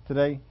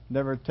today.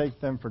 Never take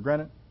them for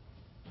granted.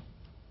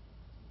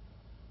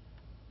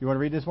 You want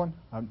to read this one?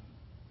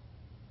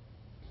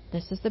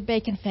 This is the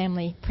Bacon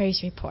family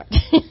praise report.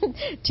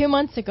 2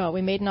 months ago,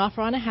 we made an offer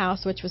on a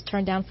house which was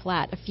turned down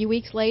flat. A few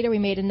weeks later, we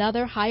made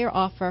another higher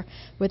offer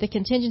with a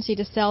contingency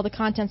to sell the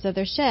contents of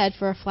their shed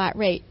for a flat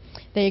rate.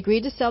 They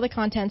agreed to sell the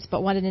contents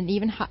but wanted an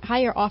even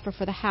higher offer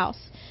for the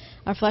house.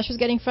 Our flesh was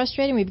getting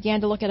frustrated and we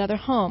began to look at other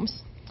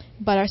homes,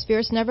 but our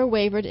spirits never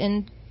wavered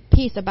in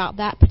peace about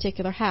that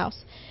particular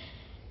house.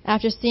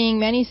 After seeing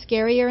many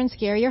scarier and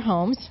scarier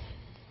homes,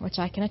 which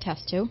I can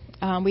attest to,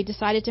 we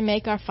decided to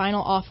make our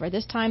final offer.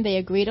 This time they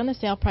agreed on the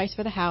sale price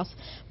for the house,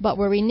 but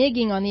were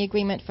reneging on the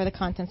agreement for the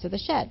contents of the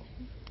shed.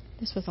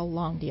 This was a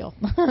long deal.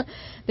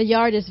 The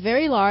yard is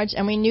very large,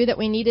 and we knew that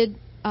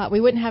we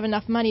wouldn't have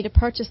enough money to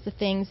purchase the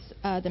things,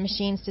 the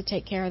machines to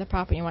take care of the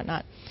property and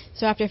whatnot.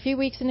 So after a few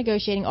weeks of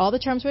negotiating, all the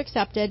terms were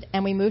accepted,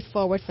 and we moved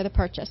forward for the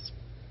purchase.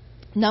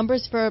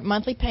 Numbers for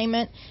monthly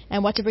payment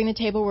and what to bring to the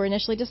table were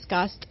initially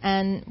discussed,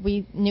 and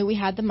we knew we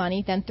had the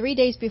money. Then 3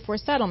 days before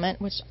settlement,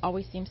 which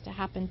always seems to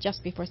happen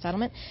just before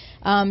settlement,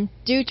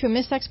 due to a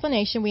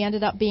misexplanation, we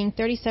ended up being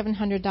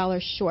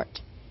 $3,700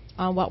 short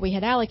on what we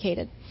had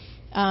allocated.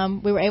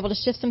 We were able to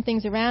shift some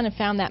things around and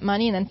found that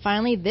money, and then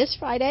finally this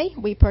Friday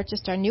we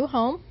purchased our new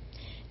home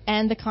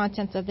and the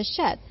contents of the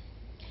shed,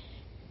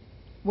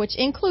 which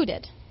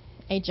included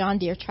a John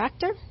Deere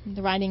tractor,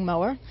 the riding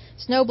mower,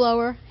 snow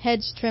blower,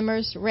 hedge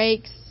trimmers,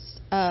 rakes,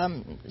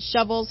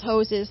 shovels,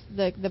 hoses,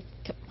 the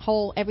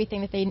whole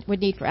everything that they would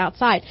need for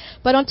outside.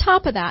 But on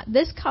top of that,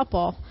 this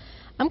couple,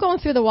 I'm going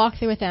through the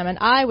walkthrough with them, and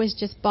I was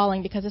just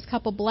bawling because this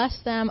couple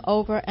blessed them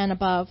over and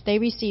above. They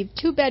received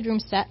 2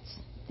 bedroom sets,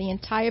 the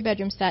entire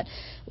bedroom set.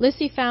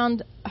 Lissy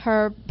found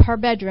her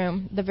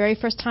bedroom the very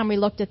first time we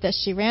looked at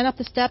this. She ran up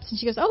the steps and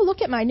she goes, "Oh,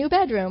 look at my new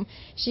bedroom."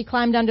 She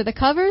climbed under the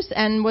covers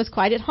and was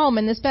quite at home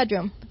in this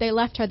bedroom. They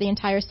left her the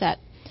entire set.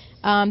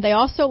 They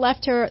also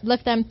left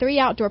them 3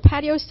 outdoor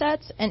patio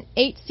sets, an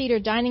 8-seater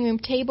dining room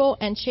table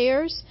and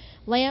chairs,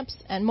 lamps,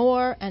 and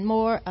more.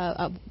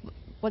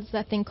 What's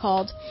that thing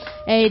called?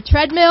 A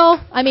treadmill.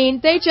 I mean,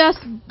 they just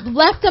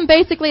left them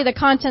basically the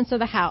contents of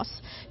the house.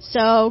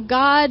 So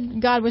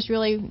God was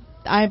really,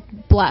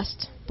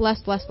 blessed.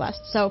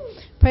 So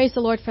praise the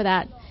Lord for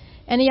that.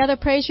 Any other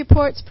praise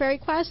reports, prayer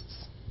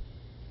requests?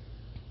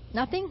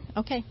 Nothing?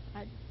 Okay.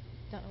 I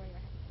don't know where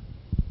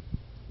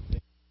you're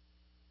at.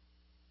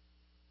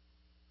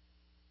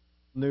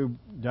 New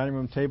dining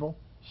room table,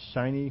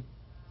 shiny,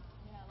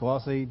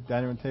 glossy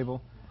dining room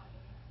table,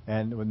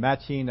 and with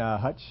matching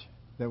hutch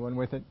that went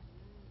with it,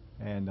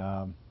 and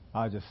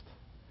just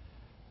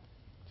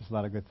a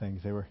lot of good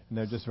things.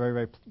 They're just very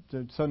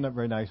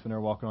very nice when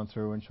they're walking on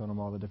through and showing them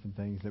all the different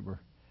things that were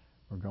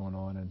going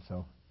on, and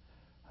so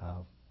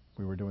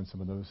we were doing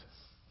some of those,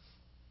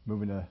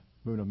 moving them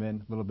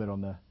in a little bit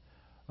on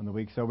the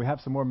week. So we have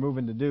some more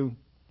moving to do.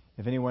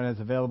 If anyone is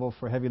available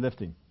for heavy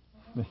lifting,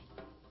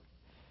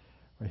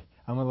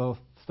 I'm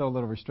still a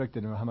little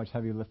restricted on how much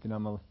heavy lifting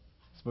I'm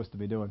supposed to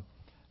be doing.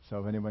 So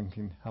if anyone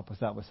can help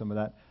us out with some of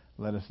that,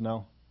 let us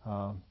know.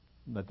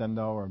 Let them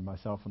know, or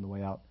myself on the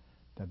way out.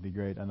 That'd be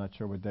great. I'm not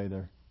sure what day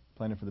they're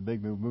planning for the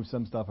big move. Moved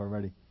some stuff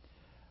already,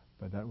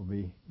 but that will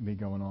be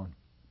going on.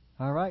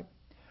 All right.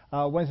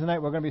 Wednesday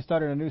night, we're going to be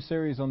starting a new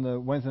series on the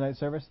Wednesday night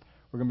service.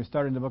 We're going to be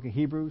starting the book of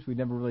Hebrews. We've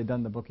never really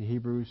done the book of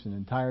Hebrews in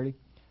entirety,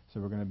 so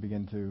we're going to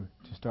begin to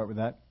start with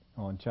that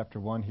on chapter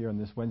 1 here on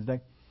this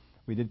Wednesday.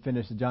 We did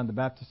finish the John the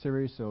Baptist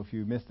series, so if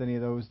you missed any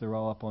of those, they're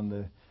all up on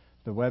the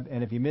web.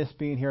 And if you missed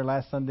being here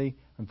last Sunday,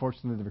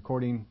 unfortunately the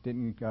recording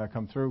didn't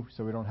come through,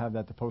 so we don't have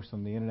that to post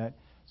on the internet.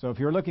 So if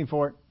you're looking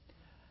for it,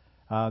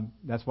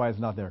 that's why it's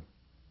not there.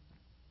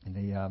 And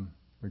the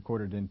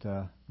recorder didn't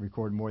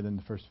record more than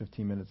the first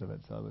 15 minutes of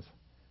it, so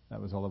that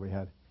was all that we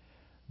had.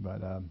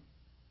 But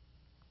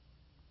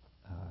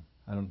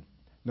I don't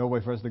no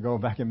way for us to go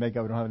back and make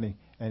up. We don't have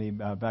any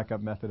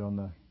backup method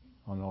on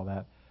all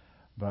that.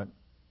 But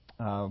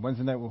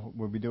Wednesday night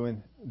we'll be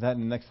doing that,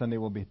 and next Sunday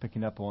we'll be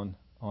picking up on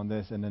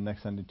this, and then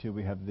next Sunday too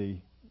we have the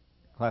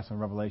class on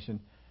Revelation,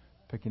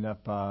 picking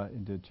up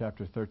into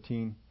chapter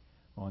 13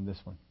 on this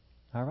one.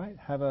 All right,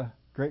 have a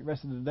great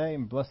rest of the day,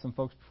 and bless some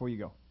folks before you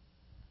go.